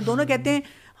جانے کا. اگر دونوں کہتے ہیں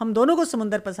ہم دونوں کو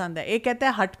سمندر پسند ہے, ایک کہتا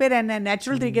ہے ہٹ پہ رہنا ہے,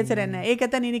 نیچرل طریقے سے رہنا ہے, ایک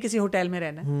کہتا ہے نہیں کسی ہوٹل میں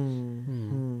رہنا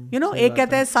ہے, ایک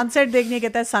کہتا ہے سن سیٹ دیکھنے,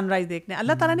 کہتا ہے سن رائز دیکھنا.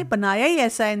 اللہ تعالیٰ نے بنایا ہی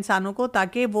ایسا ہے انسانوں کو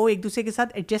تاکہ وہ ایک دوسرے کے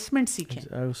ساتھ ایڈجسٹمنٹ سیکھیں.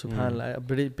 سبحان اللہ,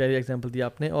 بڑی پیاری ایگزامپل دی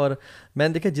آپ نے. اور میں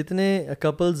نے دیکھا جتنے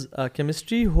کپلز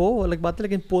کیمسٹری ہو الگ بات ہے,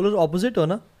 لیکن پولر اپوزٹ ہو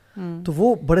نا تو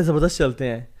وہ بڑے زبردست چلتے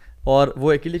ہیں, اور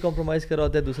وہ ایک کے لیے کمپرومائز کر رہا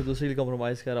ہوتا ہے, دوسرے کے لیے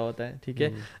کمپرومائز کر رہا ہوتا ہے, ٹھیک ہے.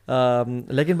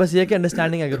 لیکن بس یہ کہ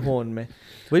انڈرسٹینڈنگ اگر ہو ان میں,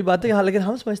 وہی بات ہے کہ ہاں, لیکن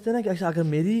ہم سمجھتے ہیں نا کہ اگر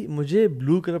مجھے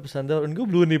بلو کلر پسند ہے اور ان کو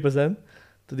بلو نہیں پسند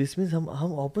تو دس مینس ہم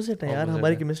اپوزٹ ہیں یار,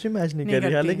 ہماری کیمسٹری میچ نہیں کر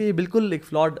رہی. حالانکہ یہ بالکل ایک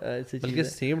فلاڈ بلکہ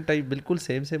سیم ٹائپ بالکل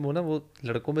سیم ہو نا. وہ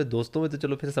لڑکوں میں دوستوں میں تو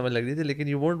چلو پھر سمجھ لگ رہی تھی, لیکن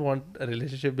you won't want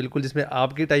relationship بالکل جس میں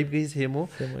آپ کے ٹائپ کے ہی سیم ہو,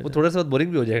 وہ تھوڑا سا بورنگ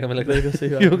بھی ہو جائے گا. میں لگتا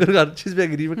ہے اگر ہر چیز پہ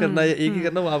اگری میں کرنا ہے یا ایک ہی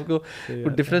کرنا, وہ آپ کو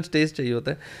ڈفرینٹ ٹیسٹ چاہیے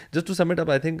ہوتا ہے. Just to sum it up,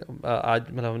 I think آج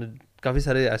مطلب ہم نے کافی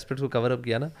سارے ایسپیکٹس کو کور اپ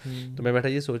کیا نا, تو میں بیٹھا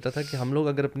یہ سوچ رہا تھا کہ ہم لوگ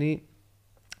اگر اپنی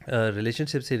ریلیشن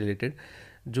شپ سے ریلیٹڈ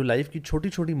جو لائف کی چھوٹی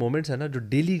چھوٹی مومنٹس ہیں نا, جو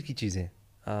ڈیلی کی چیزیں,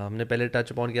 ہم نے پہلے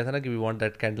ٹچ اپون کیا تھا نا کہ we want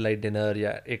that candle light dinner یا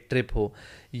ایک ٹرپ ہو,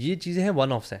 یہ چیزیں ہیں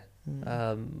ون آفس ہیں.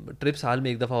 ٹرپ سال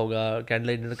میں ایک دفعہ ہوگا, کینڈل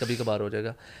لائٹ ڈنر کبھی کبھار ہو جائے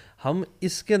گا. ہم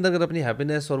اس کے اندر اگر اپنی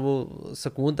ہیپینیس اور وہ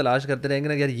سکون تلاش کرتے رہیں گے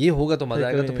نا, یار یہ ہوگا تو مزہ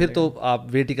آئے گا, تو پھر تو آپ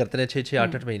ویٹ ہی کرتے رہیں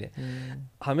 6-8 مہینے.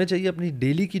 ہمیں چاہیے اپنی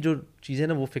ڈیلی کی جو چیزیں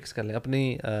نا وہ فکس کر لیں.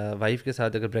 اپنی وائف کے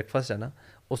ساتھ اگر بریک فاسٹ ہے نا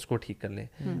اس کو ٹھیک کر لیں.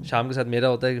 شام کے ساتھ میرا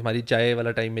ہوتا ہے کہ ہماری چائے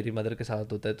والا ٹائم میری مدر کے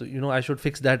ساتھ ہوتا ہے, تو I should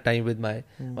fix that time with my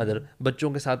mother. بچوں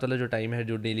کے ساتھ والا جو ٹائم ہے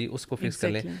جو ڈیلی, اس کو فکس کر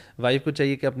لیں. وائف کو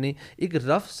چاہیے کہ اپنی ایک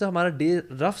رف سا ہمارا ڈے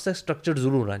رف سا اسٹرکچر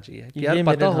ضرور ہونا چاہیے, کہ یار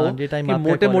پتہ ہو کہ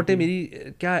موٹے موٹے میری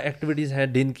کیا ایکٹیویٹیز ہیں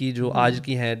دن کی جو آج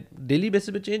کی ہیں. ڈیلی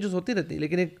بیسس پہ چینجز ہوتی رہتی ہیں,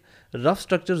 لیکن ایک رف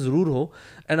اسٹرکچر ضرور ہو,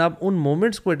 اینڈ آپ ان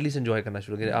مومنٹس کو ایٹ لیسٹ انجوائے کرنا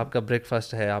شروع کریں. آپ کا بریک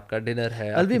فاسٹ ہے, آپ کا ڈنر ہے.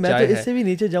 البتہ میں تو اس سے بھی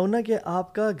نیچے جاؤں نا کہ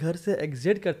آپ کا گھر سے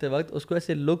ایگزٹ کرتے وقت اس کو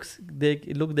ایسے لک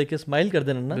دیکھ کے اسمائل کر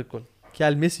دینا نا, بالکل کہ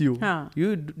I miss you,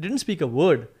 you didn't speak a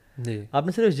word, آپ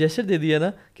نے صرف جیسچر دے دیا نا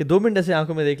کہ 2 منٹ ایسے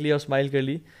آنکھوں میں دیکھ لیا اور اسمائل کر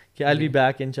لی کہ آئی ول بی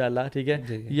بیک انشاءاللہ, ٹھیک ہے.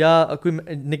 یا کوئی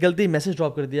نکلتے ہی میسج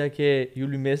ڈراپ کر دیا کہ یو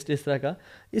ول بی مسڈ, اس طرح کا.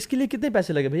 اس کے لیے کتنے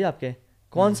پیسے لگے بھائی آپ کے,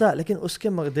 کون سا, لیکن اس کے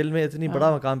دل میں اتنی بڑا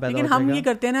مقام پیدا ہوتا ہے. لیکن ہم یہ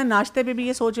کرتے ہیں نا, ناشتے پہ بھی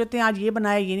یہ سوچ رہتے ہیں آج یہ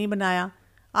بنایا یہ نہیں بنایا,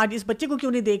 آج اس بچے کو کیوں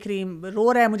نہیں دیکھ رہی,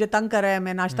 رو رہا ہے مجھے تنگ کر رہا ہے,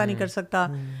 میں ناشتہ نہیں کر سکتا.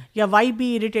 یا وائف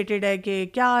بھی اریٹیٹڈ ہے کہ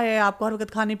کیا ہے آپ کو ہر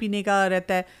وقت کھانے پینے کا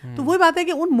رہتا ہے. تو وہی بات ہے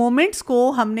کہ ان مومنٹس کو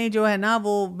ہم نے جو ہے نا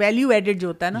وہ ویلیو ایڈڈ جو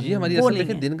ہوتا ہے نا, یہ ہماری اصل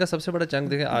دیکھیں دن کا سب سے بڑا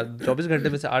چنک دیکھیں, 24 گھنٹے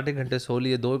میں سے 8 گھنٹے سو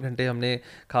لیے, 2 گھنٹے ہم نے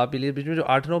کھا پی لیے, بیچ میں جو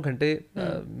 8-9 گھنٹے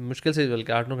مشکل سے,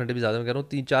 بلکہ 8-9 گھنٹے بھی زیادہ میں کہہ رہا ہوں,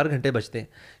 3-4 گھنٹے بچتے ہیں,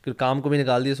 کیونکہ کام کو بھی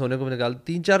نکال دیے, سونے کو بھی نکال,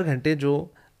 3-4 گھنٹے جو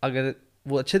اگر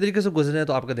وہ اچھے طریقے سے گزرے ہیں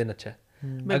تو آپ کا دن اچھا ہے.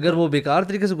 اگر وہ بیکار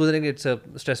طریقے سے گزریں گے اٹس اے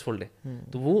اسٹریسفل ڈے.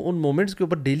 تو وہ ان مومنٹس کے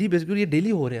اوپر ڈیلی بیس پہ, یہ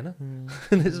ڈیلی ہو رہے ہیں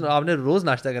نا, آپ نے روز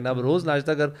ناشتہ کرنا ہے. اب روز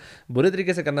ناشتہ اگر برے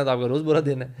طریقے سے کرنا ہے تو آپ کا روز برا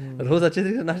دن ہے, روز اچھے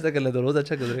طریقے سے ناشتہ کر لیں تو روز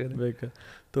اچھا گزرے گا. بالکل.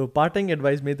 تو پارٹنگ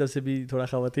ایڈوائس میری طرف سے بھی تھوڑا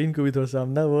خواتین کو بھی تھوڑا سا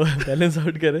نا وہ بیلنس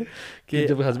آؤٹ کریں کہ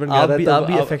جب ہسبینڈ آپ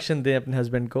بھی افیکشن دیں اپنے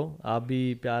ہسبینڈ کو, آپ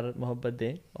بھی پیار محبت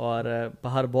دیں. اور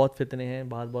باہر بہت فتنے ہیں,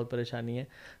 باہر بہت پریشانی ہے,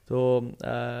 تو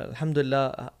الحمد للہ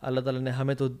اللہ تعالیٰ نے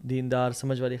ہمیں تو دیندار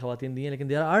سمجھ والی خواتین دی ہیں, لیکن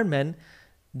دیر آر مین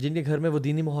جن کے گھر میں وہ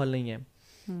دینی ماحول نہیں ہے.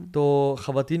 تو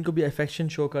خواتین کو بھی افیکشن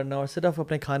شو کرنا اور صرف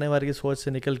اپنے کھانے والے کی سوچ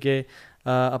سے نکل کے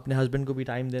اپنے ہسبینڈ کو بھی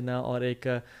ٹائم دینا اور ایک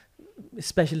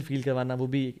اسپیشل فیل کروانا, وہ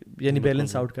بھی یعنی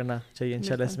بیلنس آؤٹ کرنا چاہیے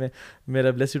انشاءاللہ. اس میں میرا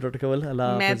بلیس یو ڈاکٹر کول.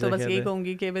 اللہ میں تو بس یہی کہوں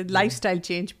گی کہ لائف اسٹائل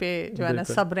چینج پہ جو ہے نا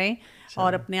سب رہیں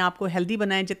اور اپنے آپ کو ہیلدی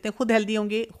بنائیں. جتنے خود ہیلدی ہوں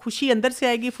گے, خوشی اندر سے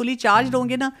آئے گی, فلی چارجڈ ہوں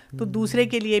گے نا, تو دوسرے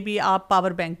کے لیے بھی آپ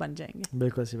پاور بینک بن جائیں گے.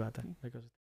 بالکل ایسی بات ہے.